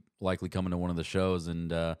be likely coming to one of the shows,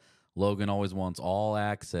 and Logan always wants all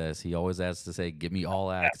access. He always has to say, "Give me all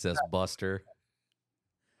access, Buster."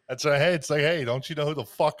 That's right. Hey, it's like, hey, don't you know who the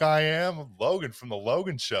fuck I am? I'm Logan from the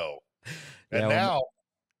Logan Show. And now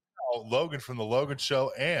Logan from the Logan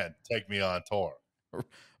Show and Take Me On Tour.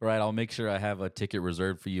 Right. I'll make sure I have a ticket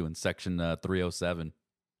reserved for you in section 307.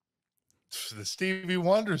 The Stevie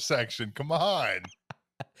Wonder section. Come on.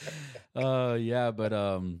 Yeah, but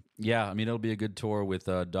yeah, I mean, it'll be a good tour with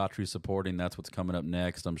Daughtry supporting. That's what's coming up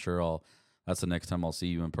next. I'm sure that's the next time I'll see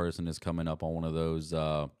you in person, is coming up on one of those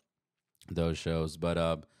shows.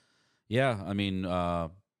 But yeah, I mean, I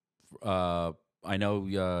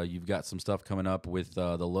know you've got some stuff coming up with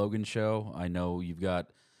the Logan show. I know you've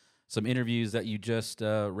got some interviews that you just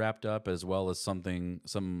wrapped up, as well as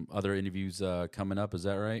some other interviews coming up. Is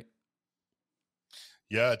that right?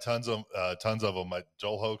 Yeah, tons of them.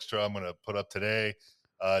 Joel Hoekstra, I'm going to put up today.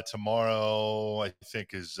 Tomorrow, I think,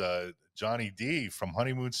 is Johnny D from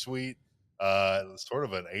Honeymoon Suite, sort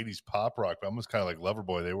of an 80s pop rock, but almost kind of like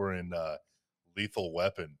Loverboy. They were in Lethal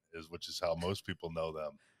Weapon, which is how most people know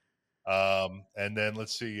them. And then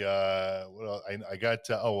let's see, well, I got,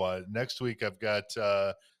 next week I've got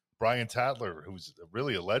Brian Tatler, who's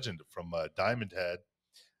really a legend from Diamond Head,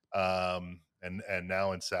 and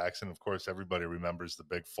now in Saxon. Of course, everybody remembers the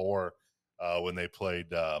Big Four when they played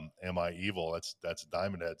Am I Evil? That's a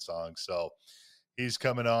Diamond Head song. So he's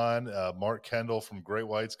coming on. Mark Kendall from Great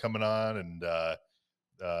White's coming on, and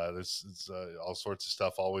there's all sorts of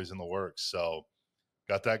stuff always in the works. So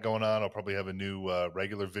got that going on. I'll probably have a new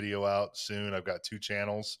regular video out soon. I've got 2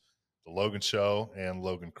 channels, The Logan Show and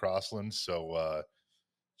Logan Crossland. So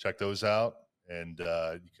check those out. And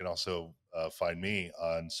you can also find me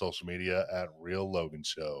on social media at Real Logan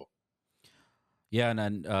Show. Yeah, and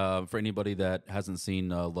then for anybody that hasn't seen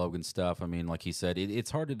Logan's stuff, I mean, like he said,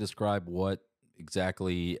 it's hard to describe what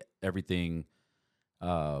exactly everything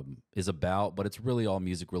is about, but it's really all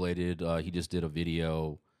music related. He just did a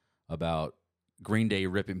video about Green Day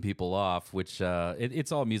ripping people off, which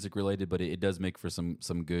it's all music related, but it does make for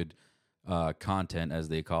some good content, as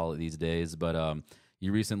they call it these days. But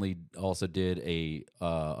you recently also did a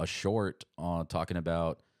short on talking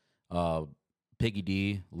about Piggy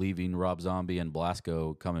D leaving Rob Zombie and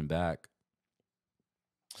Blasco coming back.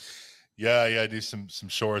 Yeah, I do some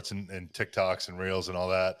shorts and TikToks and Reels and all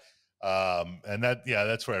that. And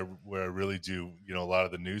that's where I really do, a lot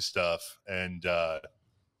of the new stuff. And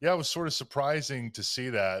it was sort of surprising to see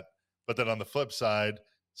that. But then on the flip side,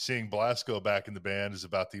 seeing Blasco back in the band is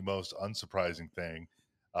about the most unsurprising thing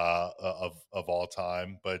of all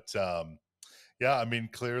time. But I mean,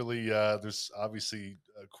 clearly there's obviously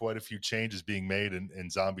quite a few changes being made in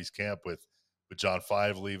Zombies camp with John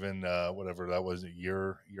Five leaving, whatever that was, a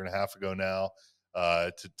year and a half ago now,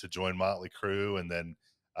 to join Motley Crue. And then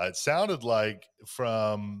it sounded like,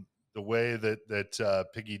 from the way that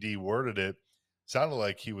Piggy D worded it, sounded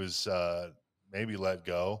like he was maybe let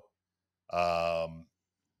go.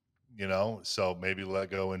 So maybe let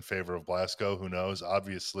go in favor of Blasco. Who knows?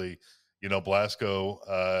 Obviously, Blasco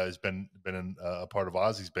has been a part of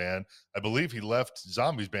Ozzy's band. I believe he left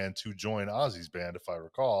Zombies band to join Ozzy's band, if I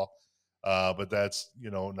recall. But that's,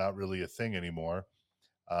 not really a thing anymore.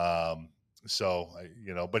 But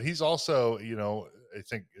he's also, I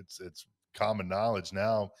think it's common knowledge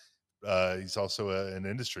now. He's also an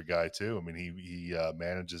industry guy too. I mean, he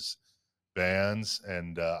manages bands,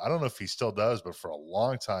 and I don't know if he still does, but for a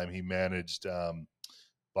long time he managed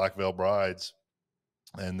Black Veil Brides.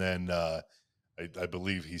 And then I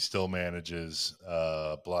believe he still manages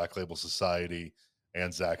Black Label Society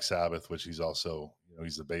and Zach Sabbath, which he's also,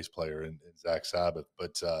 he's the bass player in Zach Sabbath.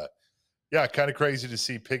 But kind of crazy to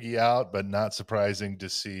see Piggy out, but not surprising to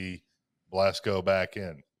see Blasco back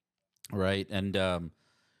in. Right. And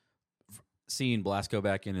seeing Blasco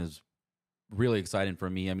back in is really exciting for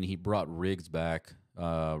me. I mean, he brought Riggs back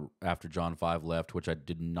after John Five left, which I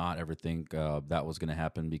did not ever think that was going to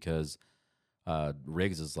happen, because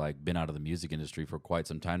Riggs has been out of the music industry for quite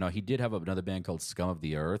some time now. He did have another band called Scum of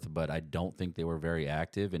the Earth, but I don't think they were very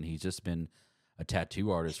active, and he's just been a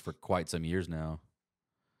tattoo artist for quite some years now.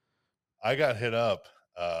 I got hit up.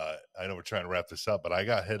 I know we're trying to wrap this up, but I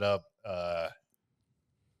got hit up.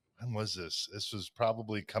 When was this? This was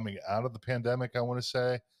probably coming out of the pandemic, I want to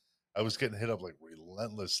say. I was getting hit up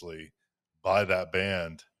relentlessly by that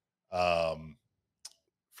band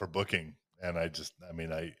for booking. And I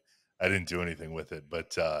didn't do anything with it,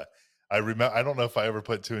 but I remember, I don't know if I ever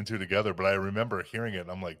put 2 and 2 together, but I remember hearing it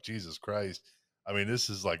and I'm like, Jesus Christ. I mean, this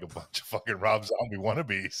is like a bunch of fucking Rob Zombie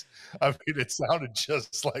wannabes. I mean, it sounded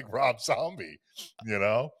just like Rob Zombie,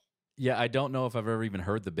 Yeah, I don't know if I've ever even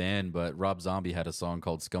heard the band, but Rob Zombie had a song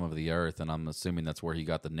called Scum of the Earth, and I'm assuming that's where he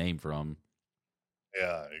got the name from.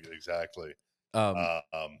 Yeah, exactly. Yeah.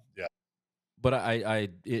 But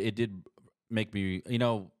it did make me,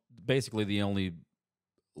 basically the only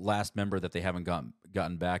last member that they haven't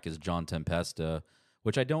gotten back is John Tempesta,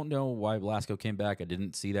 which I don't know why Blasco came back. I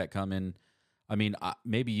didn't see that coming. I mean,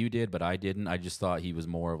 maybe you did, but I didn't. I just thought he was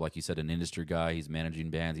more of, like you said, an industry guy. He's managing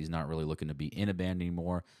bands. He's not really looking to be in a band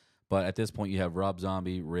anymore. But at this point, you have Rob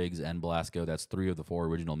Zombie, Riggs, and Blasco. That's 3 of the 4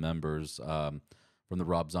 original members from the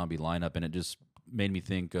Rob Zombie lineup, and it just made me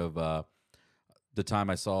think of the time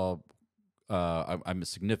I saw. I'm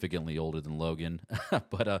significantly older than Logan,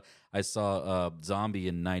 but I saw Zombie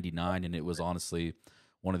in '99, and it was honestly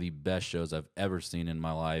one of the best shows I've ever seen in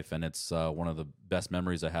my life, and it's one of the best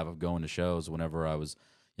memories I have of going to shows. Whenever I was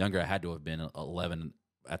younger, I had to have been 11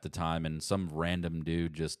 at the time, and some random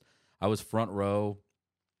dude I was front row.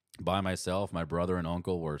 by myself. My brother and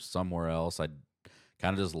uncle were somewhere else. I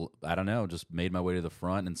kind of just, I don't know, just made my way to the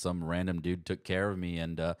front, and some random dude took care of me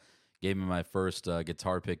and gave me my first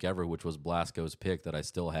guitar pick ever, which was Blasco's pick that I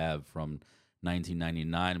still have from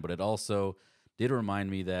 1999. But it also did remind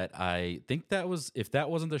me that I think that was, if that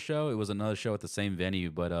wasn't the show, it was another show at the same venue.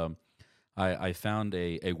 But I found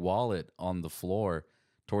a wallet on the floor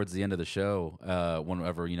towards the end of the show,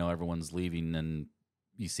 whenever, you know, everyone's leaving and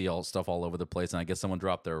you see all stuff all over the place, and I guess someone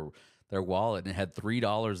dropped their wallet and it had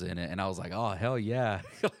 $3 in it, and I was like, oh hell yeah.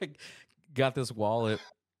 Like, got this wallet,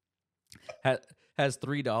 has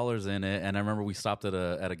 $3 in it, and I remember we stopped at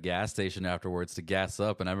a gas station afterwards to gas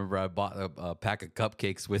up, and I remember I bought a pack of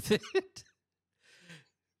cupcakes with it.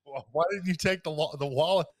 Why didn't you take the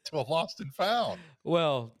wallet to a lost and found?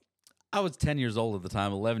 Well, I was 10 years old at the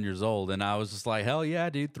time, 11 years old, and I was just like, hell yeah,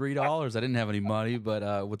 dude, $3. I didn't have any money,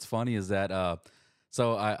 but what's funny is that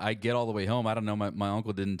so I get all the way home. I don't know, my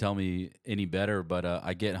uncle didn't tell me any better, but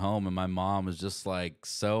I get home, and my mom was just like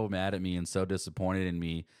so mad at me and so disappointed in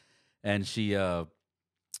me, and she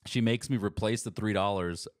makes me replace the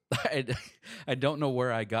 $3. I don't know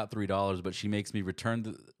where I got $3, but she makes me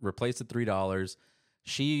replace the $3.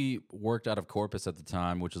 She worked out of Corpus at the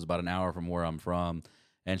time, which is about an hour from where I'm from,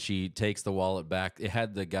 and she takes the wallet back. It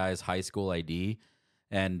had the guy's high school ID,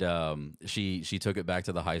 and she took it back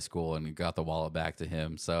to the high school and got the wallet back to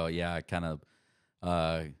him. So yeah, I kind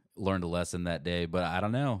of learned a lesson that day. But I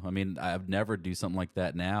don't know. I mean, I'd never do something like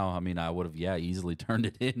that now. I mean, I would have easily turned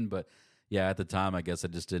it in, but yeah, at the time, I guess I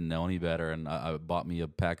just didn't know any better, and I bought me a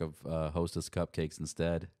pack of Hostess cupcakes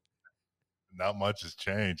instead. Not much has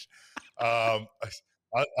changed. I'll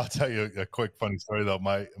tell you a quick funny story though.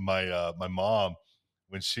 My mom,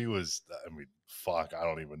 when she was, I mean, fuck, I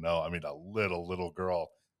don't even know. I mean, a little girl,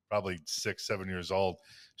 probably 6, 7 years old.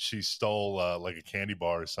 She stole like a candy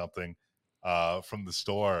bar or something from the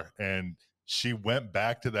store, and she went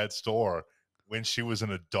back to that store when she was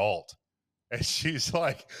an adult, and she's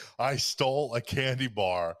like, "I stole a candy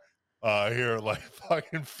bar here like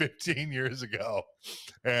fucking 15 years ago,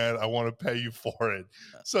 and I want to pay you for it."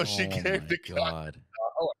 So she gave the guy,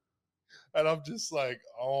 and I'm just like,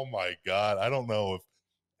 oh my God, I don't know if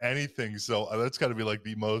anything. So that's got to be like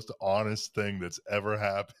the most honest thing that's ever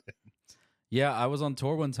happened. Yeah, I was on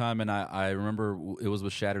tour one time, and I remember it was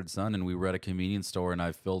with Shattered Sun, and we were at a convenience store, and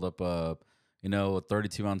I filled up a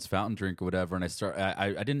 32-ounce fountain drink or whatever, and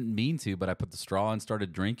I didn't mean to, but I put the straw and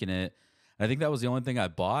started drinking it. I think that was the only thing I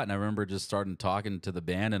bought, and I remember just starting talking to the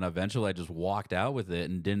band, and eventually I just walked out with it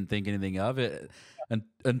and didn't think anything of it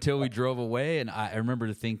until we drove away, and I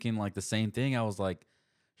remember thinking like the same thing. I was like,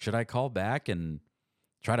 should I call back and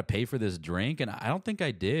try to pay for this drink? And I don't think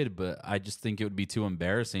I did, but I just think it would be too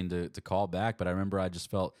embarrassing to call back. But I remember I just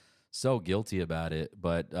felt so guilty about it.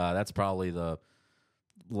 But that's probably the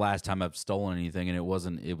last time I've stolen anything, and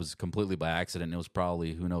it was completely by accident. It was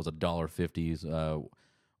probably, who knows, $1.50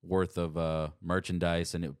 worth of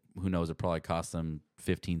merchandise, and who knows, it probably cost them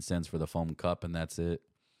 15 cents for the foam cup, and that's it.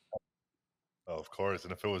 Oh, of course.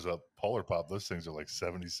 And if it was a Polar Pop, those things are like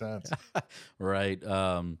 70 cents. Right.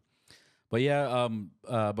 But yeah,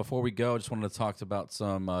 before we go, I just wanted to talk about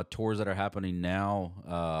some tours that are happening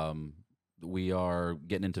now. We are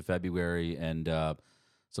getting into February, and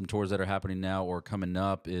some tours that are happening now or coming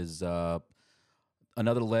up is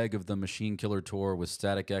another leg of the Machine Killer tour with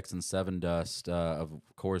Static X and Sevendust, of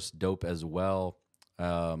course, Dope as well,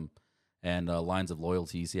 and Lines of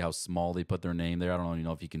Loyalty. You see how small they put their name there? I don't even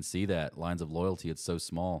know if you can see that. Lines of Loyalty, it's so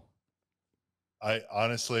small. I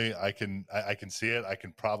honestly, I can see it. I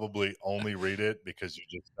can probably only read it because you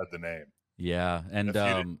just said the name. Yeah, and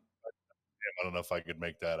I don't know if I could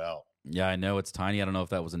make that out. Yeah, I know it's tiny. I don't know if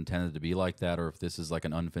that was intended to be like that or if this is like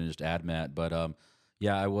an unfinished ad mat. But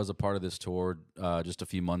yeah, I was a part of this tour just a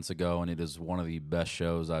few months ago, and it is one of the best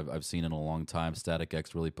shows I've seen in a long time. Static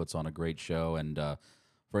X really puts on a great show, and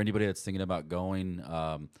for anybody that's thinking about going,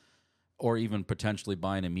 or even potentially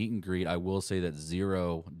buying a meet and greet, I will say that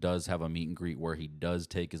Zero does have a meet and greet where he does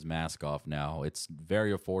take his mask off now. It's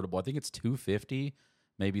very affordable. I think it's $250,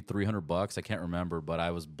 maybe $300. I can't remember, but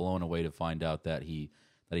I was blown away to find out that he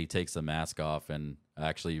takes the mask off and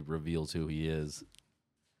actually reveals who he is.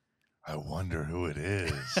 I wonder who it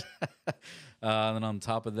is. And then on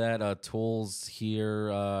top of that, Tools here.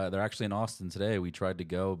 They're actually in Austin today. We tried to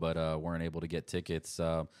go, but weren't able to get tickets.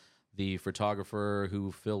 The photographer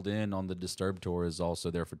who filled in on the Disturbed tour is also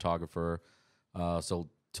their photographer. So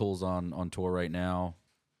Tools on tour right now.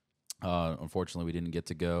 Unfortunately, we didn't get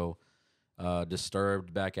to go.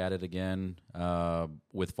 Disturbed back at it again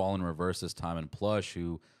with Fall in Reverse this time, and Plush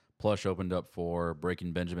opened up for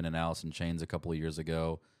Breaking Benjamin and Alice in Chains a couple of years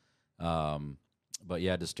ago. But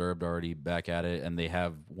yeah, Disturbed already back at it, and they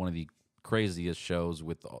have one of the craziest shows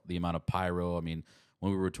with the amount of pyro. I mean,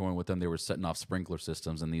 when we were touring with them, they were setting off sprinkler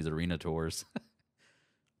systems in these arena tours.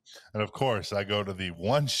 And of course, I go to the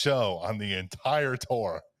one show on the entire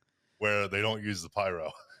tour where they don't use the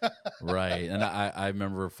pyro. Right. And I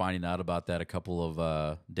remember finding out about that a couple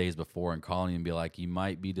of days before and calling and be like, you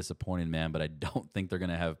might be disappointed, man, but I don't think they're going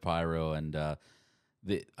to have pyro. And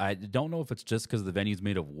I don't know if it's just because the venue's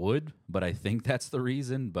made of wood, but I think that's the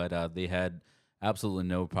reason. But they had absolutely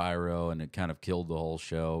no pyro, and it kind of killed the whole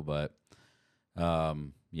show. But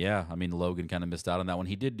yeah, I mean, Logan kind of missed out on that one.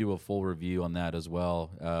 He did do a full review on that as well.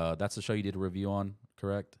 That's the show you did a review on,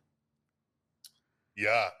 correct?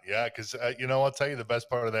 Yeah, because I'll tell you the best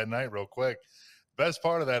part of that night real quick. Best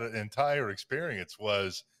part of that entire experience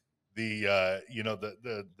was the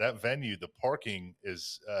that venue. The parking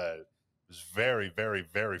is very, very,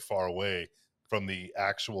 very far away from the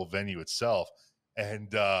actual venue itself,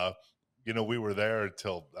 and we were there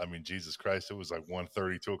till, I mean, Jesus Christ, it was like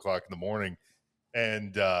 1:30, 2 o'clock in the morning,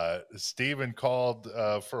 and Steven called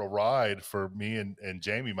for a ride for me and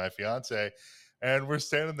Jamie, my fiance. And we're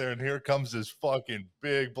standing there, and here comes this fucking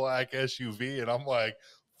big black SUV, and I'm like,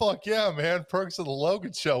 "Fuck yeah, man! Perks of the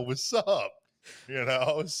Logan Show, what's up?"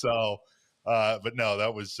 So, but no,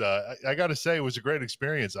 that was I got to say, it was a great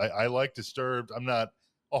experience. I like Disturbed. I'm not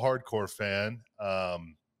a hardcore fan,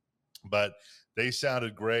 but they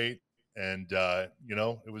sounded great, and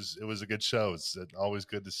it was a good show. It's always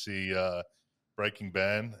good to see Breaking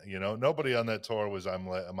Ben. Nobody on that tour was am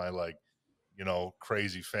I like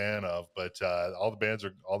crazy fan of, but all the bands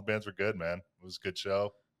were good, man. It was a good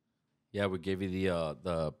show. Yeah, we gave you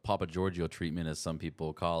the Papa Giorgio treatment, as some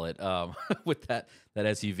people call it, with that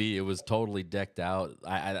SUV. It was totally decked out.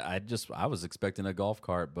 I was expecting a golf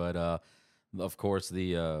cart, but of course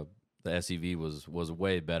the SUV was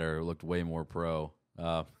way better. It looked way more pro.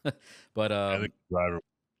 But I think the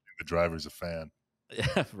driver's a fan.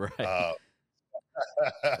 Yeah, right.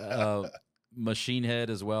 Machine Head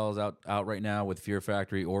as well is out right now with Fear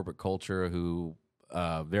Factory, Orbit Culture, who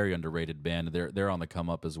very underrated band. They're on the come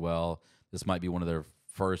up as well. This might be one of their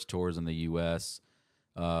first tours in the U.S.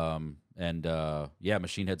 Machine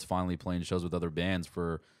Head's finally playing shows with other bands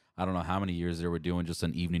for I don't know how many years they were doing just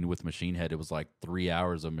an evening with Machine Head. It was like 3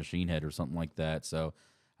 hours of Machine Head or something like that. So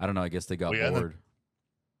I don't know. I guess they got bored.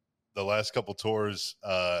 The last couple tours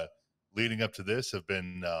leading up to this have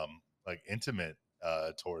been like intimate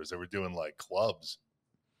tours. They were doing like clubs.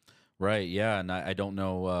 Right. Yeah. And I don't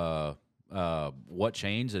know what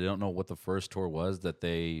changed. I don't know what the first tour was that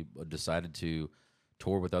they decided to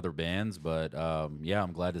tour with other bands, but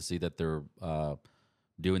I'm glad to see that they're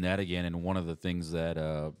doing that again. And one of the things that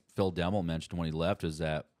Phil Demmel mentioned when he left is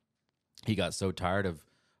that he got so tired of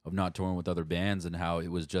not touring with other bands and how it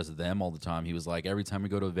was just them all the time. He was like, every time we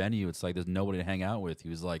go to a venue, it's like there's nobody to hang out with. He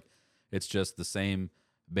was like, it's just the same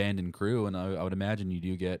band and crew, and I would imagine you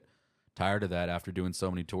do get tired of that after doing so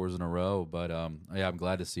many tours in a row. But I'm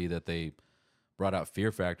glad to see that they brought out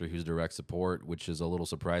Fear Factory, who's direct support, which is a little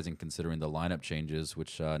surprising considering the lineup changes,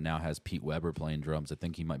 which now has Pete Weber playing drums. I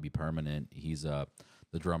think he might be permanent. He's the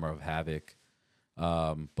drummer of Havoc.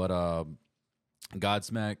 Godsmack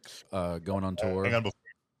going on tour. Hang on,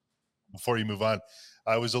 before you move on,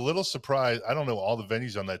 I was a little surprised. I don't know all the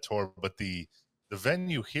venues on that tour, but the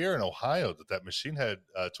venue here in Ohio that Machine Head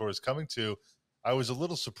tour is coming to, I was a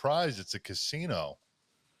little surprised. It's a casino,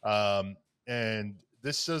 and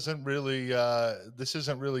this isn't really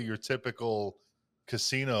your typical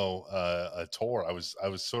casino tour. I was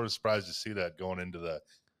sort of surprised to see that going into the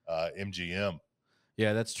MGM.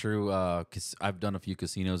 Yeah, that's true. I've done a few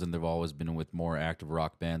casinos, and they've always been with more active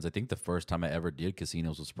rock bands. I think the first time I ever did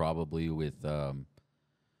casinos was probably with, I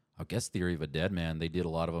guess, Theory of a Dead Man. They did a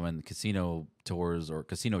lot of them, and casino tours or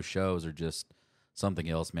casino shows are just something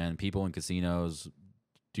else, man. People in casinos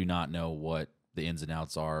do not know what the ins and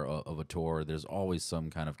outs are of a tour. There's always some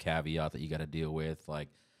kind of caveat that you got to deal with. Like,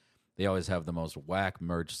 they always have the most whack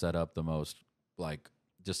merch set up, the most, like,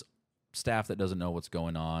 just staff that doesn't know what's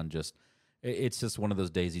going on. It's just one of those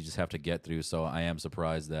days you just have to get through. So I am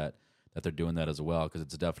surprised that they're doing that as well, because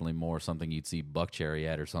it's definitely more something you'd see Buckcherry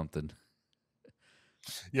at or something.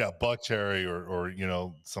 Yeah, Buckcherry or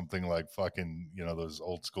something like fucking those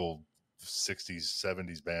old school 60s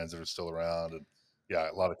 70s bands that are still around, and yeah,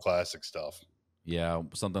 a lot of classic stuff. Yeah,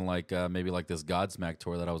 something like maybe like this Godsmack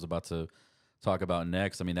tour that I was about to talk about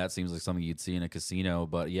next. I mean, that seems like something you'd see in a casino.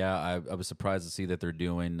 But yeah, I was surprised to see that they're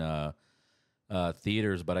doing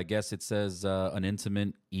theaters, but I guess it says an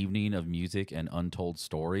intimate evening of music and untold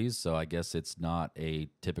stories. So I guess it's not a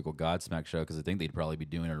typical Godsmack show, because I think they'd probably be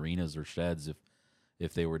doing arenas or sheds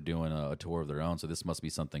if they were doing a tour of their own. So this must be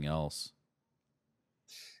something else.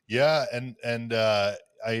 Yeah, and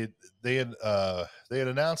they had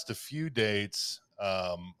announced a few dates.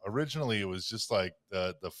 Originally, it was just like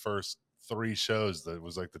the first 3 shows that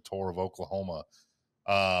was like the tour of Oklahoma,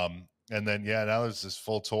 and then now there's this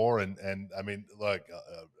full tour, and I mean, look,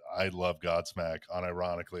 I love Godsmack.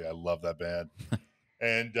 Unironically, I love that band,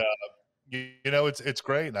 and it's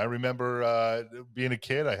great. And I remember being a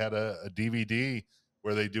kid, I had a DVD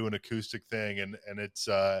where they do an acoustic thing, and it's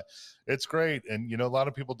great. And a lot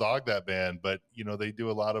of people dog that band, but they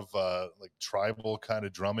do a lot of like tribal kind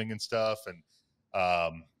of drumming and stuff, and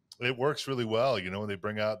it works really well. When they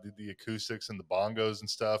bring out the acoustics and the bongos and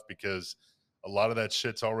stuff, because a lot of that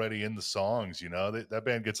shit's already in the songs. That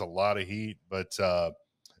band gets a lot of heat, but I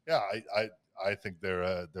think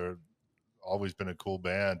they're always been a cool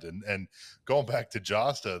band. And going back to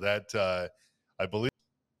Josta, that I believe,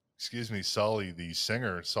 Sully, the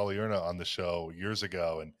singer, Sully Erna, on the show years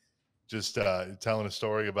ago, and just telling a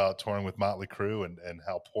story about touring with Motley Crue and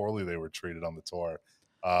how poorly they were treated on the tour.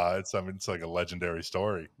 It's like a legendary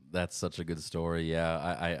story. That's such a good story. Yeah,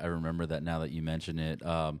 I remember that now that you mention it.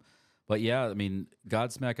 But yeah, I mean,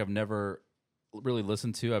 Godsmack I've never really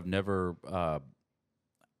listened to. I've never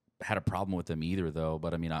had a problem with them either, though.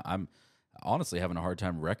 But I mean, I'm honestly having a hard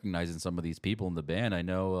time recognizing some of these people in the band. I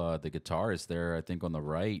know the guitarist there, I think on the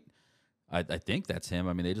right, I think that's him.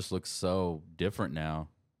 I mean, they just look so different now.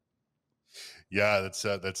 Yeah, that's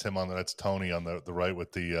him that's Tony on the right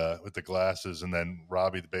with the glasses, and then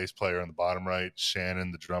Robbie, the bass player, on the bottom right,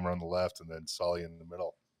 Shannon, the drummer, on the left, and then Sully in the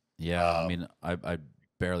middle. Yeah, I mean, I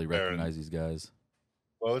barely recognize these guys.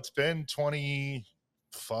 Well, it's been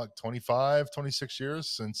 25, 26 years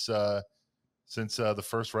since the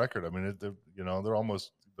first record. I mean, they're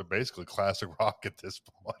basically classic rock at this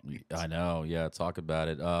point. I know. Yeah, talk about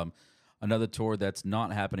it. Another tour that's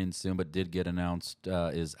not happening soon but did get announced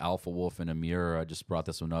is Alpha Wolf and Amir. I just brought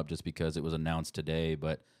this one up just because it was announced today.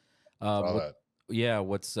 But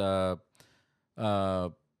what's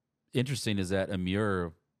interesting is that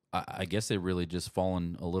Amir, I guess they really just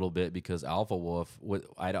fallen a little bit, because Alpha Wolf,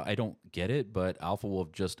 I don't get it, but Alpha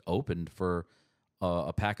Wolf just opened for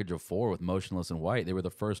a package of 4 with Motionless in White. They were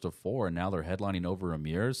the first of 4, and now they're headlining over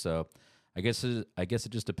Amir. So I guess it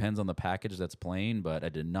just depends on the package that's playing, but I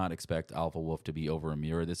did not expect Alpha Wolf to be over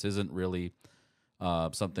Amir. This isn't really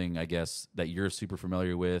something, I guess, that you're super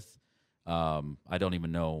familiar with. I don't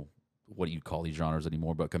even know what you'd call these genres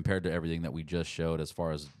anymore, but compared to everything that we just showed as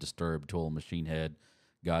far as Disturbed, Tool, Machine Head,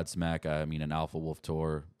 Godsmack, I mean, an Alpha Wolf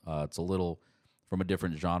tour, it's a little from a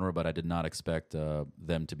different genre, but I did not expect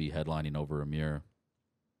them to be headlining over Amir.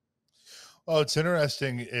 Oh, it's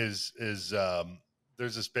interesting is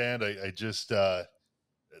there's this band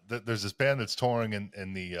there's this band that's touring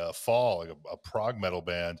in the fall, like a prog metal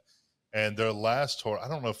band, and their last tour, I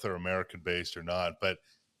don't know if they're American based or not, but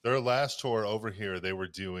their last tour over here, they were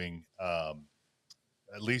doing at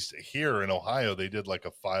least here in Ohio, they did like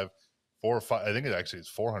a 4 or 5, I think it actually is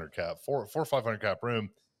 400 cap, 4 or 500 cap room,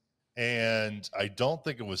 and I don't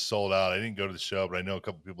think it was sold out. I didn't go to the show, but I know a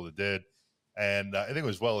couple people that did. And I think it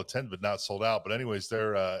was well attended, but not sold out. But anyways,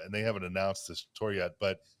 they're and they haven't announced this tour yet,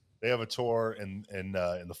 but they have a tour in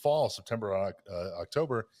the fall, September,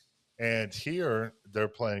 October, and here they're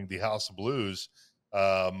playing the House of Blues,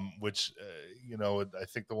 which I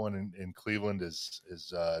think the one in Cleveland is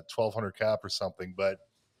 1,200 cap or something. But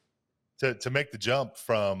to make the jump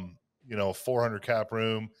from 400 cap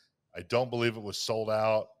room, I don't believe it was sold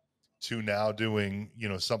out, to now doing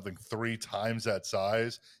something 3 times that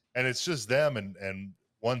size. And it's just them and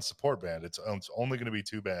one support band. It's only going to be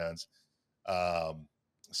 2 bands.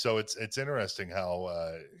 So it's interesting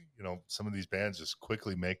how some of these bands just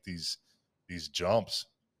quickly make these jumps.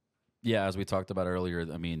 Yeah, as we talked about earlier,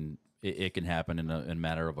 I mean, it can happen in a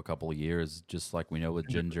matter of a couple of years, just like we know with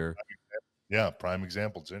Ginger. Yeah, prime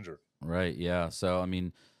example, Ginger. Right. Yeah. So I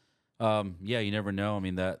mean, you never know. I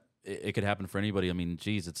mean, that it could happen for anybody. I mean,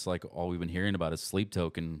 geez, it's like all we've been hearing about is Sleep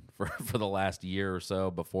Token for the last year or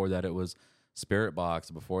so. Before that, it was Spirit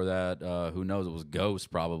Box. Before that, who knows? It was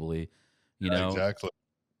Ghost, probably. Exactly.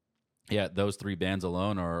 Yeah, those 3 bands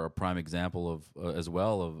alone are a prime example of as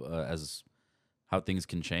well of as how things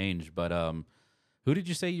can change. But who did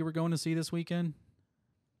you say you were going to see this weekend?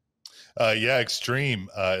 Extreme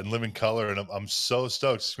in Living Color, and I'm so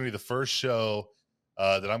stoked. It's going to be the first show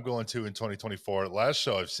that I'm going to in 2024.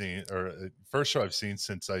 First show I've seen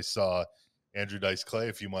since I saw Andrew Dice Clay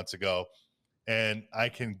a few months ago. And I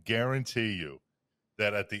can guarantee you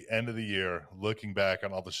that at the end of the year, looking back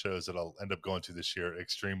on all the shows that I'll end up going to this year,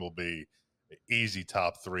 Extreme will be easy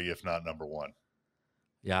top 3, if not number 1.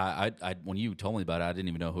 Yeah, I when you told me about it, I didn't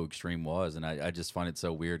even know who Extreme was, and I just find it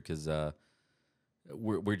so weird because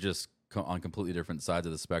we're just on completely different sides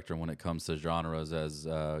of the spectrum when it comes to genres. As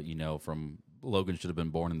from Logan should have been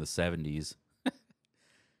born in the 70s.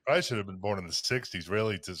 I should have been born in the 60s,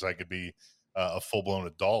 really, so I could be a full-blown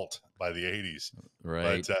adult by the 80s.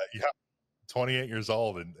 Right. But 28 years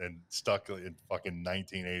old and stuck in fucking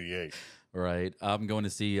 1988. Right. I'm going to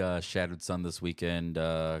see Shattered Sun this weekend.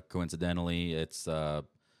 Coincidentally, it's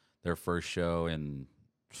their first show in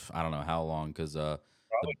I don't know how long, because the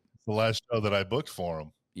last show that I booked for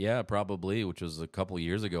them. Yeah, probably, which was a couple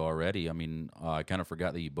years ago already. I mean, I kind of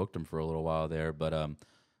forgot that you booked them for a little while there, but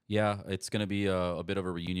yeah, it's going to be a bit of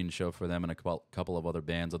a reunion show for them and a couple of other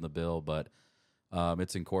bands on the bill, but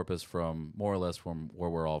it's in Corpus, from more or less from where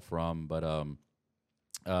we're all from. But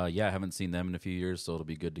yeah, I haven't seen them in a few years, so it'll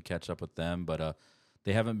be good to catch up with them. But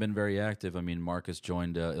they haven't been very active. I mean, Marcus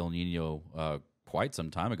joined El Nino quite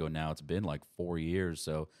some time ago now. It's been like 4 years,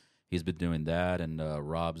 so he's been doing that, and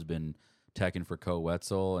Rob's been teching for Co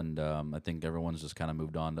Wetzel, and I think everyone's just kind of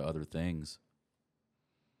moved on to other things.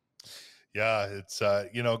 Yeah, it's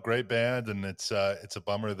great band, and it's a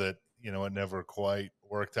bummer that it never quite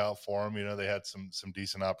worked out for them. They had some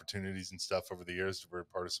decent opportunities and stuff over the years to be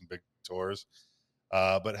part of some big tours.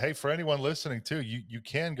 But hey, for anyone listening too, you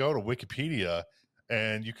can go to Wikipedia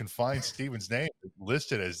and you can find Steven's name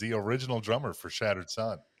listed as the original drummer for Shattered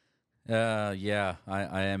Sun. Yeah,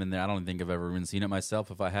 I am in there. I don't think I've ever even seen it myself.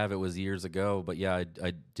 If I have, it was years ago. But yeah,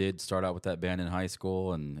 I did start out with that band in high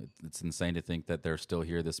school, and it's insane to think that they're still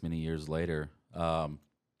here this many years later. But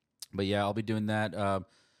yeah, I'll be doing that.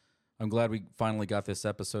 I'm glad we finally got this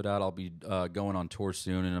episode out. I'll be going on tour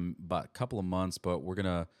soon in about a couple of months, but we're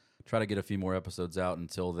gonna try to get a few more episodes out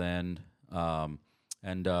until then.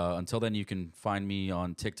 Until then, you can find me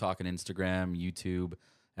on TikTok and Instagram, YouTube,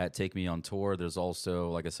 at Take Me On Tour. There's also,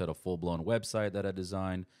 like I said, a full-blown website that I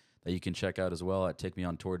designed that you can check out as well at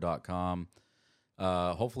takemeontour.com.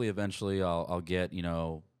 Hopefully, eventually, I'll get,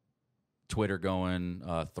 Twitter going,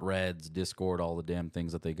 Threads, Discord, all the damn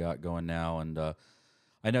things that they got going now. And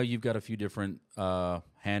I know you've got a few different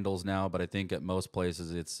handles now, but I think at most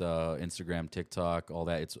places it's Instagram, TikTok, all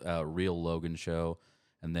that. It's Real Logan Show.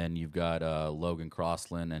 And then you've got Logan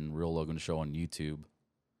Crossland and Real Logan Show on YouTube.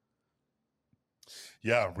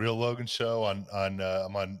 Yeah, Real Logan Show on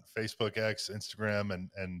I'm on Facebook, X, Instagram,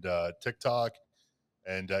 and TikTok,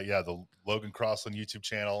 and the Logan Crossland YouTube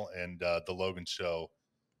channel and the Logan Show.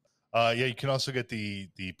 You can also get the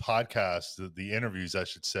podcast, the interviews, I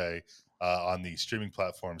should say, on the streaming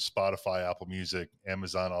platforms, Spotify, Apple Music,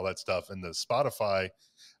 Amazon, all that stuff. And the Spotify,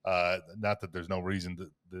 not that there's no reason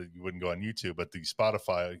that you wouldn't go on YouTube, but the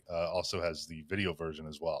Spotify also has the video version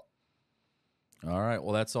as well. All right.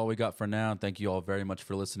 Well, that's all we got for now. Thank you all very much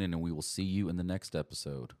for listening, and we will see you in the next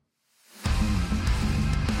episode.